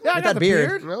 he couldn't. Yeah, I With got that the beard.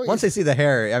 beard. No, Once they see the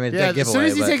hair, I mean, Yeah, it's a as soon giveaway.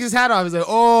 as he but- takes his hat off, he's like,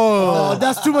 Oh,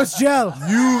 that's too much gel.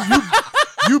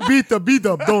 you beat the beat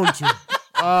up, don't you?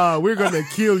 We're gonna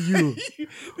kill you. Did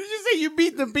you say you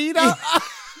beat the beat up?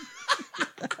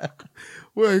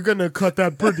 We're gonna cut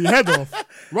that pretty head off.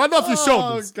 Right off your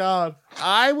shoulders. Oh God.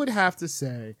 I would have to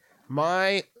say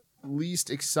my least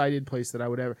excited place that I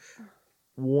would ever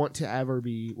want to ever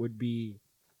be would be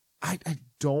I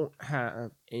don't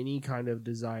have any kind of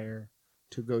desire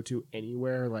to go to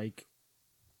anywhere like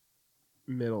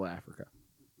Middle Africa.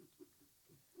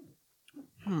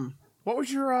 What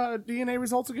was your DNA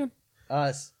results again?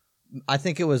 I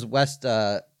think it was West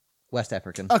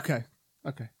African. Okay.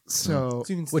 So So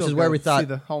you can Which still is where go we thought- see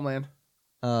the homeland.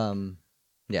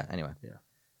 Yeah. Anyway,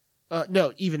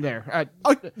 no, even there.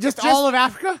 Oh, just all of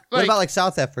Africa? what about like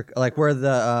South Africa, like where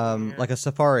the like a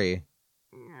safari?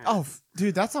 Oh,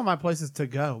 dude, that's on my places to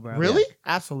go, bro. Really?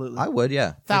 Absolutely. I would,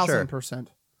 yeah, for sure. 1,000%.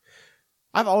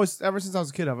 I've always, ever since I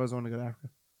was a kid, I've always wanted to go to Africa.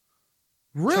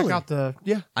 really? Check out the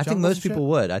I think jungles most and shit. people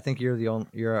would. I think you're the only,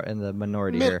 you're in the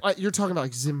minority here. You're talking about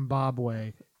like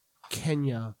Zimbabwe,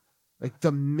 Kenya, like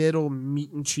the middle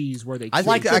meat and cheese where they. I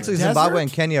kill think each other. actually desert? Zimbabwe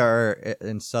and Kenya are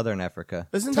in southern Africa.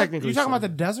 Isn't that, Technically you talking so. about the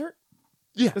desert?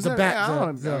 Yeah, Is the that- back. I don't the-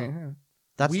 wanna- the- I mean,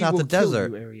 That's we not the will kill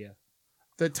desert. you area.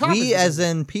 The top We is as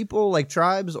in people, like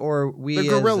tribes, or we The as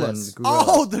gorillas. in gorillas?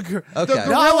 Oh, the okay. the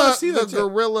No, I wanna gorilla, see the that shit.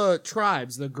 gorilla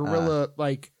tribes, the gorilla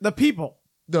like the people.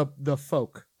 the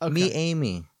folk. Okay. Me,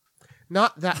 Amy.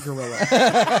 Not that gorilla.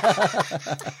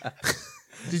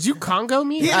 Did you Congo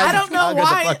me? Yeah, I don't know I'll get the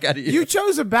why fuck outta you. you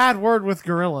chose a bad word with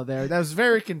gorilla there. That was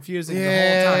very confusing the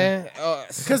whole time. Yeah.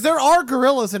 Because there are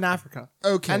gorillas in Africa,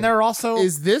 Okay. and there are also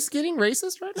Is this getting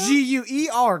racist right now?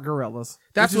 GUER gorillas.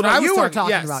 That's which is what I was you were talking- talking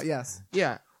yes. about. Yes.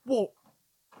 Yeah. Well,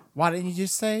 why didn't you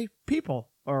just say people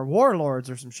or warlords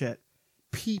or some shit?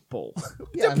 People.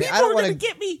 Yeah, The I mean, people I don't are want gonna to.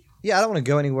 get me. Yeah, I don't want to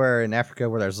go anywhere in Africa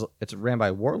where it's ran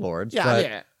by warlords. Yeah, but,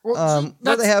 Yeah. Well, where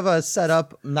that's- they have a set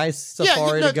up nice Yeah,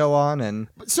 safari no- to go on, and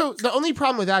So the only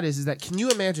problem with that is that can you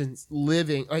imagine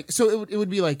living like so it would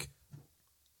be like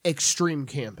extreme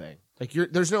camping. Like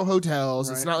there's no hotels.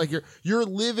 It's Right. not like you're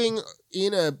living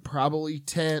in a probably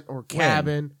tent or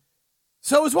cabin.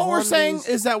 So is what we're On saying these-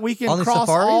 is that we can On these cross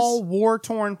safaris? all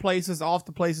war-torn places off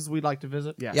the places we'd like to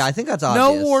visit? Yes. yeah, I think that's No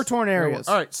obvious. war-torn areas.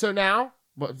 All right. So now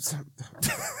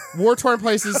war torn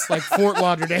places like Fort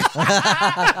Lauderdale.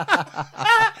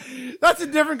 That's a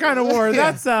different kind of war.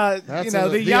 That's That's the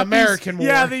the yuppies. American war.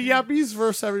 Yeah, the yuppies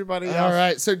versus everybody else. All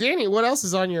right. So Danny, what else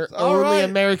is on your All only right.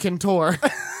 American tour?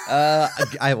 Well,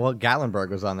 Gatlinburg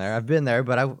was on there. I've been there,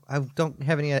 but I don't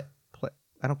have any. I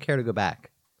don't care to go back.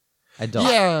 I don't.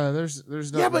 Yeah. There's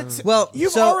no. Yeah, but Well,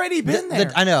 You've so already been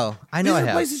there. I know. I These are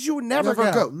have. places you would never,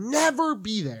 go. Never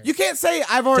be there. You can't say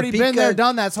I've already been Topeka- there,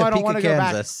 done that, so I don't Topeka, want to go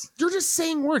back. Kansas. You're just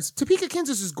saying words. Topeka,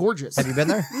 Kansas is gorgeous. Have you been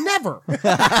there? Never. Who would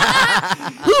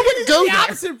go The there?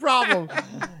 opposite problem.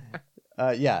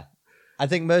 Yeah. I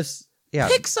think most. Yeah.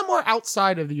 Pick somewhere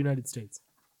outside of the United States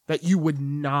that you would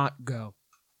not go.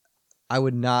 I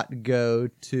would not go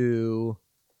to.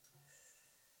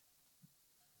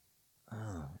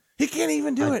 He can't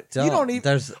even do I it. You don't even.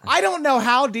 There's. I don't know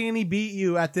how Danny beat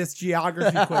you at this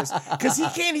geography quiz because he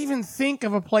can't even think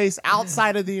of a place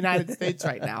outside of the United States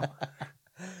right now.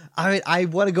 I mean, I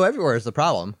want to go everywhere. Is the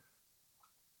problem?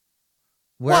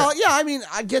 Where, Well, yeah, I mean,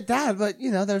 I get that, but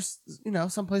there's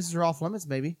some places are off limits,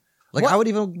 maybe. like, what- I would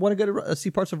even want to go to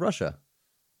see parts of Russia.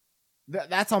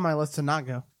 That's on my list to not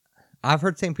go. I've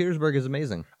heard St. Petersburg is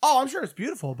amazing. Oh, I'm sure it's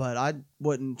beautiful, but I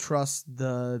wouldn't trust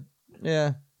the.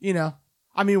 Yeah.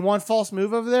 I mean, one false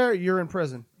move over there, you're in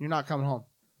prison. You're not coming home.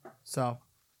 So,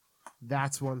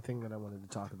 That's one thing that I wanted to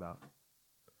talk about.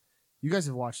 You guys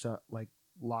have watched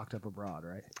Locked Up Abroad,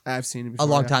 right? I've seen it A before.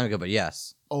 long yeah. time ago, but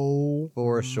yes. Oh,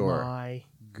 For sure. My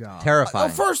God. Oh,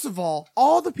 Terrifying. first of all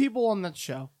the people on that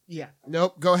show. Yeah.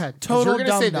 Nope. Go ahead. 'Cause Total you're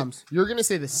gonna say dum-dums. You're gonna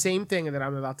say the same thing that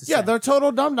I'm about to say. Yeah, they're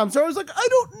total dum-dums. They're always like, I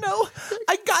don't know.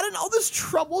 I got in all this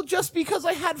trouble just because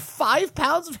I had 5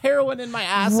 pounds of heroin in my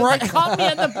ass and Right. they caught me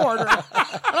at the border.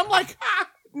 And I'm like,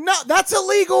 no, that's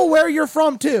illegal where you're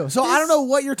from, too. So I don't know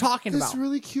what you're talking This about.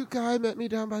 really cute guy met me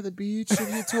down by the beach,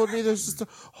 and he told me there's just to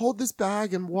hold this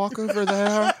bag and walk over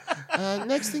there.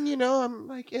 Next thing you know, I'm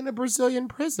like in a Brazilian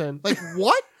prison. Like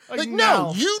what? Like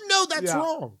no, no. you know that's Yeah.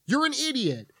 wrong. You're an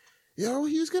idiot.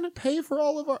 He's gonna pay for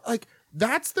all of our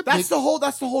That's the That's the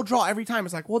whole draw every time.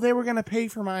 It's like, well, they were going to pay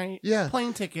for my Yeah.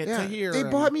 plane ticket to here. They and-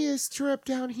 bought me a trip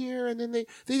down here, and then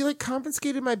they like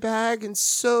confiscated my bag and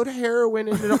sewed heroin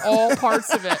into all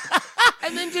parts of it,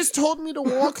 and then just told me to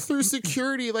walk through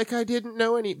security like I didn't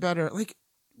know any better. Like,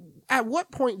 at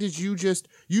what point did you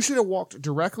should have walked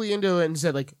directly into it and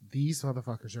said like, these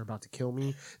motherfuckers are about to kill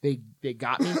me. They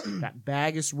got me. That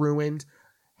bag is ruined.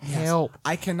 Help.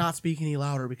 I cannot speak any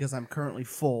louder because I'm currently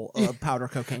full of powder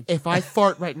cocaine. If I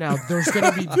fart right now, there's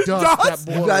gonna be dust that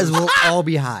blows. You guys will all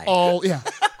be high. all yeah.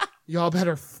 Y'all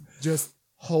better just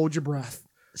hold your breath.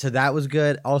 So that was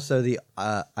good. Also, the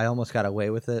I almost got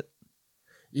away with it.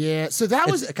 Yeah, so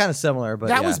that was It's kind of similar, but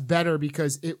that yeah. was better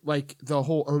because it like the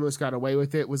whole almost got away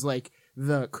with it was like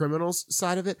the criminals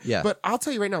side of it. Yeah. But I'll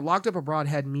tell you right now, Locked Up Abroad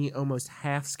had me almost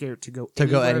half scared to go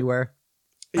anywhere.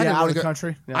 I didn't out wanna of the go-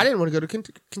 country. Yeah. I didn't want to go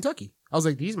to Kentucky. I was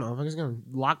like, these motherfuckers are gonna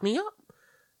lock me up.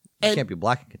 You And can't be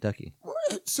black in Kentucky.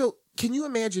 so, can you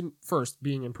imagine first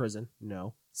being in prison?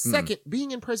 No. Second,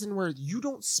 being in prison where you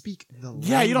don't speak the language.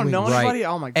 Yeah, you don't know Right. anybody?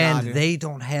 Oh my God. And dude. they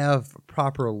don't have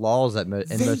proper laws in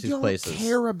most of these don't places.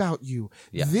 care about you.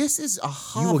 Yeah. This is a You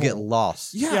hovel. will get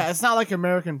lost. Yeah. Yeah, it's not like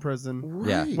American prison. Right.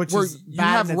 Yeah. Which Where is you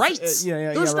bad have and it's- rights.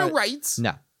 yeah, There's no right. rights.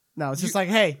 No. No, it's just like,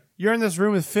 hey, you're in this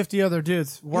room with 50 other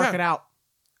dudes. Work Yeah. it out.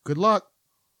 Good luck.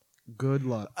 Good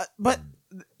luck. But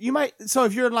you might, so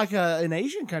if you're in like an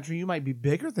Asian country, you might be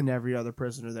bigger than every other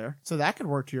prisoner there. So that could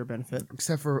work to your benefit.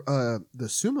 Except for the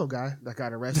sumo guy that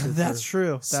got arrested That's for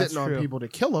true. sitting on people to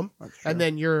kill him. That's true. And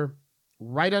then you're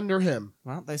right under him.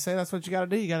 Well, they say that's what you got to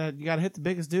do. You got to hit the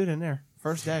biggest dude in there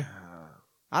first day.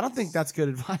 I don't think that's good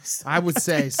advice. I would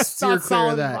say That's steer not clear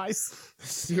solid of that. advice.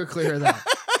 Steer clear of that.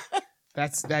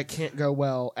 That can't go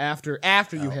well after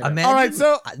you hit him. Imagine, All right,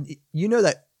 so- you know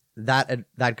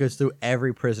that goes through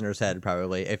every prisoner's head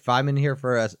probably. If I'm in here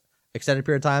for a extended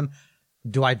period of time,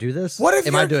 do I do this? What if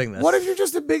am you're, I doing this? What if you're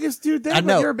just the biggest dude there, I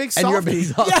know, but you're a big softie? and you're a big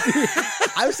softie. Yeah.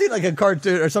 I've seen like a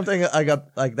cartoon or something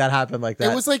like that happen like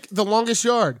that. It was like The Longest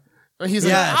Yard. He's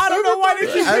Yes. like, I don't know why they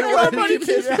keep Everybody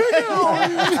picking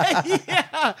on keeps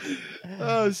Yeah.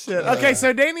 Oh shit. Okay,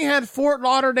 so Danny had Fort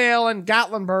Lauderdale and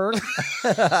Gatlinburg.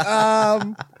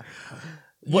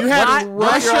 You had what-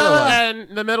 what's your other Russia one?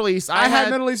 and the Middle East. I had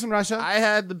Middle East and Russia. I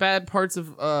had the bad parts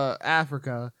of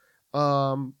Africa.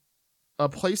 A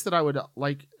place that I would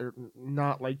like or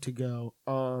not like to go.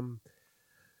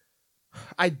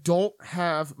 I don't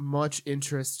have much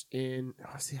interest in.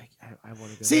 Oh, see, I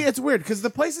want to go. See, there. it's weird because the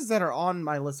places that are on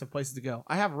my list of places to go,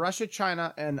 I have Russia,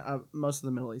 China, and most of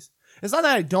the Middle East. It's not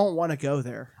that I don't want to go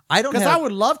there. I don't Because have. I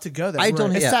would love to go there. I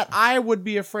don't- It's yeah. that I would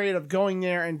be afraid of going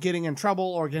there and getting in trouble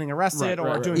or getting arrested or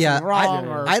Right. doing yeah, something wrong.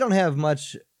 or I don't have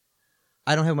much.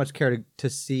 I don't have much care to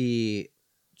see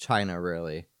China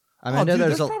really. I mean, I know dude,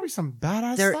 there's a. probably some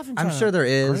badass There, stuff in I'm China. sure there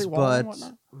is, Great Wall and but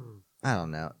whatnot. I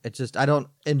don't know. It's just I don't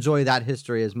enjoy that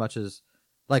history as much as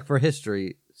like for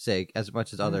history's sake as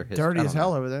much as other history. Dirty I as don't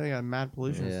hell know. over there. They got mad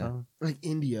pollution. Yeah. So. like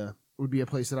India would be a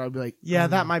place that I would be like. Yeah,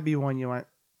 that mm. might be one you went.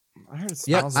 I heard it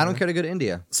Yeah, smells I don't good. care to go to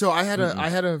India. So I had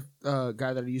Mm-mm. a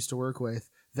guy that I used to work with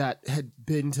that had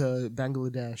been to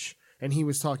Bangladesh, and he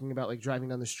was talking about like driving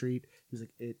down the street. He's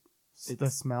like, it The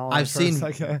smell. I've at first, seen-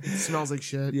 like, smells like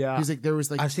shit. Yeah. He's like, there was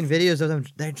like I've seen videos of them.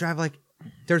 They drive like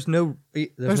there's no There's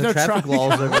no no traffic traffic.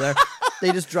 laws over there.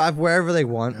 They just drive wherever they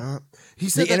want. he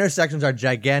The said that, intersections are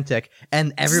gigantic,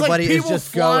 and It's like everybody is people just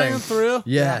flying going. through.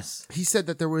 Yes, he said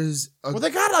that there was a, Well, they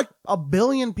got like 1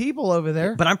 billion people over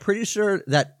there. but I'm pretty sure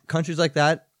that countries like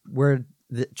that, where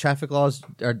the traffic laws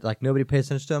are like nobody pays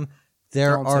attention to them,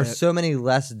 there Don't are say it. so many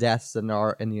less deaths than there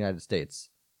are in the United States.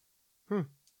 Hmm.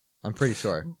 I'm pretty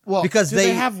sure well, because do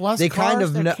they have less they kind cars?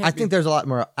 of There know. can't I be- think there's a lot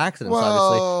more accidents, Well,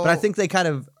 obviously, but I think they kind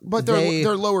of but they,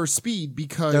 they're lower speed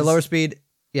because they're lower speed.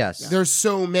 Yes, There's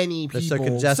so many They're people. so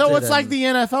congested. So it's like and- the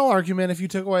NFL argument: if you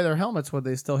took away their helmets, would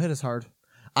they still hit as hard?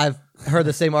 I've heard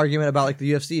the same argument about like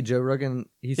the UFC. Joe Rogan,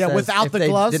 he Yeah, says without if the they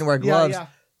gloves, didn't wear Yeah, gloves, yeah,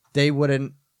 they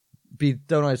wouldn't be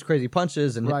throwing all these crazy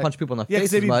punches and Right. punch people in the yeah, face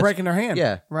because they'd as be much. breaking their hand.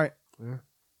 Yeah. right.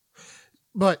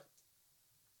 But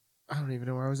I don't even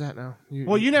know where I was at now.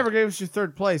 Well, you never gave us your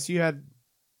third place. You had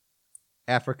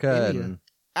Africa India. and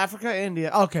Africa,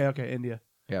 India. Okay, India.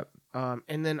 yep.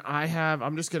 And then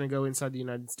I'm just gonna go inside the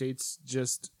United States.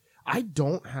 I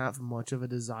don't have much of a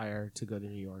desire to go to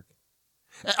New York.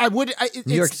 I would.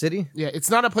 New York City. Yeah, it's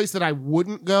not a place that I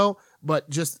wouldn't go, but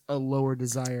just a lower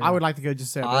desire. I would like to go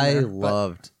just say I there,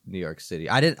 loved New York City.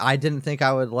 I didn't think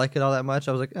I would like it all that much.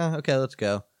 I was like, okay, let's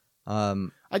go.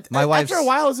 My wife's after a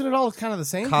while, isn't it all kind of the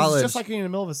same? 'Cause college- It's just like you're in the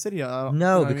middle of a city. no, you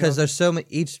know what I mean? because there's so many.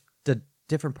 The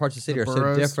different parts of the city The are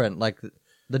boroughs. so different. Like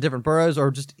the different boroughs, or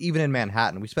just even in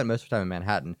Manhattan. We spent most of our time in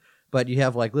Manhattan, but you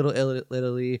have like Little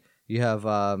Italy. You have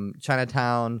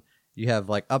Chinatown. You have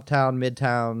like Uptown,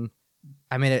 Midtown.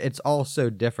 I mean, it's all so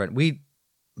different. We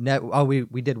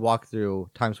did walk through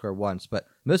Times Square once, but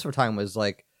most of our time was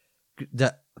like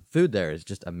the food there is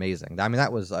just amazing. I mean,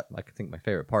 that was like I think my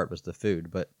favorite part was the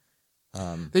food, but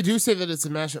They do say that it's a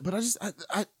mashup, but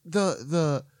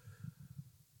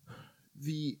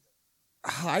the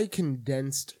high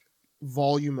condensed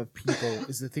volume of people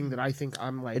is the thing that I think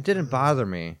I'm like. it didn't bother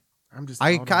me. I'm just.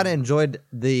 I out kind of on it. enjoyed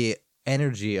the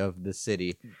energy of the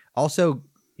city. Also,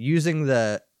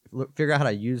 figure out how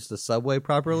to use the subway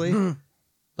properly,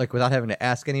 like without having to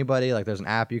ask anybody. Like there's an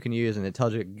app you can use, and it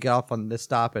tells you get off on this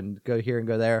stop and go here and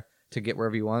go there to get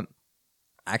wherever you want.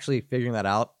 Actually, figuring that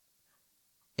out,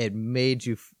 it made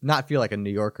you not feel like a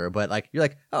New Yorker, but like you're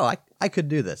like, oh, I could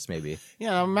do this maybe.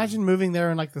 Yeah, imagine moving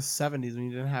there in like the 70s when you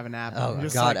didn't have an app. Oh You're my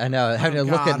just god, like- I know. Having to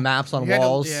look God. at maps on You had to-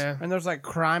 walls. yeah. And there's like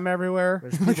crime everywhere.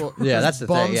 There's people. Yeah, there's that's the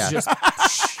thing, bums yeah. just It's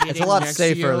a shitting lot next to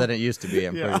safer you. than it used to be.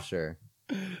 I'm Yeah. pretty sure.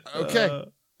 Okay,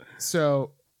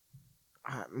 so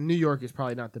New York is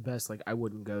probably not the best. Like I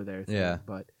wouldn't go there. thing, Yeah.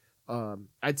 but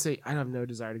I'd say I have no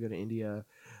desire to go to India.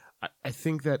 I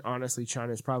think that honestly,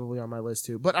 China is probably on my list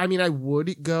too. But I mean, I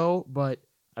would go, but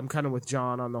I'm kind of with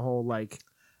John on the whole like.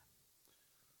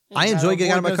 I enjoy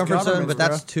getting out of my Avoid those comfort zone, governments, but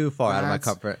that's bro. too far out of my That's-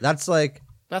 comfort. That's like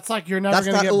That's like you're never that's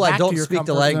going to not. get Oh, back I don't to your speak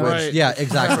the comfort zone. language. Right. Yeah,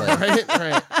 exactly.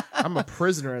 right. I'm a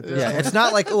prisoner at this. Yeah, point. it's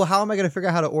not like, oh, how am I going to figure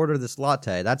out how to order this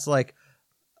latte? That's like,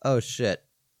 oh shit,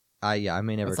 I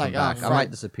may never It's come like, back. oh, I fuck.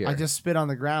 might disappear. I just spit on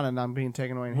the ground and I'm being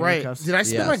taken away in right. handcuffs. Did I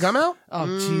spit Yes. my gum out? Oh,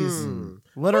 jeez. Mm.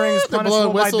 Littering is The blood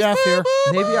punishable by whistles. death here.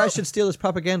 Maybe I should steal this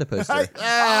propaganda poster.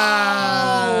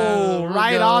 Oh, we're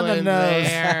right on the going nose.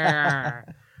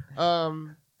 there. All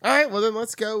right. Well, then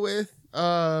let's go with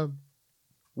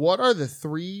what are the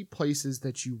 3 places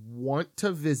that you want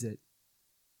to visit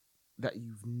that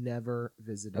you've never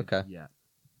visited Okay. yet.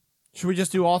 Should we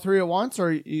just do all three at once,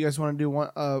 or you guys want to do one?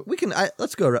 We can.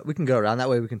 Let's go. We can go around. That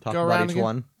way we can talk Go about around each again?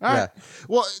 one. All right.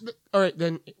 Well, all right,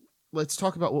 then let's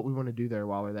talk about what we want to do there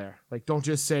while we're there. Like, don't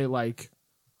just say like,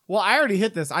 Well, I already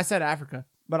hit this. I said Africa,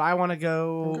 but I want to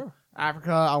go Okay.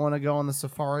 Africa. I want to go on the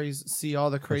safaris, see all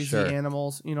the crazy sure.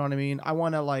 animals. You know what I mean? I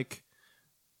want to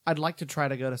I'd like to try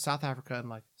to go to South Africa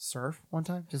and surf one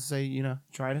time. Just say,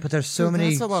 try it. But there's so Dude, many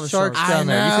that's a lot of sharks sharks. down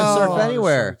I there. You can know. surf A lot of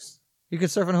anywhere. You can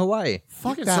surf in Hawaii.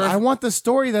 Fuck can that. surf- I want the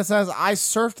story that says I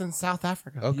surfed in South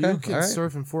Africa. Okay. you can all right.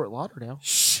 surf in Fort Lauderdale.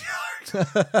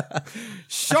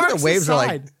 Sharks the waves are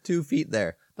aside, like 2 feet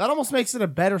there. that almost makes it a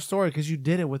better story because you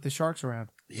did it with the sharks around.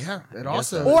 Yeah, it guess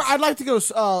also. so. Or I'd like to go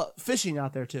fishing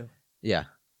out there too. Yeah.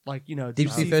 Deep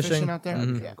sea sea fishing? out there.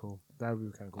 Mhm. Yeah. cool. That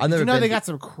would be kind of cool. I've never They been. got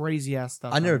some crazy ass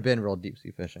stuff. I've never on it. been real deep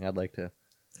sea fishing. I'd like to.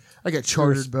 I got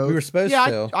chartered boat. We were supposed Yeah,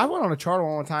 to. I went on a charter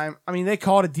one time. I mean, they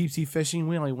called it deep sea fishing.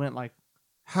 We only went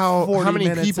how 40 many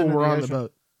minutes people into were the on the ocean.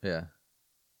 boat? Yeah.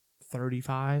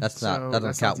 35. That's not. So That doesn't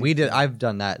that's not count. deep We did. sea. I've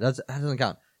done that. That doesn't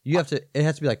count. You have to. It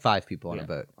has to be like 5 people on Yeah. a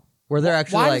boat, where they're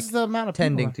actually Why like is the amount of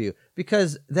tending people? to you,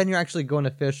 because then you're actually going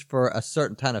to fish for a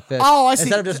certain kind of fish. Oh, I see.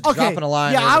 Instead of just Okay. dropping a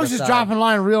line. Yeah, over I was the just side. dropping a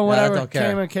line, real Yeah, whatever I don't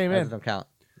care. came That in. doesn't count.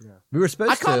 Yeah. We were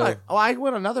supposed I caught to. I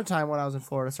went another time when I was in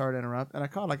Florida. Sorry to interrupt, and I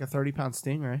caught like a 30-pound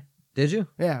stingray. Did you?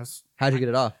 Yeah. It was, How'd you get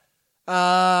it off?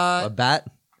 A bat?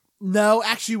 no,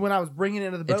 actually, when I was bringing it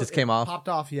into the boat, just came off? Popped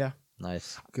off. Yeah.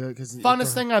 Nice. Good, because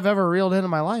Funnest thing I've ever reeled in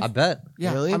my life. I bet.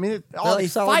 Yeah. Really? I mean, like they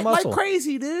solid fight muscle. like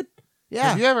crazy, dude. Yeah.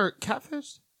 Have you ever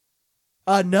catfished?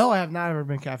 No, I have not ever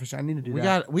been catfished. I need to do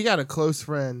that. We got a close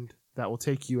friend that will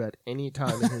take you at any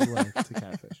time in his life to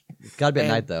catfish. It's got to be at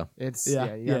And night though. It's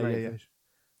Yeah, you gotta yeah, night yeah. fish.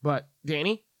 But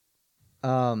Danny,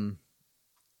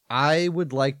 I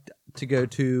would like to go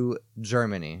to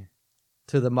Germany,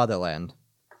 to the motherland.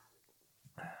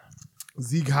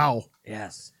 Ziegau.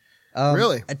 Yes.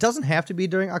 Really? It doesn't have to be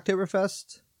during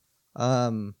Oktoberfest. I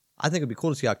think it'd be cool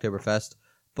to see Oktoberfest,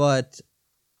 but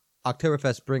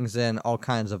Oktoberfest brings in all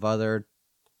kinds of other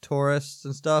tourists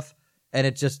and stuff, and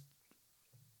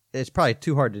it's probably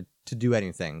too hard to do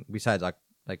anything besides like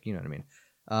you know what I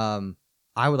mean.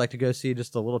 I would like to go see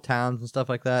just the little towns and stuff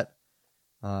like that,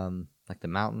 like the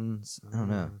mountains. I don't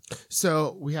know.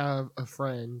 So we have a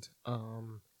friend,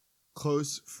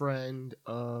 close friend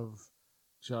of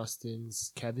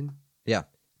Justin's, Kevin. Yeah.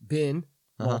 Been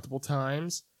Uh-huh. multiple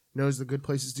times, knows the good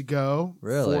places to go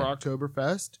Really? for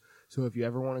Oktoberfest. So if you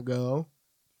ever want to go,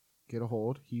 get a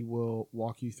hold. He will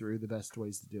walk you through the best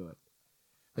ways to do it.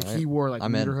 Like All right. he wore like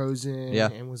I'm in. lederhosen Yeah.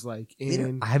 and was like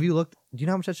in. Have you looked? Do you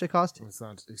know how much that shit cost? It's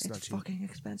not It's cheap. fucking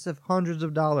expensive, hundreds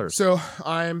of dollars. So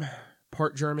I'm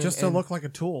part German, Just to and look like a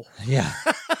tool. Yeah,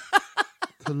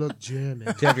 to look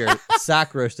German. to have your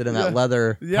sack roasted in that Yeah.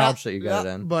 leather Yeah. pouch that you got it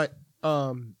in. But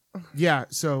yeah,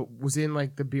 so was in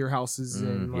like the beer houses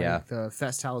and like yeah. the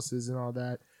fest houses and all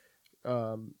that.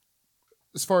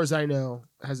 As far as I know,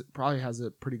 probably has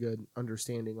a pretty good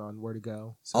understanding on where to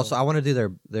go. So, Also, I want to do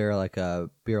their like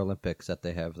beer Olympics that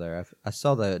they have there. I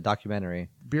saw the documentary.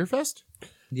 Beer Fest.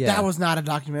 Yeah, That was not a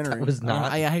documentary. That was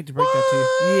not? I hate to break that to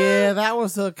you. Yeah, that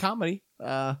was a comedy.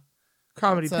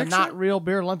 Comedy It's picture. not real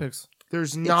beer Olympics.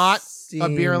 There's not a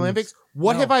beer seems- Olympics.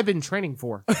 What No. have I been training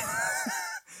for?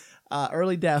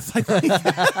 Early death. I think.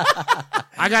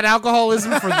 I got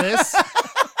alcoholism for this.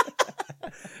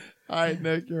 All right,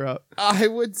 Nick, you're up. I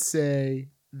would say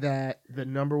that the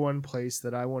number one place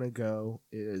that I want to go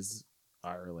is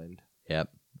Ireland. Yep.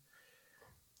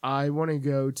 I want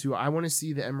to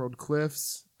see the Emerald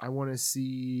Cliffs. I want to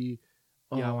see.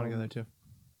 Yeah, I want to go there too.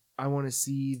 I want to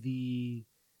see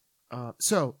the.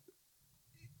 So,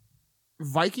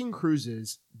 Viking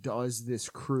Cruises does this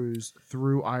cruise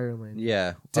through Ireland,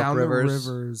 Yeah. down Up the rivers.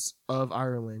 rivers of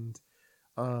Ireland.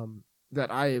 That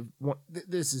I have.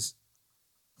 This is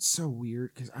so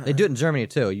weird because They do it in Germany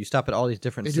too. You stop at all these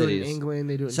different They do it cities. in England.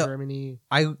 They do it in So- Germany.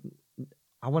 I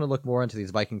want to look more into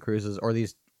these Viking cruises or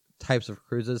these types of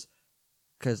cruises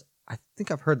because I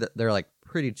think I've heard that they're like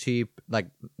pretty cheap, like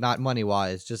not money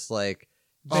wise, just like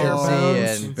Bare chintzy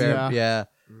bones. and bare, Yeah. yeah.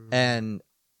 Mm. And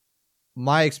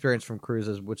my experience from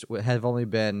cruises, which I've only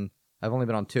been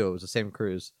on 2. It was the same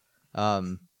cruise,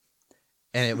 and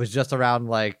it was just around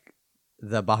like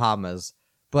the Bahamas.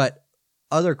 But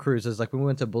other cruises, like when we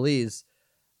went to Belize,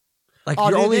 like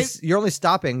Oh, dude, you're only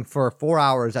stopping for 4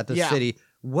 hours at the Yeah. city.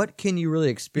 What can you really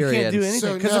You experience? can't do anything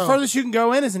So, because no. the furthest you can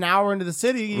go in is an hour into the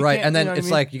city. You Right, can't- and then you know what I it's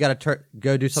mean? like you got to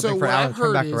go do something So for an what hour I've and turn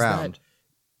heard back is around. that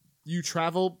you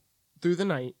travel through the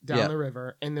night down Yeah. the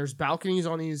river, and there's balconies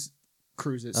on these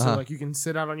cruises. So Uh-huh. like you can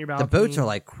sit out on your The balcony. boats are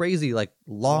like crazy, like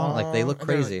long, like they look and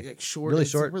they're, crazy, like short, really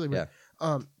it's short. really yeah, weird.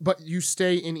 But you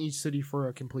stay in each city for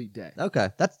a complete day, Okay,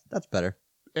 that's better.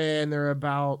 and they're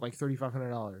about like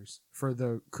 $3,500 for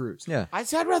the cruise. Yeah.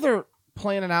 I'd rather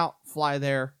plan it out, fly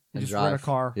there, and And just rent a drive.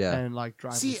 car, Yeah. and like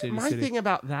drive See, from city my to city. thing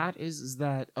about that is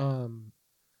that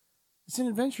It's an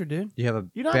adventure, dude. You have a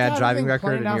You don't bad have driving anything record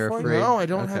planned and out you're for you? afraid. no, I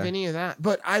don't have Okay. any of that.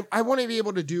 But I want to be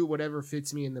able to do whatever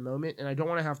fits me in the moment, and I don't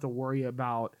want to have to worry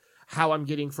about how I'm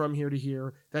getting from here to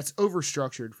here. That's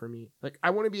overstructured for me. Like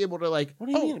I want to be able to like. What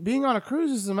do you oh, mean? Being on a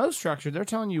cruise is the most structured. They're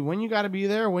telling you when you got to be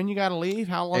there, when you got to leave,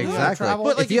 how long you got to Exactly. travel.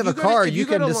 But, like, if you have if a you go to- car, if you you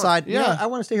go can to decide. yeah. Yeah, I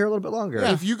want to stay here a little bit longer.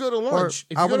 If you go to lunch,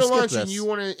 if I you go wanna to skip lunch and this. you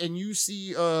want to, and you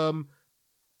see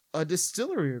a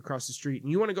distillery across the street,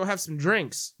 and you want to go have some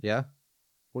drinks, Yeah,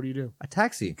 what do you do? a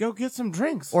taxi Go get some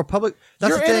drinks. or public. That's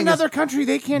You're the in thing. is another country.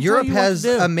 They can't Europe tell you has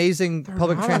what to do. amazing They're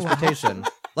public not allowed. transportation.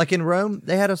 Like in Rome,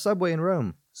 they had a subway in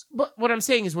Rome. But what I'm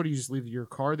saying is, what do you just leave your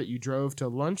car that you drove to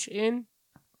lunch in?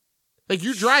 Like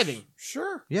you're driving.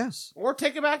 Sure. Yes, Or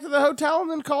take it back to the hotel and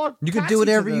then call it. you can do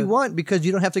whatever you want because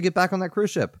you don't have to get back on that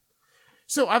cruise ship.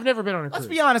 So I've never been on a cruise. Let's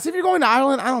be honest. If you're going to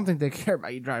Ireland, I don't think they care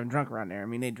about you driving drunk around there. I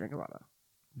mean, they drink a lot of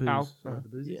booze. Al- so- the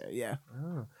booze? Yeah, yeah.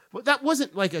 Oh. Well, that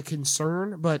wasn't like a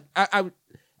concern, but I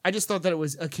just thought that it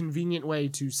was a convenient way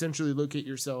to centrally locate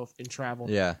yourself and travel.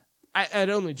 Yeah, I'd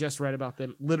only just read about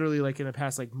them literally like in the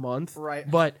past like month. Right.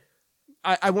 But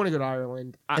I want to go to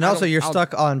Ireland. and also you're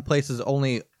stuck on places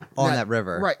only on that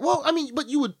river. Right. Well, I mean, but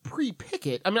you would pre-pick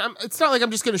it. I mean, it's not like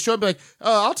I'm just going to show up and be like,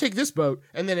 I'll take this boat,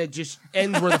 and then it just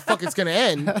ends where the fuck it's going to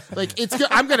end. Like,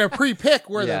 I'm going to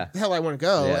pre-pick where Yeah. the hell I want to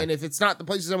go, Yeah. and if it's not the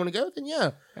places I want to go, then yeah.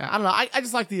 Yeah, I don't know. I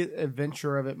just like the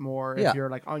adventure of it more. Yeah. If you're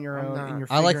like on your I'm own not- and you're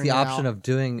I like figuring the it option out. of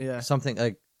doing Yeah. something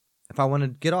like if I want to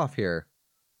get off here,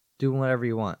 doing whatever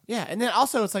you want. Yeah, and then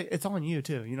also it's like it's on you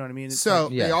too. You know what I mean? It's So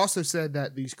like, yeah. they also said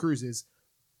that these cruises,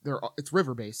 it's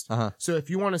river based. Uh-huh. So if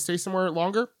you want to stay somewhere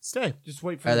longer, stay, just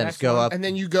wait for And the then next just go one. up. and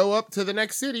then you go up to the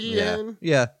next city Yeah, and.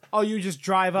 yeah. Oh, you just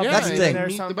drive up. Yeah, That's and the then thing. there's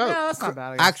Meet the some- boat. Yeah, that's not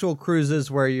bad. I guess. Actual cruises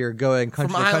where you're going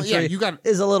country From to island, country yeah, you got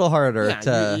is a little harder yeah,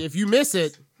 to. if you miss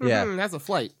it, Yeah. that's a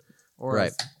flight. Or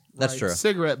Right. That's like, true.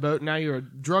 Cigarette boat. Now you're a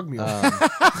drug mule.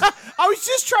 I was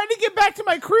just trying to get back to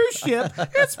my cruise ship.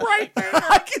 It's right there.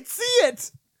 I can see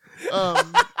it.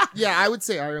 Yeah, I would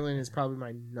say Ireland is probably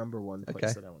my number one place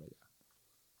Okay. that I want to go.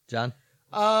 John.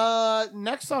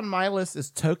 Next on my list is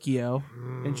Tokyo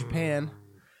in Japan.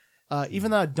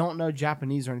 Even though I don't know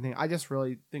Japanese or anything, I just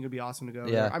really think it'd be awesome to go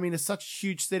Yeah. there. I mean, it's such a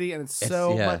huge city, and it's It's-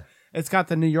 so. yeah. But it's got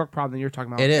the New York problem that you're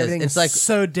talking about. It is. Everything It's like-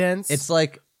 so dense. It's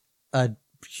like a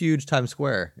huge Times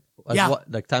Square. Like Yeah.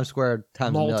 like Times Square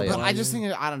times Multiple. a million. But I just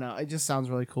think I don't know. It just sounds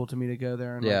really cool to me to go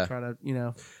there and Yeah. like, try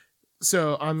to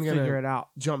So I'm figure gonna it out.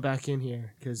 jump back in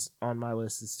here because on my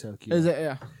list is Tokyo. Is it?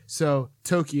 Yeah. So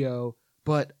Tokyo,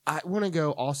 but I want to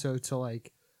go also to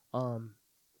like,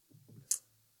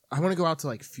 I want to go out to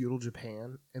like feudal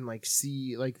Japan and like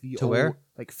see like the To old, where?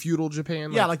 like feudal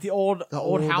Japan. Yeah, like the old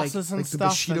old houses like, and like stuff. the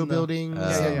Bushido and the- buildings Yeah,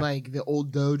 yeah, and yeah. like the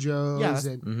old dojos Yeah, that's-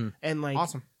 and Mhm. and like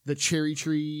Awesome. the cherry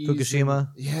trees. Fukushima?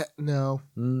 and- yeah, no,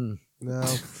 Mm. no. I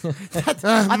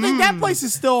think that place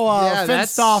is still Yeah, fenced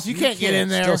that's- off. You you can't get in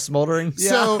there. Still smoldering.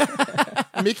 So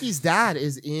Mickey's dad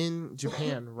is in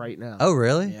Japan right now. Oh,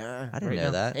 really? Yeah, I didn't right know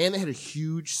now. that. And they had a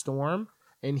huge storm,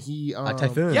 and he A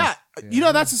typhoon. Yeah, you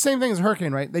know that's the same thing as a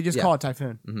hurricane, right? They just Yeah. call it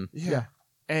typhoon. Yeah,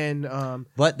 and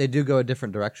But they do go a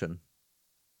different direction.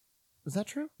 Is that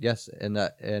true? Yes, in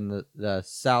the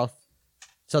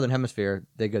southern hemisphere,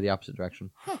 they go the opposite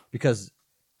direction because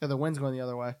Yeah, the wind's going the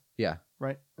other way, yeah,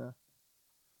 right? Yeah.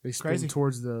 they spin Crazy.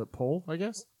 towards the pole, I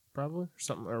guess, probably or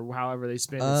something, or however they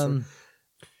spin.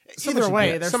 Either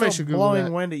way, yeah, they're somebody still should Google blowing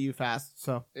that. wind at you fast.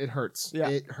 So, It hurts. Yeah.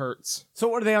 It hurts. so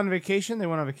what are they on vacation? They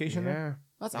went on vacation there. Yeah,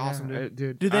 That's Yeah, awesome, dude.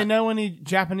 dude. Do they know any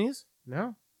Japanese?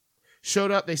 No. Showed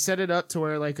up. They set it up to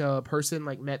where like a person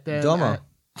like met them. Domo. at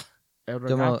El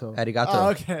Domo Regato. arigato. Oh,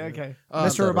 okay. Um,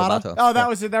 Mr. Roboto. Roboto. Oh, that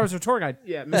was a tour guide.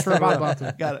 Yeah, Mr. Mr. Roboto.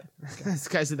 Roboto. Got it. This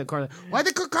guy's in the car. Like, why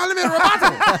they call him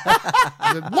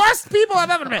Roboto? The worst people I've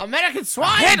ever met. American I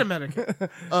swine. hate America.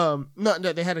 No,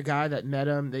 they had a guy that met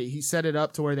him. He set it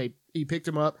up to where he picked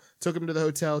him up, took him to the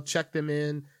hotel, checked them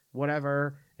in,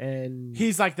 whatever, and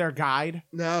He's like their guide.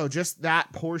 no, just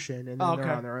that portion, and then Oh, they're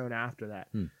okay. on their own after that.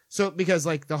 So because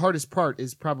like the hardest part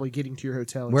is probably getting to your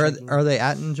hotel. And Where checking- are they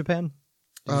at in Japan?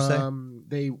 Did you say?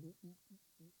 They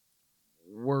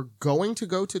were going to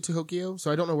go to Tokyo,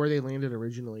 so I don't know where they landed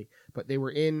originally, but they were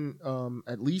in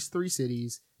at least 3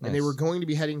 cities, and they Nice. were going to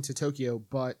be heading to Tokyo,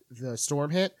 but the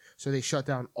storm hit, so they shut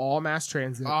down all mass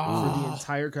transit for Oh. the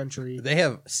entire country. They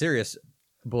have serious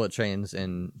bullet trains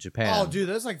in Japan. Oh, dude,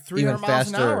 that's like 300 Even miles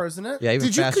an faster. hour, isn't it? Yeah, even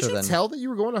Could faster you than. tell that you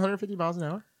were going 150 miles an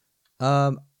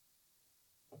hour?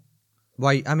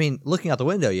 Why? I mean, looking out the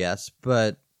window, yes,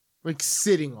 but Like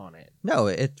sitting on it. no,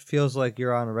 it feels like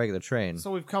you're on a regular train.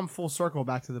 So we've come full circle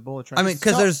back to the bullet train. I mean,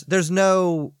 because there's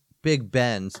no big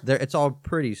bends. There, it's all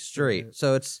pretty straight. Right.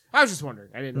 So it's I was just wondering.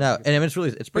 I didn't know. no, if you and I mean, it's really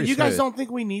it's But pretty. you guys smooth. don't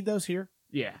think we need those here?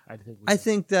 Yeah, I think. I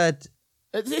think that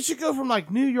It should go from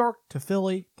like New York to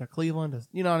Philly to Cleveland to,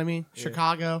 you know what I mean? Yeah.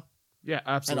 Chicago. Yeah, And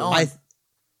absolutely.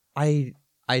 on.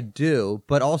 I do,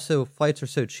 but also flights are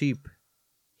so cheap.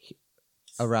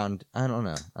 Around, I don't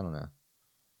know.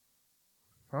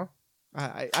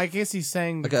 I guess he's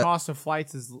saying the Okay. cost of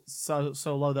flights is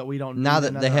so low that we don't Now need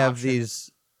that they another have option.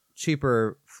 these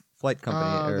cheaper flight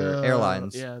company or The-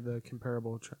 airlines, Yeah, the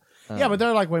comparable. Yeah, but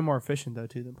they're like way more efficient though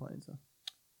too than planes. So.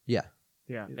 Yeah,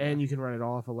 Yeah. and you can run it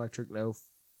off electric, no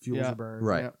fuels Yeah. are burned.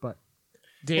 Right. Yeah. But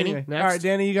Danny, Anyway, next. all right,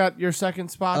 Danny, you got your second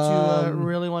spot. You Um,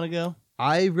 really want to go?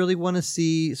 I really want to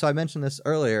see. So I mentioned this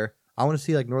earlier. I want to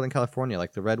see like Northern California,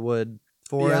 like the redwood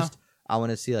forest. I want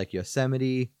to see like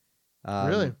Yosemite.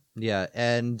 Really? Yeah,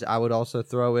 and I would also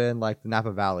throw in like the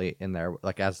Napa Valley in there,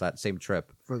 like as that same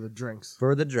trip For the drinks.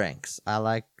 for the drinks. I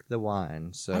like the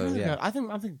wine, so I yeah.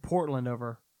 think Portland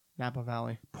over Napa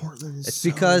Valley. Portland is It's so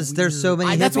because there's so weird.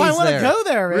 many That's why I hippies want to there. go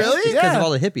there. Man. Really? Because Yeah. of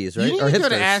all the hippies, right? You need Or to go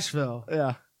to hipsters. Asheville.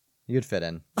 Yeah. You'd fit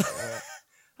in.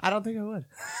 I don't think I would.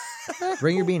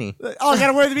 Bring your beanie. Oh, I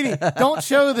gotta wear the beanie. Don't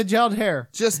show the gelled hair.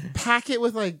 Just pack it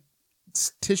with like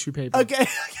tissue paper. Okay.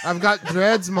 I've got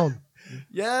dreads, mom.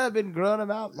 Yeah, I've been growing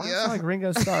them out. Mine's Yeah. like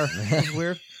Ringo Starr. That's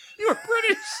weird. You were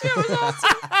British. It was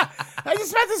awesome. I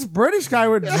just met this British guy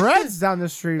with dreads down the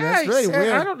street. That's Hey, really Sam,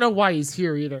 weird. I don't know why he's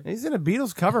here either. He's in a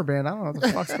Beatles cover band. I don't know what the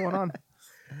fuck's going on.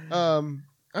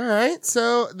 All right.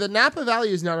 So the Napa Valley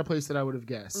is not a place that I would have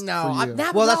guessed. for you.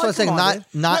 Well, that's what I'm saying.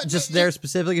 Not just there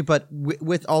specifically, but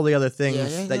with all the other things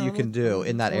Yeah, that no, you can do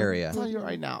in that area. I'll tell you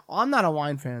right now. I'm not a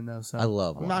wine fan though, so I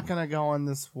love I'm wine. not gonna go on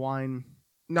this wine.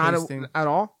 Not tasting. at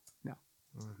all. No.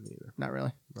 Neither. Not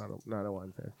really. Not a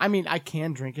wine fan. I mean, I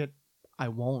can drink it. I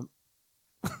won't.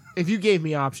 If you gave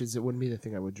me options, it wouldn't be the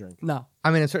thing I would drink. No,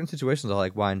 I mean, in certain situations, I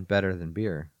like wine better than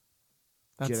beer.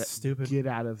 that's Get it- stupid. Get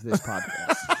out of this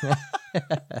podcast.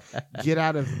 Get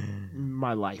out of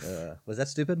my life. Was that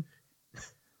stupid?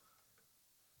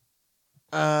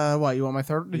 What you want my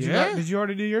third? Yeah. Did you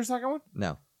already do your second one?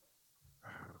 No.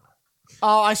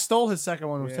 Oh, I stole his second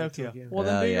one with Yeah, Tokyo. Tokyo. Well,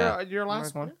 then Oh, do yeah. your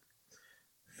last one.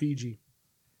 Fiji.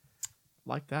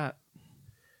 Like that.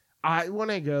 I want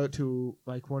to go to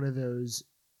like one of those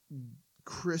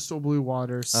crystal blue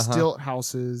water Uh-huh. stilt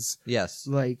houses. Yes.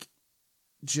 Like,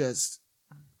 just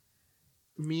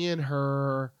me and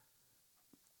her,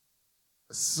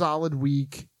 solid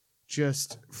week,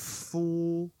 just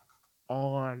full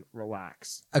on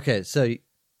relax. Okay, so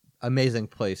amazing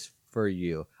place for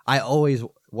you. I always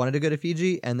wanted to go to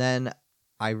Fiji, and then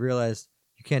I realized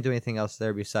you can't do anything else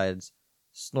there besides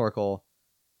snorkel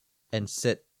and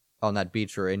sit on that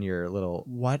beach or in your little.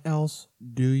 What else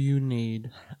do you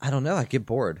need? I don't know. I get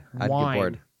bored. I'd Wine. get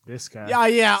bored. This guy.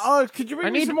 Yeah. Oh, could you bring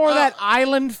I me need some more of uh, that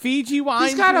island Fiji wine,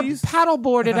 He's got please? a paddle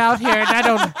boarded out here, and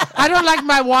I don't like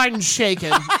my wine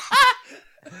shaken.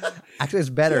 Actually, it's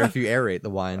better if you aerate the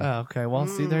wine. Oh, okay. Well,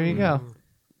 see, there you go.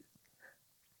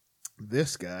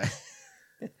 This guy.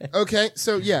 Okay,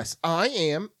 so yes, I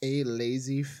am a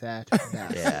lazy fat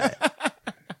bastard, Yeah,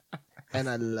 and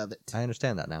I love it. I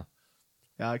understand that now.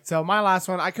 So my last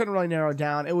one, I couldn't really narrow it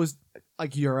down. It was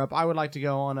like Europe. I would like to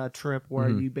go on a trip where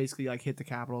Mhm. you basically like hit the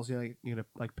capitals. You go to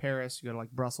like Paris. You go to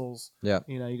like Brussels. Yeah.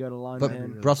 You go to But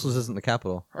London. Brussels isn't the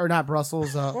capital. Or not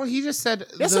Brussels. Well, he just said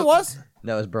Yes, it was.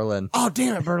 No, it's Berlin. Oh,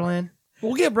 damn it, Berlin.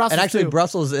 We'll get Brussels And actually, too.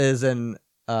 Brussels is in.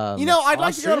 I'd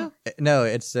like to go to. No,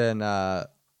 it's in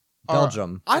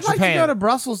Belgium. I'd like to Japan. go to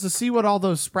Brussels to see what all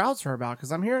those sprouts are about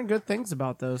because I'm hearing good things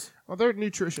about those. Well, they're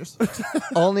nutritious.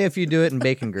 Only if you do it in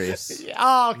bacon grease.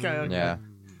 Oh, okay. Yeah.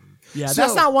 Yeah, So-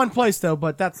 that's not one place though,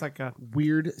 but that's like a.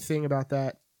 Weird thing about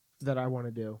that I want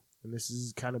to do, and this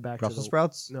is kind of back Brussels to the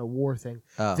sprouts? war thing.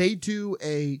 Oh. They do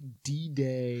a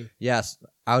D-Day. Yes.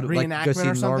 I would like to go Reenactment see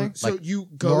or something? So like you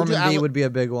go Normandy to would be a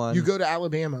big one. you go to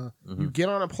Alabama, you Mhm. get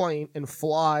on a plane and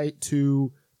fly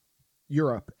to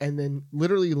Europe, and then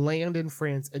literally land in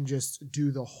France and just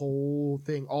do the whole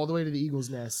thing all the way to the Eagle's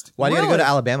Nest. Why do you gotta go to Really?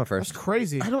 Alabama That's first?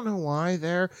 crazy. I don't know why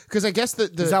there, because I guess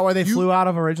the Is that where they you, flew out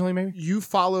of originally? Maybe You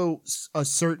follow a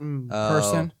certain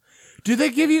person. Do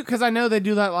they give you? Because I know they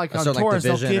do that like A on certain, like, tours.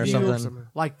 They'll division give or you something.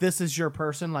 like this is your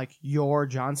person, like you're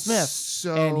John Smith,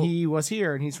 So and he was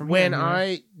here, and he's from when here.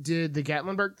 I did the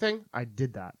Gatlinburg thing, I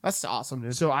did that. That's awesome,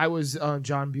 dude. So I was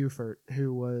John Buford,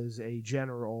 who was a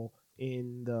general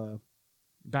in the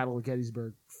Battle of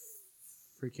Gettysburg.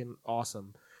 Freaking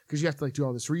awesome. because you have to like do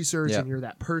all this research Yeah. and you're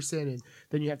that person, and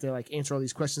then you have to like answer all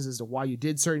these questions as to why you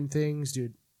did certain things,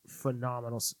 dude.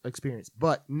 Phenomenal experience.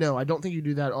 But no, I don't think you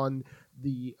do that on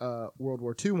the World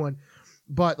War II one.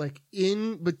 But like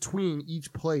in between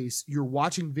each place, you're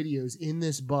watching videos in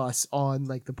this bus on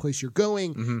like the place you're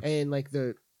going Mhm. and like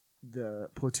the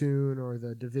platoon or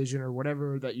the division or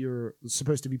whatever that you're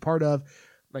supposed to be part of,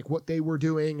 like what they were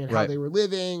doing and how Right. they were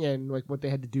living and like what they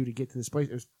had to do to get to this place.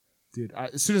 It was, dude,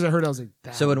 as soon as I heard it, I was like,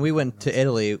 So when we went to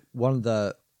Italy,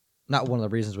 not one of the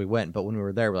reasons we went, but when we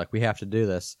were there, we're like, we have to do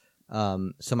this.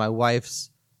 So my wife's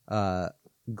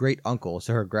great uncle,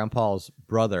 so her grandpa's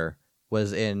brother,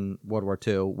 was in World War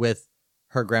II with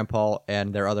her grandpa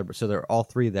and their other. So they're all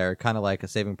three there, kind of like a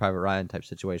Saving Private Ryan type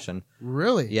situation.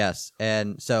 really? Yes,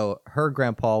 and so her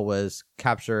grandpa was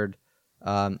captured,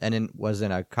 and was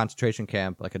in a concentration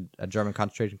camp, like a German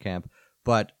concentration camp.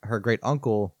 But her great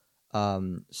uncle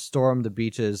stormed the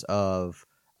beaches of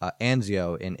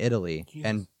Anzio in Italy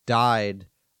and died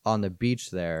on the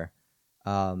beach there.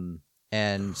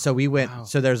 And so we went. Wow.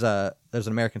 So there's an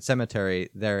American cemetery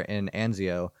there in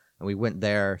Anzio, and we went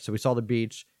there. So we saw the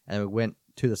beach, and we went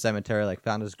to the cemetery, like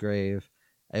found his grave.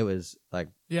 It was like.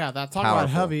 Yeah, that's talking about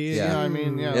Powerful. heavy. Yeah. You know what I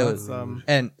mean? Yeah, It that's, was-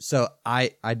 And so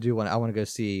I want to go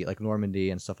see like Normandy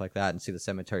and stuff like that, and see the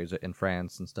cemeteries in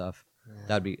France and stuff.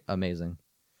 That'd be amazing.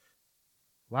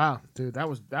 Wow, dude, that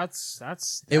was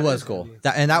It was is cool. heavy.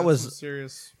 That some was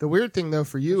serious. The weird thing though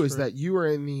for you That's is true. that you were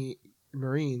in the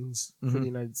Marines for Mhm. the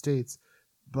United States,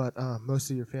 but most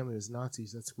of your family was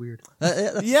Nazis. That's weird.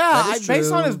 Yeah, is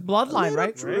based on true. his bloodline, Little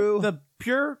right? true. The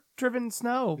pure driven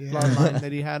snow Yeah. bloodline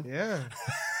that he had. Yeah,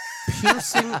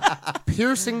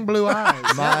 piercing blue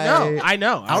eyes. My- no, I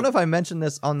know. I don't know if I mentioned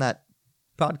this on that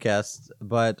podcast,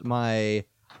 but my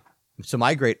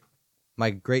great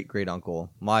great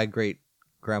uncle, my great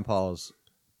grandpa's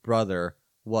brother,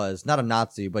 was not a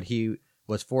Nazi, but he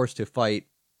was forced to fight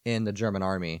in the German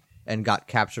army and got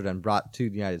captured and brought to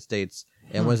the United States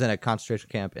and was in a concentration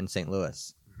camp in St.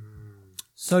 Louis.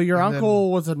 So your And then-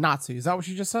 uncle was a Nazi. Is that what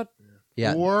you just said?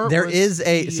 Yeah, Or there was is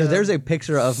a he, so there's a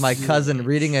picture of my cousin Jewish?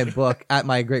 reading a book at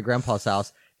my great grandpa's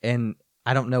house, and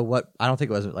I don't know I don't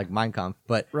think it was like Mein Kampf,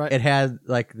 but Right. it had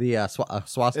like the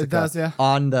swastika It does, yeah.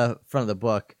 on the front of the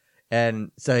book,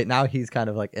 and so now he's kind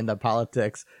of like into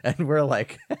politics, and we're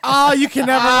like, Oh, you can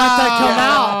never let that come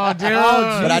out, dude.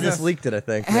 Oh, but I Jesus. just leaked it, I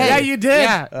think. Yeah, you did.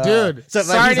 Yeah, dude. So, like,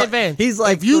 sorry he's in like- advance. he's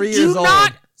like if you 3 do years old.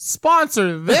 not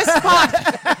sponsor this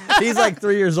podcast, He's like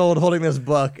 3 years old holding this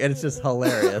book, and it's just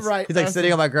hilarious. Right. He's like That's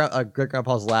sitting on my great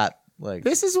grandpa's lap, like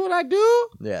this is what I do.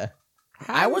 yeah.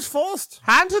 I was forced.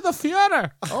 Hand to the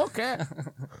Führer. Okay.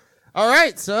 All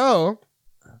right. So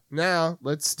now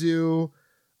let's do.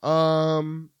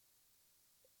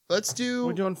 Let's do.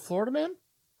 We're doing Florida Man?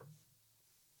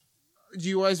 Do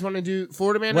you guys want to do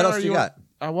Florida Man? What now, else or do you got?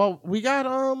 Well, we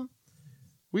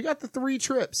got the 3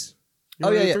 trips. You Oh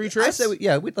wanna yeah, do yeah. 3 I trips. say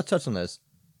let's touch on this.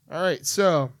 All right.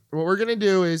 So what we're gonna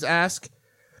do is ask.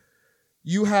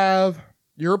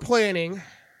 You're planning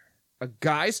a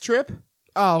guy's trip,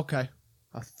 Oh, okay.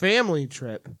 a family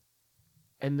trip,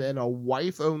 and then a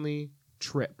wife-only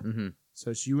trip. Mm-hmm. So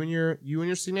it's you and your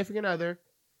significant other,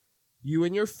 you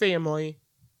and your family,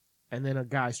 and then a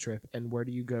guy's trip. And where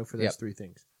do you go for those Yep. 3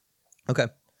 things? Okay.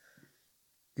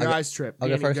 I'll go- Guy's trip. I'll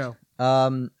go Danny, first.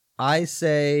 go. I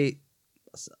say,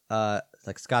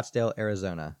 like Scottsdale,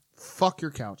 Arizona. Fuck your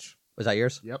couch. Was that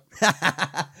yours? Yep.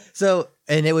 So,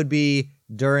 and it would be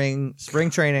during spring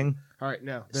training. All right.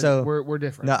 No. Then So- we're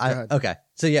different. No, Go ahead. okay.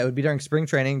 So yeah, it would be during spring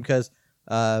training because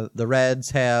the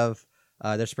Reds have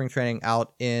their spring training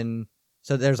out in.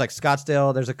 So there's like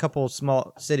Scottsdale. There's a couple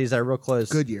small cities that are real close.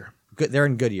 Goodyear. They're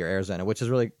in Goodyear, Arizona, which is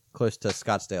really close to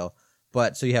Scottsdale.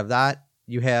 But so you have that.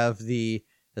 You have the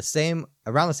same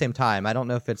around the same time. I don't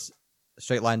know if it's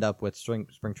straight lined up with spring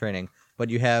training, but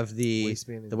you have the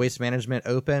Waste Management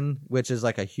Open, which is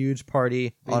like a huge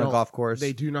party They on a don't- golf course.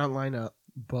 They do not line up,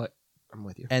 but I'm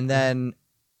with you. And then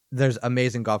there's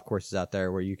amazing golf courses out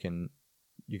there where you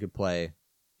could play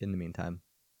in the meantime.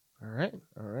 All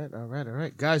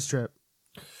right. Guys trip.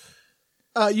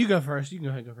 You go first. You can go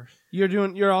ahead and go first.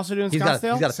 You're also doing He's got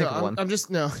Scottsdale? to So think of one. I'm just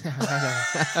no.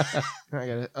 I got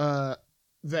it.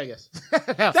 Vegas. That's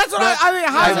what I mean.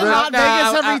 How's it wrote- not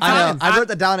Vegas every I know. time? I wrote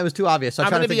that down. It was too obvious. So I I'm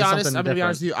tried gonna to think be of honest. something I'm gonna be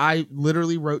honest different. with you. I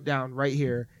literally wrote down right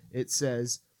here. It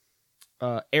says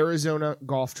Arizona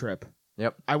golf trip.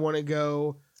 Yep. I want to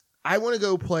go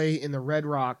play in the Red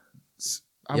Rocks.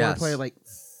 I want Yes. to play like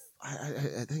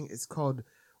I think it's called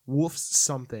Wolf's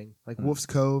something, like Mm. Wolf's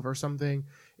Cove or something.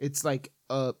 It's like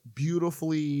a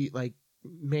beautifully like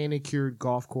manicured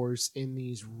golf course in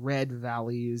these red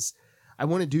valleys. I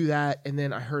want to do that. And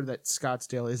then I heard that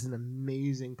Scottsdale is an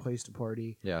amazing place to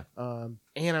party. Yeah.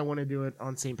 And I want to do it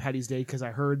on St. Patty's Day because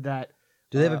I heard that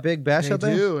Do they have a big bash they up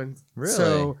there? do. And Really?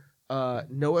 so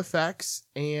NoFX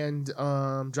and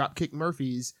Dropkick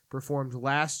Murphys performed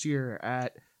last year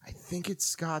at, I think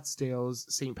it's Scottsdale's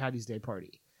St. Patty's Day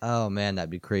party. Oh man, that'd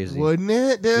be crazy. Wouldn't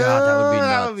it, dude? God, that would be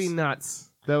That nuts. would be nuts.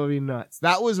 That would be nuts.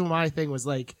 That was my thing, was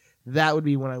like, that would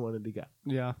be when I wanted to go.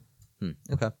 Yeah.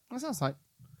 Okay. That sounds like.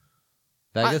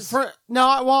 Vegas.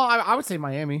 I would say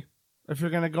Miami. If you're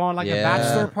gonna go on like a Yeah.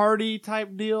 bachelor party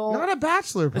type deal, Not a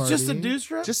bachelor party. it's just a dude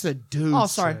trip. Just a dude Oh,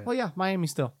 sorry. trip. Well, yeah, Miami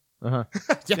still. Uh-huh.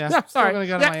 Yeah, Still sorry. gonna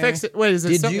go to Yeah, Miami. fix it. Wait, is it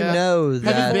Did still- you yeah. know Have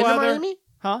that you been to Weather? Miami?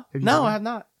 Huh? Have you No, been? I have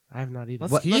not. I have not either.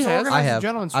 What- He Let's has. organize I a have.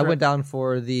 gentleman's I trip. went down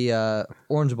for the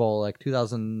Orange Bowl like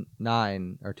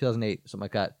 2009 or 2008, something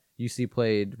like that. UC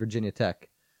played Virginia Tech.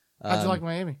 How'd you Um, like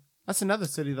Miami? That's another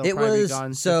city that'll It probably be was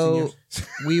gone. 15 so years.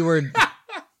 we were.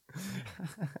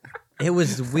 It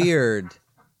was weird.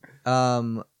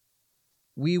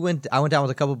 We went. I went down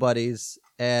with a couple buddies,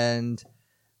 and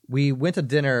we went to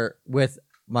dinner with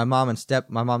my mom and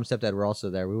stepdad were also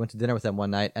there. We went to dinner with them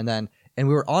one night, and we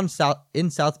were on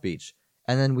South Beach,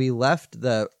 and then we left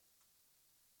the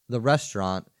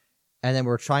restaurant, and then we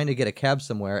were trying to get a cab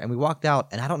somewhere, and we walked out,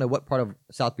 and I don't know what part of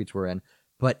South Beach we're in,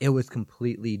 but it was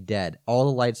completely dead. All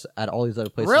the lights at all these other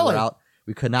places Really? were out.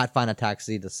 We could not find a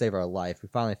taxi to save our life. We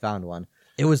finally found one.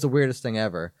 It was the weirdest thing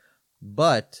ever.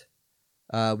 But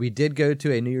we did go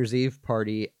to a New Year's Eve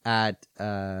party at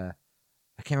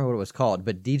I can't remember what it was called,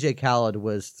 but DJ Khaled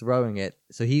was throwing it.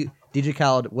 So DJ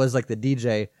Khaled was like the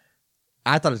DJ.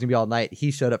 I thought it was gonna be all night.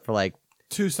 He showed up for like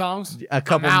 2 songs. a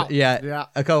couple, I'm out. yeah,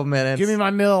 a couple minutes. Give me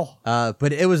my mill.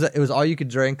 But it was all you could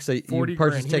drink. So you 40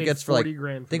 purchased grand. He made tickets for like 40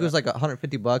 grand I think it was like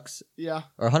 $150 Yeah.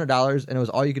 or $100, and it was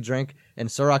all you could drink. And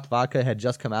Ciroc vodka had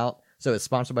just come out, so it's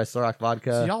sponsored by Ciroc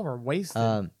vodka. So y'all were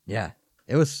wasted. Yeah,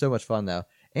 it was so much fun though.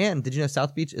 And did you know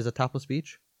South Beach is a topless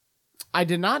beach? I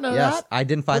did not know Yes, that. I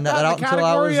didn't find Put that out in the until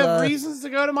I was category of reasons to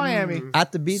go to Miami.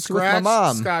 at the beach Scratch with my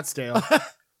mom. Scottsdale.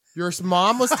 Your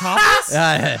mom was topless?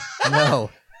 No,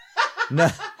 no,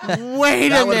 Wait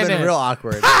that a would have minute. been real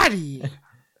awkward. Patty.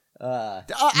 No.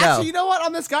 Actually, you know what?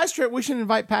 On this guy's trip, we should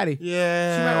invite Patty.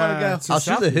 Yeah. She might wanna go. To I'll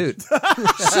shoot South the Beach.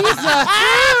 hoot. She's a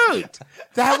hoot.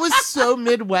 That was so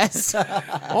Midwest.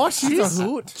 Oh, she's a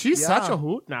hoot. She's Yeah. such a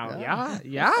hoot now.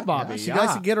 Yeah, Bobby. She yeah.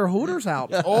 got to get her hooters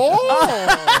out.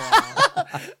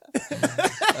 Oh.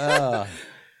 Uh,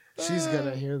 She's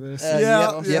gonna hear this.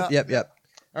 Yep.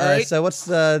 All right. So what's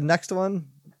the next one?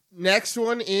 Next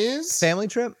one is Family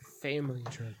trip. family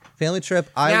trip. Family trip.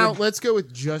 Now let's go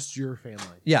with just your family.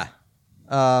 Yeah.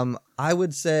 I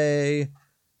would say,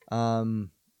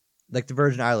 like the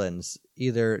Virgin Islands,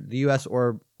 either the U.S.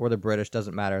 or the British,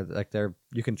 doesn't matter. Like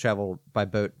you can travel by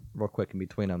boat real quick in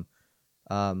between them.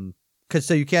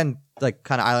 So you can like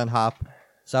kind of island hop.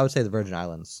 So I would say the Virgin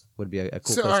Islands would be a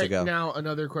cool So, place all to right, go. now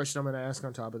another question I'm going to ask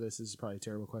on top of this is probably a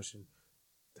terrible question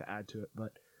to add to it,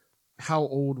 but how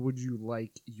old would you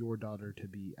like your daughter to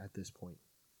be at this point?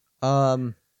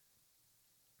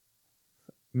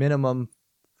 Minimum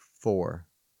 4.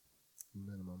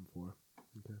 Minimum 4.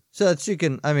 Okay. So that she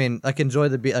can, I mean, like enjoy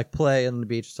the beach, like play on the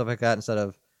beach, stuff like that, instead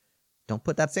of don't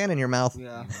put that sand in your mouth.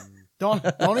 Yeah. Don't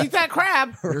eat that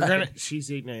crab.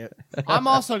 She's eating it. I'm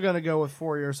also gonna go with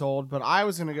 4 years old, but I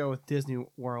was gonna go with Disney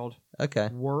World Okay.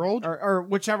 World? or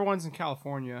whichever one's in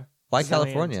California. Why Is that land?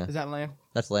 California? Is that land?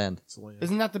 That's land. It's land.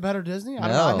 Isn't that the better Disney? I don't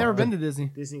No. know. I've never been to Disney.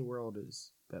 Disney World is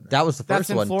better. That was the That's first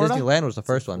in one. Florida? Disneyland was the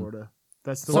first It's in one. Florida.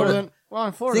 That's the Florida. one. Well,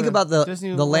 in Florida. Think about the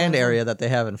Disney land World. area that they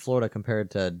have in Florida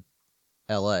compared to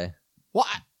L.A. Well,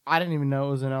 I didn't even know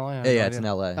it was in LA. I had Yeah, no it's in idea.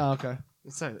 L.A. Oh, okay.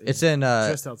 It's in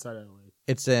just outside of LA.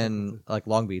 it's in like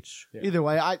Long Beach. Yeah. Either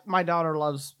way, my daughter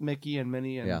loves Mickey and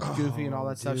Minnie and Yeah. Goofy and all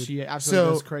that stuff. dude. She absolutely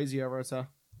So- goes crazy over it. So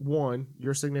One,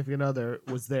 your significant other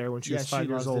was there when she was 5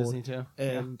 years loves old, Disney too.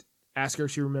 and ask her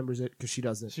if she remembers it because she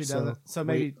doesn't. She doesn't. So wait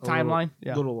maybe a timeline.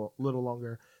 Yeah. little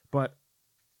longer. But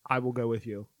I will go with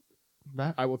you.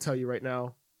 That- I will tell you right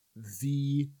now,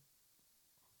 the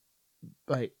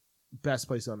best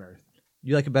place on earth.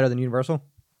 You like it better than Universal?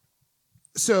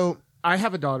 So I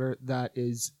have a daughter that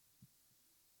is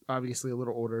obviously a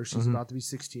little older. She's Mhm. about to be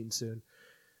 16 soon.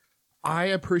 I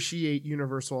appreciate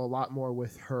Universal a lot more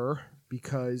with her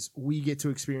because we get to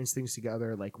experience things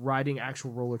together, like riding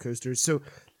actual roller coasters. So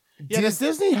Yeah, because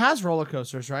Disney has roller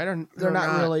coasters, right? Or they're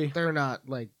not really. They're not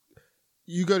like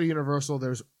you go to Universal.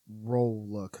 There's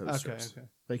roller coasters. Okay.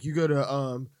 Like you go to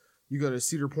You go to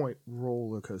Cedar Point,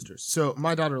 roller coasters. So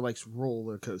my daughter likes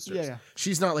roller coasters. Yeah.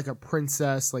 She's not like a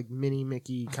princess, like Minnie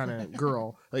Mickey kind of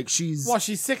girl. Like she's Well,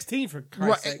 she's 16 for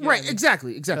Christ's right. sake. Right. Yeah.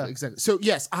 Exactly. Yeah. So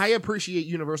yes, I appreciate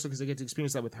Universal because I get to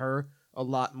experience that with her a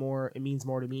lot more. It means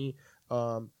more to me.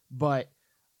 But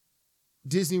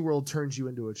Disney World turns you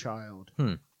into a child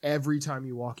every time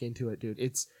you walk into it, dude.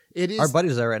 It is. Our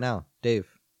buddy's there right now, Dave.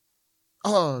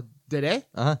 Oh, did they?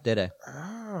 Dede.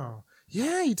 Oh,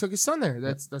 yeah. He took his son there.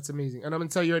 That's amazing. And I'm gonna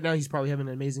tell you right now, he's probably having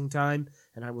an amazing time.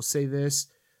 And I will say this: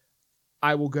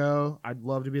 I will go. I'd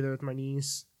love to be there with my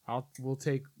niece. We'll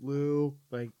take Lou.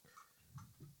 Like,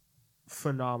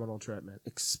 phenomenal trip, man.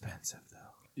 Expensive though.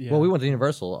 Yeah. Well, we went to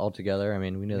Universal all together. I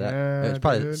mean, we knew that. Yeah, It was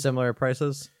probably dude. similar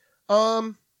prices.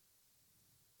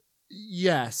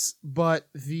 Yes, but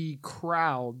the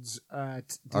crowds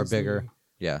at Are Disney bigger.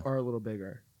 Yeah. are a little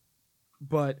bigger.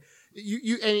 But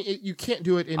you can't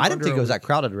do it in. I didn't under think a it was week. that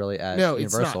crowded really at No,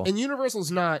 it's Universal. not. And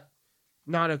Universal's not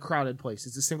a crowded place.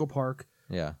 It's a single park.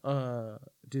 Yeah.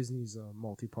 Disney's a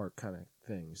multi-park kind of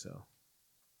thing. So,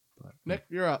 Nick,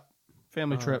 you're up.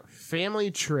 Family trip.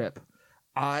 Family trip.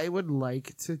 I would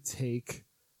like to take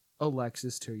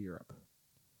Alexis to Europe.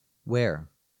 Where?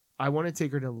 I want to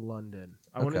take her to London.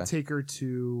 I want to Okay. take her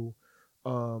to.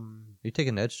 You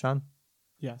taking notes, John?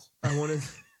 Yes. I want to.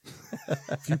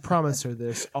 If you promise her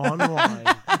this online,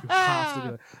 you have to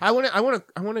do it. I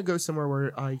want to go somewhere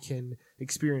where I can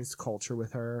experience culture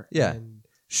with her. Yeah. And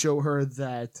show her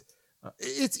that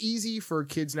it's easy for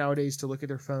kids nowadays to look at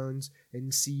their phones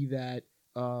and see that,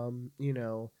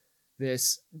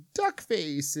 this duck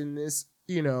face and this,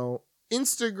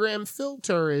 Instagram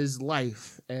filter is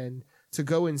life, and to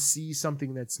go and see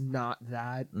something that's not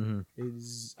that Mm-hmm.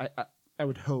 is, I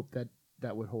would hope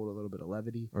that would hold a little bit of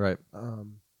levity. Right.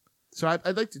 So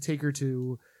I'd like to take her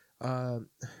to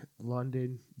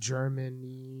London,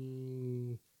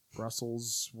 Germany,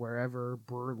 Brussels, wherever,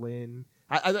 Berlin.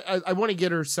 I want to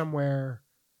get her somewhere.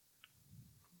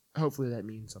 Hopefully that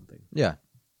means something. Yeah.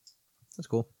 That's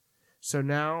cool. So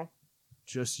now,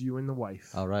 just you and the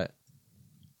wife. All right.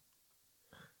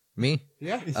 Me?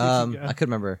 Yeah. Yeah. I could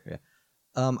remember. Yeah.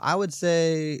 I would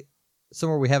say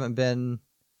somewhere we haven't been.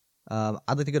 I'd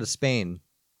like to go to Spain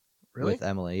Really? with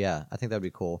Emily. Yeah, I think that'd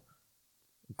be cool.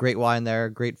 Great wine there,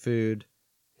 great food.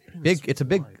 It's a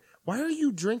big. Why are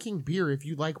you drinking beer if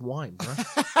you like wine, bro?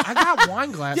 I got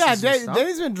wine glasses. Yeah, and stuff.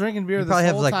 Danny's been drinking beer You this probably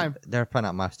have whole like time. they're probably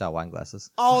not my style wine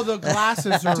glasses. Oh, the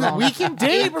glasses are wrong. we can-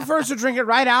 Danny prefers to drink it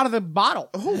right out of the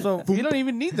bottle. Oh, So you don't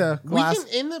even need the We glass.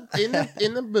 can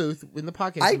in the booth in the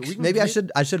podcast. we can Maybe drink-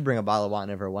 I should bring a bottle of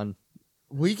wine over one.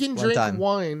 We can one drink time.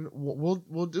 wine.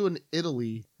 We'll do an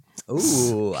Italy.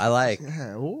 Ooh, I like.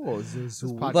 Yeah. Oh, this This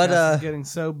is podcast But, is getting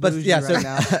so But bougie yeah, right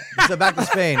now. so back to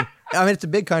Spain. I mean, it's a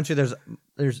big country. There's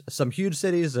some huge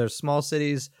cities. There's small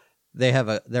cities.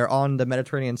 They're on the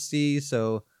Mediterranean Sea.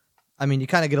 So, I mean, you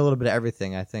kind of get a little bit of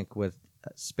everything. I think with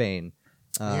Spain,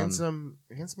 and some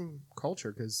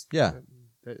culture because Yeah.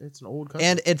 it's an old country.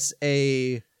 and it's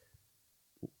a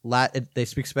they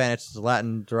speak Spanish. It's a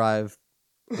Latin derived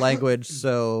language,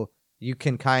 so you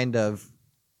can kind of.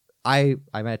 I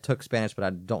mean, I took Spanish, but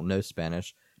I don't know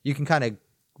Spanish. You can kind of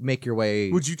make your way.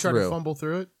 Would you try through. to fumble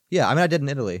through it? Yeah, I mean, I did in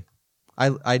Italy.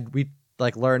 We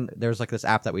like learned. There's like this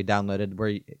app that we downloaded where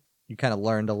you kind of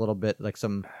learned a little bit, like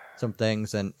some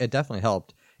things, and it definitely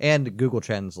helped. And Google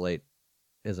Translate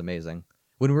is amazing.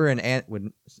 When we were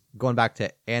when going back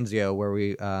to Anzio, where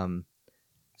we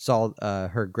saw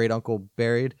her great uncle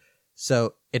buried,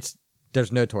 so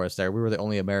there's no tourists there. We were the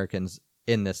only Americans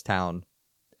in this town.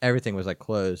 Everything was like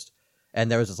closed, and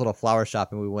there was this little flower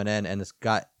shop, and we went in, and this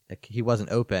guy, he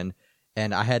wasn't open,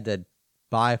 and I had to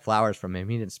buy flowers from him.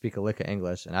 He didn't speak a lick of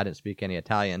English, and I didn't speak any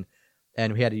Italian,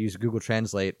 and we had to use Google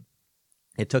Translate.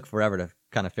 It took forever to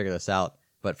kind of figure this out,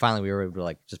 but finally we were able to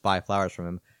like just buy flowers from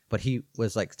him. But he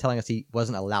was like telling us he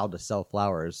wasn't allowed to sell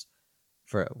flowers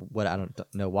for what I don't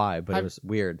know why, but it was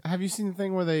weird. Have you seen the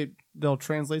thing where they'll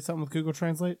translate something with Google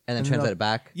Translate And then they'll- translate it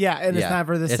back. Yeah, and it's Yeah.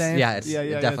 never the It's- same. yeah, it's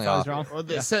definitely it's always off. wrong. Or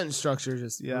the Yeah. sentence structure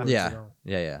just Yeah. works, Yeah. you know.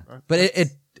 Yeah.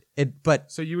 But but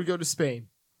So you would go to Spain.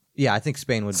 yeah, I think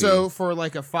Spain would So be. for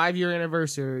like a 5-year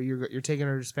anniversary, you're taking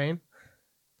her to Spain.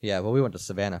 Yeah, well, we went to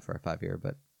Savannah for a 5-year,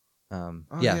 but Oh,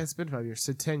 yeah, it's been 5 years.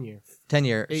 So 10 years.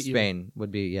 10-year 8 year. Spain would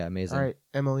be amazing. All right,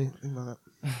 Emily, think about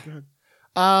that. Go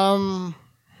ahead.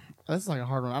 This is like a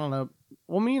hard one. I don't know.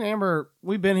 Well, me and Amber,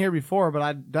 we've been here before, but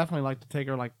I'd definitely like to take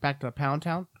her like back to Pound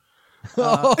Town.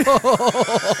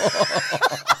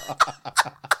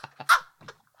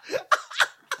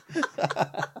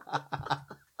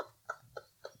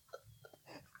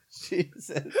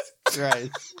 Jesus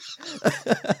Christ.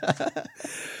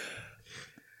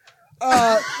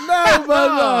 No,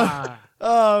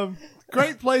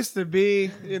 place to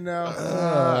be. You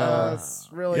know, it's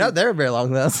really. You're not there very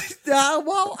long though.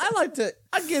 Well, I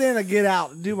get in and get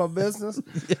out and do my business.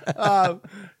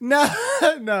 No.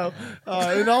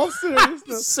 In all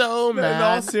seriousness, So in all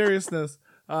mad. seriousness,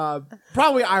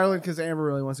 probably Ireland because Amber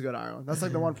really wants to go to Ireland. That's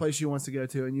like the one place she wants to go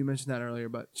to, and you mentioned that earlier.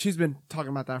 But she's been talking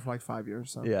about that for like 5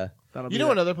 years. So Yeah. that'll You be know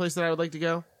it. another place that I would like to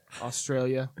go?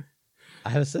 Australia. I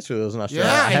have a sister who lives in Australia.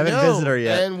 Yeah, I haven't know. visited her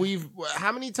yet. And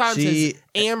how many times She has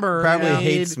Amber probably made-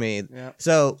 hates me. Yeah.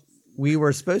 So we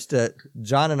were supposed to,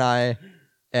 John and I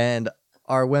and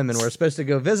our women were supposed to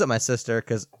go visit my sister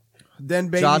because Then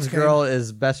babies John's came. girl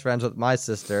is best friends with my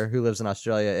sister who lives in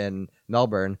Australia in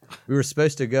Melbourne. We were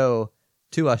supposed to go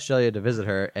to Australia to visit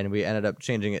her, and we ended up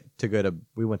changing it to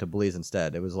we went to Belize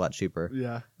instead. It was a lot cheaper.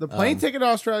 Yeah, the plane ticket to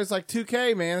Australia is like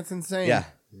 $2,000, man. It's insane.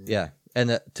 Yeah.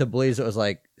 And to Belize it was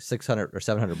like $600 or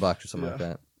 $700 or something like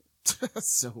that.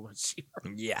 so much cheaper.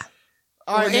 Yeah.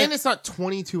 All right, and Nick. it's not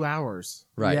 22 hours.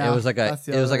 Right. Yeah, it was like that's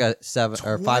the other- a 7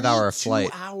 or 5 hour 22 flight.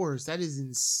 hours. That is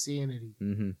insanity.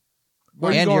 Mm-hmm.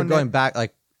 Where And you you're going, going Nick? back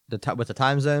like with the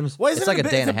time zones. Well, it's like a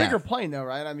day and a It's a bigger half. plane, though,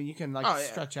 right? I mean, you can like Oh, yeah.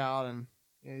 stretch out and.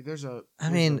 Yeah, there's a. I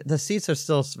mean, the seats are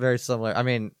still very similar. I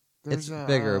mean, there's it's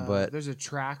bigger, but there's a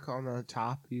track on the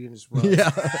top. You can just run.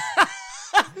 yeah.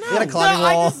 You got a climbing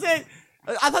I wall. just said.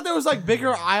 I thought there was like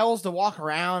bigger aisles to walk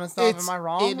around and stuff. Am I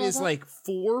wrong? It about is that? like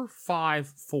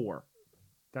 4-5-4.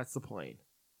 That's the plane.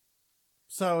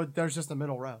 So there's just a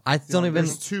middle row. I don't even.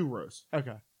 There's 2 rows.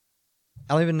 Okay.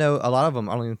 I don't even know. A lot of them,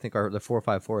 I don't even think are the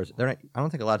 454s. They're not, I don't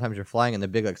think a lot of times you're flying in the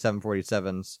big like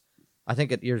 747s. I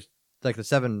think you're like the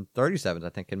 737s. I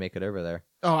think can make it over there.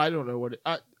 Oh, I don't know what.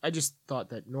 I just thought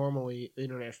that normally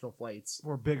international flights,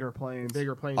 Or bigger planes.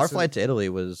 bigger planes. Our so- flight to Italy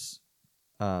was,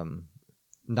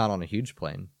 not on a huge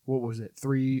plane. What was it?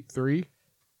 3.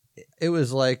 It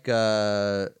was like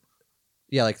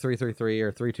like 333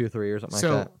 or 323 or something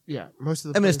So like that. yeah, most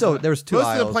of the. I mean, it's planes still that- there was 2 most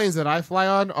aisles of the planes that I fly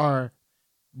on are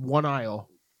 1 aisle.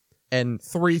 and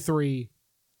 3-3,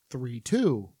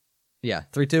 3-2. yeah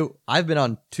 3-2. I've been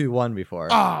on 2-1 before.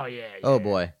 Oh yeah. Oh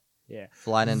boy, Yeah.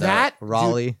 flying into That-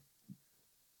 Raleigh.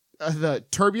 The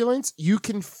turbulence, you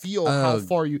can feel how Oh,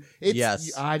 far you. It's,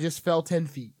 yes. I just fell 10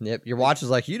 feet. Yep, your watch is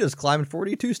like you just climbed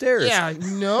 42 stairs. Yeah,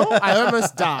 no, I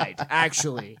almost died.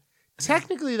 Actually,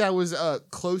 technically, that was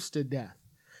close to death.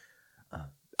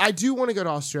 I do want to go to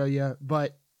Australia,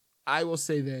 but I will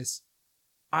say this: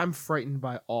 I'm frightened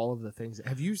by all of the things.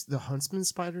 Have you the huntsman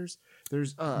spiders?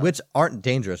 There's which aren't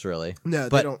dangerous really. no, they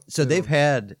But don't. so they they've don't.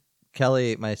 had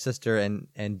Kelly, my sister,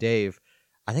 and Dave.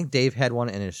 I think Dave had one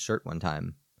in his shirt one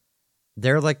time.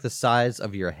 They're like the size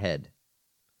of your head.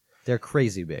 They're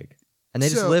crazy big, and they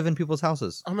just So- live in people's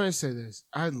houses. I'm gonna say this: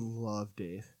 I love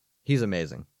Dave, He's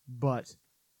amazing. but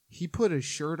he put a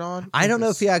shirt on. I don't know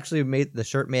if he he actually made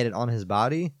it on his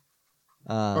body.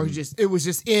 or it was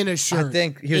just in a shirt. I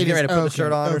think he was It getting ready to is- put the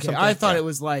shirt on or okay. something. I thought Yeah. it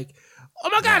was like, oh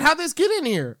my god, how'd this get in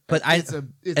here? But it's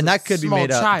and that could be small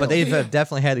made up. child. But they've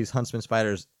definitely had these huntsman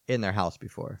spiders in their house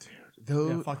before.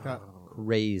 Those, Yeah, fuck that.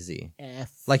 Crazy. F.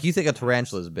 Like you think a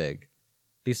tarantula is big.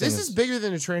 These This things, is bigger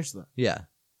than a tarantula. yeah.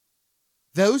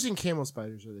 Those and camel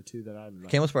spiders are the two that I'm.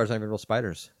 Camel spiders aren't even real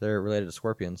spiders. They're related to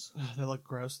scorpions. They look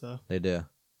gross though. They do.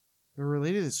 They're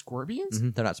related to scorpions.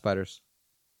 They're not spiders.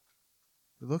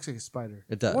 It looks like a spider.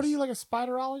 It does. What are you, like a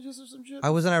spiderologist or some shit? I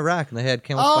was in Iraq and they had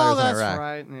camel Oh, spiders that's in Iraq.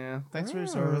 right. Yeah. Thanks for your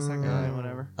service, that guy.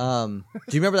 Whatever.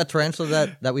 Do you remember that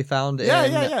tarantula that we found Yeah,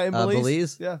 in, in Belize.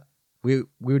 Belize? Yeah. We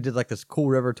did like this cool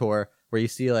river tour where you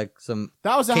see like some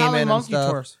That was the caiman Howling and Monkey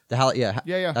stuff. Tours. Yeah,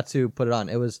 Yeah. that's who put it on.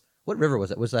 It was what river was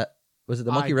it? Was it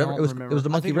the Monkey I River? don't It was remember. the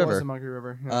I Monkey think It was River. the Monkey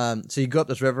River. Yeah. So you go up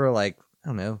this river like I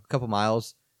don't know, a couple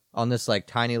miles on this like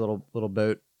tiny little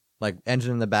boat, like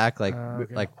engine in the back, like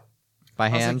Okay. like by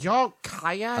I was hand. like, y'all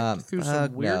kayak through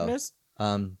some no. weirdness.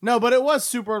 No, but it was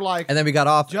super like And then we got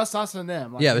off. just us and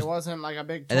them. Like, Yeah, it wasn't like a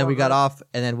big. And then we tour got group. off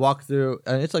and then walked through.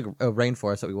 And it's like a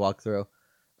rainforest that we walked through.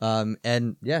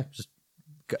 And yeah, just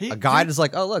a guide is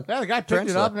like, oh look, Yeah, the guy picked it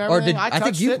tarantula. up and Or everything. did I I think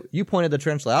touched it. you pointed the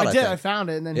tarantula out? I did. I think. found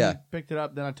it, and then Yeah. he picked it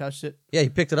up. Then I touched it. Yeah, he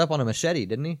picked it up on a machete,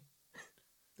 didn't he?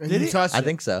 And Did you he? touched I it.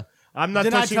 think so. I'm not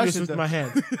Then I touching touched this it, with though. my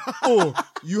hand. Oh,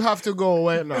 you have to go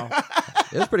away now.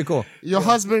 It was pretty cool. Your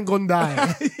husband gonna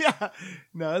die. Yeah.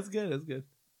 No, that's good. That's good.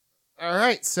 All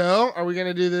right, so are we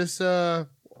gonna do this?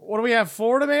 What do we have?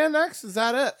 Florida man next? Is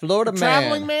that it? Florida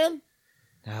Traveling man?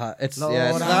 It's Lord,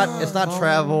 it's not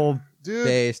travel Dude,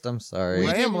 based. I'm sorry. we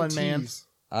didn't Rambling, man. tease.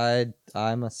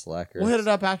 I'm a slacker. We'll hit it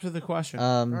up after the question.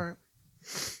 All right.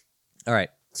 All right.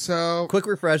 So Quick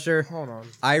refresher. hold on.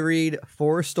 I read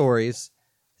 4 stories.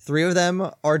 3 of them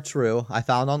are true. I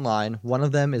found online. 1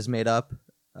 of them is made up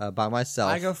by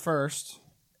myself. I go first.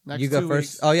 Next you go 2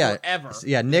 first. weeks. Oh yeah, Forever.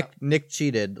 yeah. Nick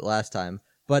cheated last time,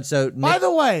 but so Nick, By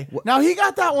the way, now he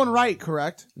got that one right,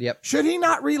 correct? yep. Should he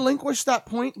not relinquish that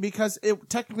point because it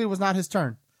technically was not his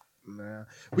turn? Nah.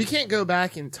 We can't go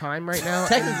back in time right now.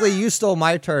 Technically, you stole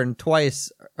my turn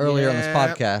twice earlier on this Yeah.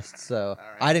 podcast, so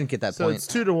I didn't get that So point. it's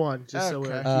 2-1. Just so we're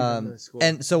Okay. keeping the score.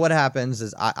 And so what happens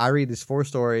is I read these 4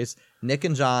 stories. Nick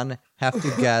and John have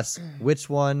to guess which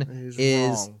one is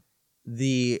wrong.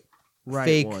 the Right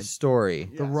fake one. story,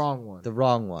 The wrong one. the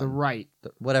wrong one, The right.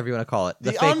 whatever you want to call it,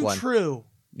 the The fake one. untrue.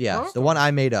 Yeah, Huh? the one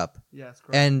I made up. Yes,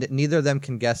 correct. And neither of them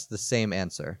can guess the same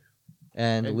answer.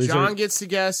 And, And loser, John gets to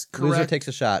guess correct. loser takes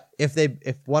a shot.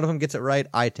 If one of them gets it right,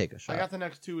 I take a I shot. got the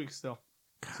next 2 weeks still.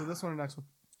 So this one and next one.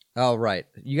 All right,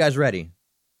 you guys ready?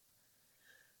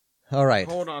 All right.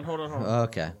 Hold on.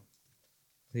 Okay.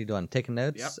 What are you doing? Taking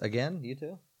notes Yep. again? You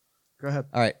too? Go ahead.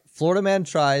 All right. Florida man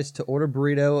tries to order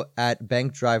burrito at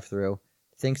bank drive-thru.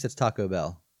 Thinks it's Taco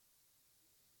Bell.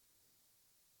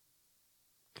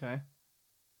 Okay.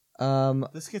 This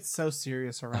This gets so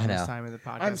serious I around know. this time of the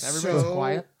podcast. I'm Everybody's so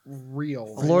quiet.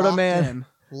 real. Florida Locked man. in.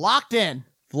 Locked in.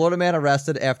 Florida man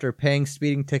arrested after paying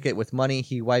speeding ticket with money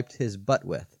he wiped his butt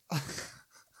with.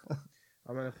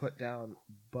 I'm gonna put down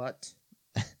butt.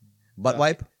 Butt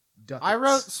wipe? Duckets. I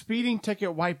wrote speeding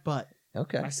ticket white butt.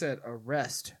 Okay. I said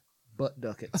arrest butt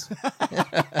duckets.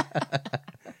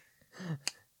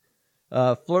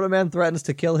 Florida man threatens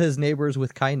to kill his neighbors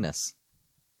with kindness.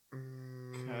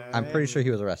 I'm pretty sure he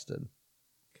was arrested.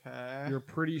 Okay. You're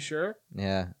pretty sure?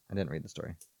 Yeah, I didn't read the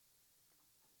story.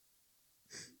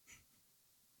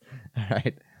 All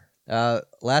right.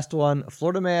 Last one.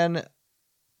 Florida man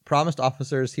promised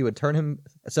officers he would turn him.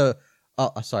 Sorry,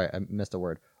 I missed a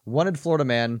word. Wanted Florida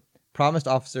man promised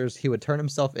officers he would turn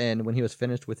himself in when he was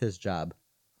finished with his job.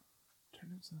 Turn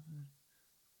himself in.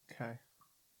 Okay.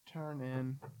 Turn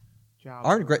in. Job.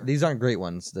 These aren't great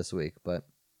ones this week, but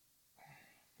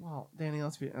Well, Danny,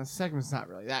 let's be. The segment's not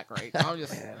really that great. I'm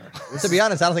just. to be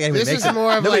honest, I don't think anybody This makes is it.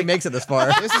 more of Nobody like- makes it this far.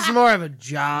 This is more of a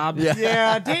job.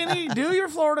 Yeah, Danny, do your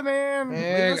Florida man. And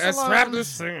Leave us let's alone. wrap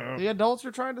this thing up. The adults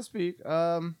are trying to speak.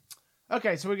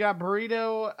 Okay, so we got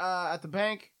burrito at the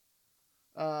bank.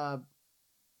 $2.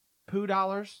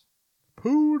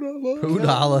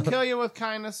 $2. Kill you with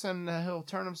kindness, and he'll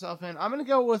turn himself in. I'm gonna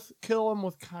go with kill him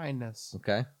with kindness.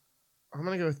 Okay. I'm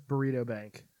gonna go with Burrito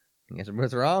Bank. You guys are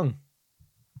both wrong.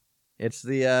 It's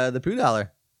the $2.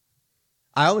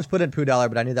 I almost put in $2,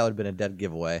 but I knew that would have been a dead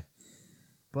giveaway.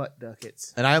 Butt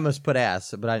duckets. And I almost put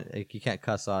ass, but you can't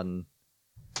cuss on.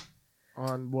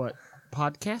 On what?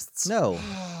 Podcasts? No,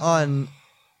 on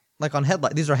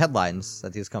headline. These are headlines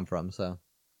that these come from. So,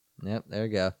 yep, there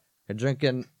you go. You're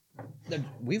drinking.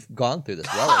 We've gone through this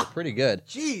Weller, pretty good.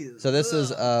 Jeez. So this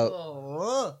is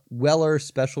Weller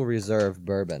Special Reserve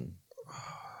Bourbon.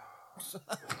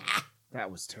 That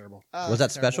was terrible. Was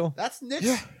that special? That's Nick's.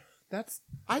 Yeah.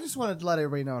 I just wanted to let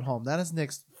everybody know at home. That is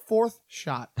Nick's 4th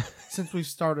shot since we've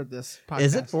started this podcast.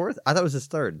 Is it 4th? I thought it was his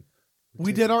 3rd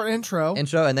We did our intro.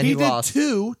 intro, and then he did lost.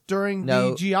 2 during No.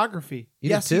 the geography.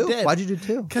 You yes, did 2? he did. Why'd you do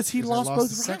 2? Because he 'Cause I lost both the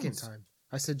rounds. second time.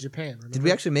 I said Japan. Remember? Did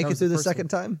we actually make That it was through the first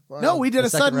second one. time? Well, No, we did The a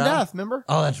second sudden round? death, remember?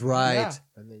 Oh, that's right. Yeah.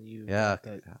 And then you. Yeah,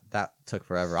 that took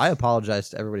forever. I apologize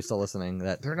to everybody still listening.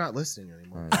 That They're not listening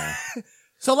anymore.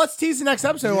 So let's tease the next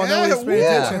episode while Yeah, nobody's paying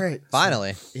yeah. attention. All right.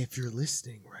 finally. If you're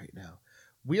listening right now,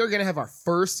 we are going to have our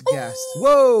first guest.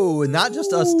 Whoa, not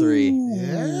just us 3.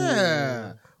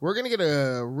 Yeah. We're going to get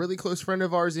a really close friend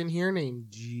of ours in here named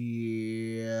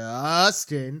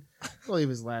Justin. I'll leave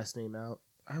his last name out.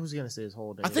 I was going to say his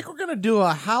whole name. I think we're going to do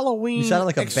a Halloween You sounded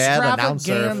like a bad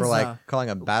announcer for extravaganza. calling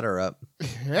a batter up.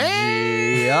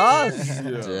 Hey!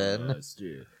 Justin.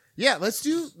 Yeah, let's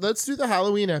do the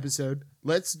Halloween episode.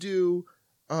 Let's do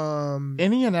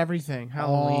Any and everything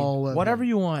Halloween. All of Whatever them.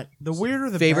 you want. The weirder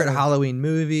the Favorite better. Halloween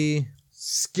movie?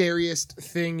 scariest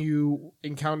thing you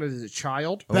encountered as a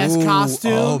child. Best Ooh,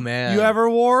 costume oh, man. you ever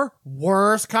wore?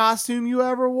 Worst costume you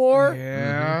ever wore?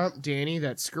 Yeah, Danny,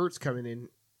 that skirt's coming in.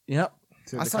 Yep.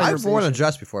 To I the saw your I've worn a conversation.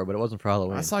 dress before, but it wasn't for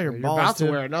Halloween. I saw your You're balls about to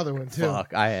too. wear another one too.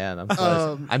 Fuck, I am. I'm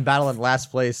close. I'm battling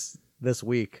last place this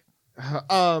week.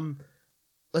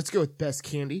 Let's go with best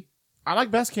candy. I like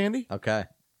best candy. Okay.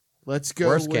 Let's go.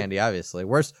 Worst with, candy, obviously.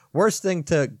 Worst thing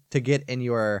to get in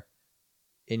your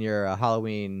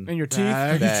Halloween And your teeth.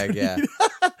 bag. Yeah.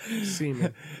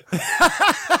 Semen.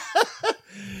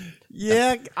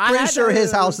 Yeah. Pretty sure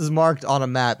his house is marked on a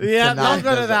map. Yeah, to not don't go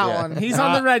to visit, that yeah. one. He's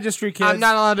on the registry, kids. I'm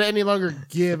not allowed to any longer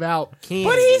give out candy.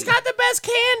 But he's got the best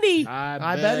candy.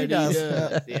 I bet he does.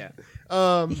 Yeah.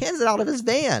 He hands it out of his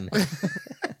van.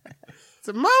 It's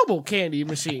a mobile candy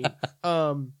machine.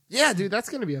 Yeah, dude, that's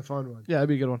gonna be a fun one. Yeah, that'd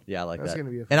be a good one. Yeah, I like That's that. gonna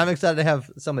be a fun And I'm excited to have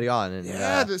somebody on. And,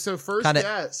 Yeah, so first kinda-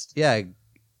 guest. yeah,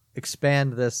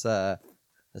 expand this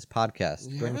this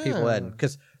podcast, bring people in, Yeah.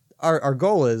 because our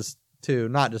goal is to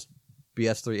not just be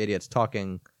us three idiots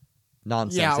talking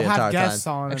nonsense Yeah, the we'll have entire guests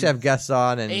time. on Actually, have guests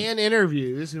on and And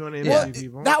interviews. We want to Yeah. interview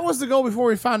people. That was the goal before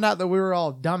we found out that we were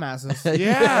all dumbasses.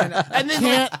 yeah. And then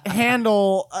Can't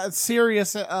handle a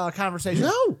serious conversation.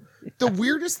 no. The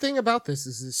weirdest thing about this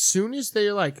is as soon as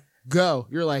they're like, go,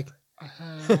 you're like,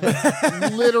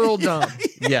 literal dumb.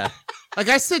 yeah. Like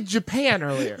I said Japan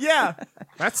earlier. Yeah.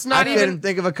 That's I not even. couldn't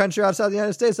think of a country outside the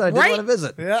United States that I didn't Right? want to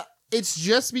visit. Yeah. It's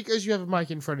just because you have a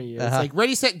mic in front of you. It's Uh-huh. like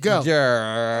ready, set, go.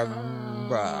 Bruh.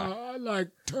 I like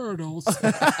turtles.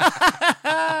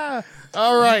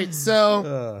 All right,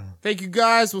 so thank you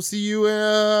guys. We'll see you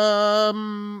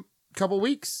couple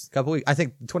weeks. Couple weeks. I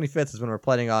think the 25th is when we're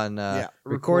planning on recording.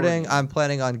 recording. I'm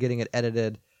planning on getting it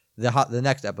edited. The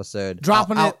next episode,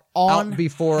 Dropping out, it on out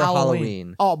before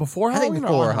Halloween. Oh, before I think Halloween?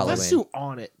 before or on Halloween. Let's do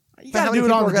on it. You But how gotta many do it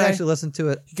people on are the gonna day. actually listen to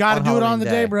it? You gotta do it on Halloween the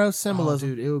day, bro. Oh, Symbolism.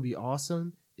 dude, it would be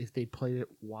awesome if they played it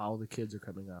while the kids are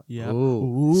coming up. Yeah.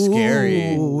 Ooh,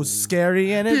 scary. Ooh,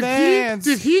 scary in Did advance.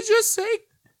 did he just say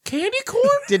candy corn?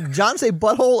 Did John say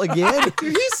butthole again?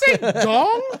 Did he say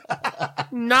dong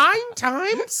 9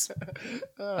 times?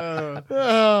 Oh,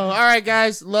 all right,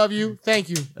 guys. Love you. Thank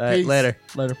you. All right, Peace. later.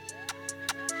 Later.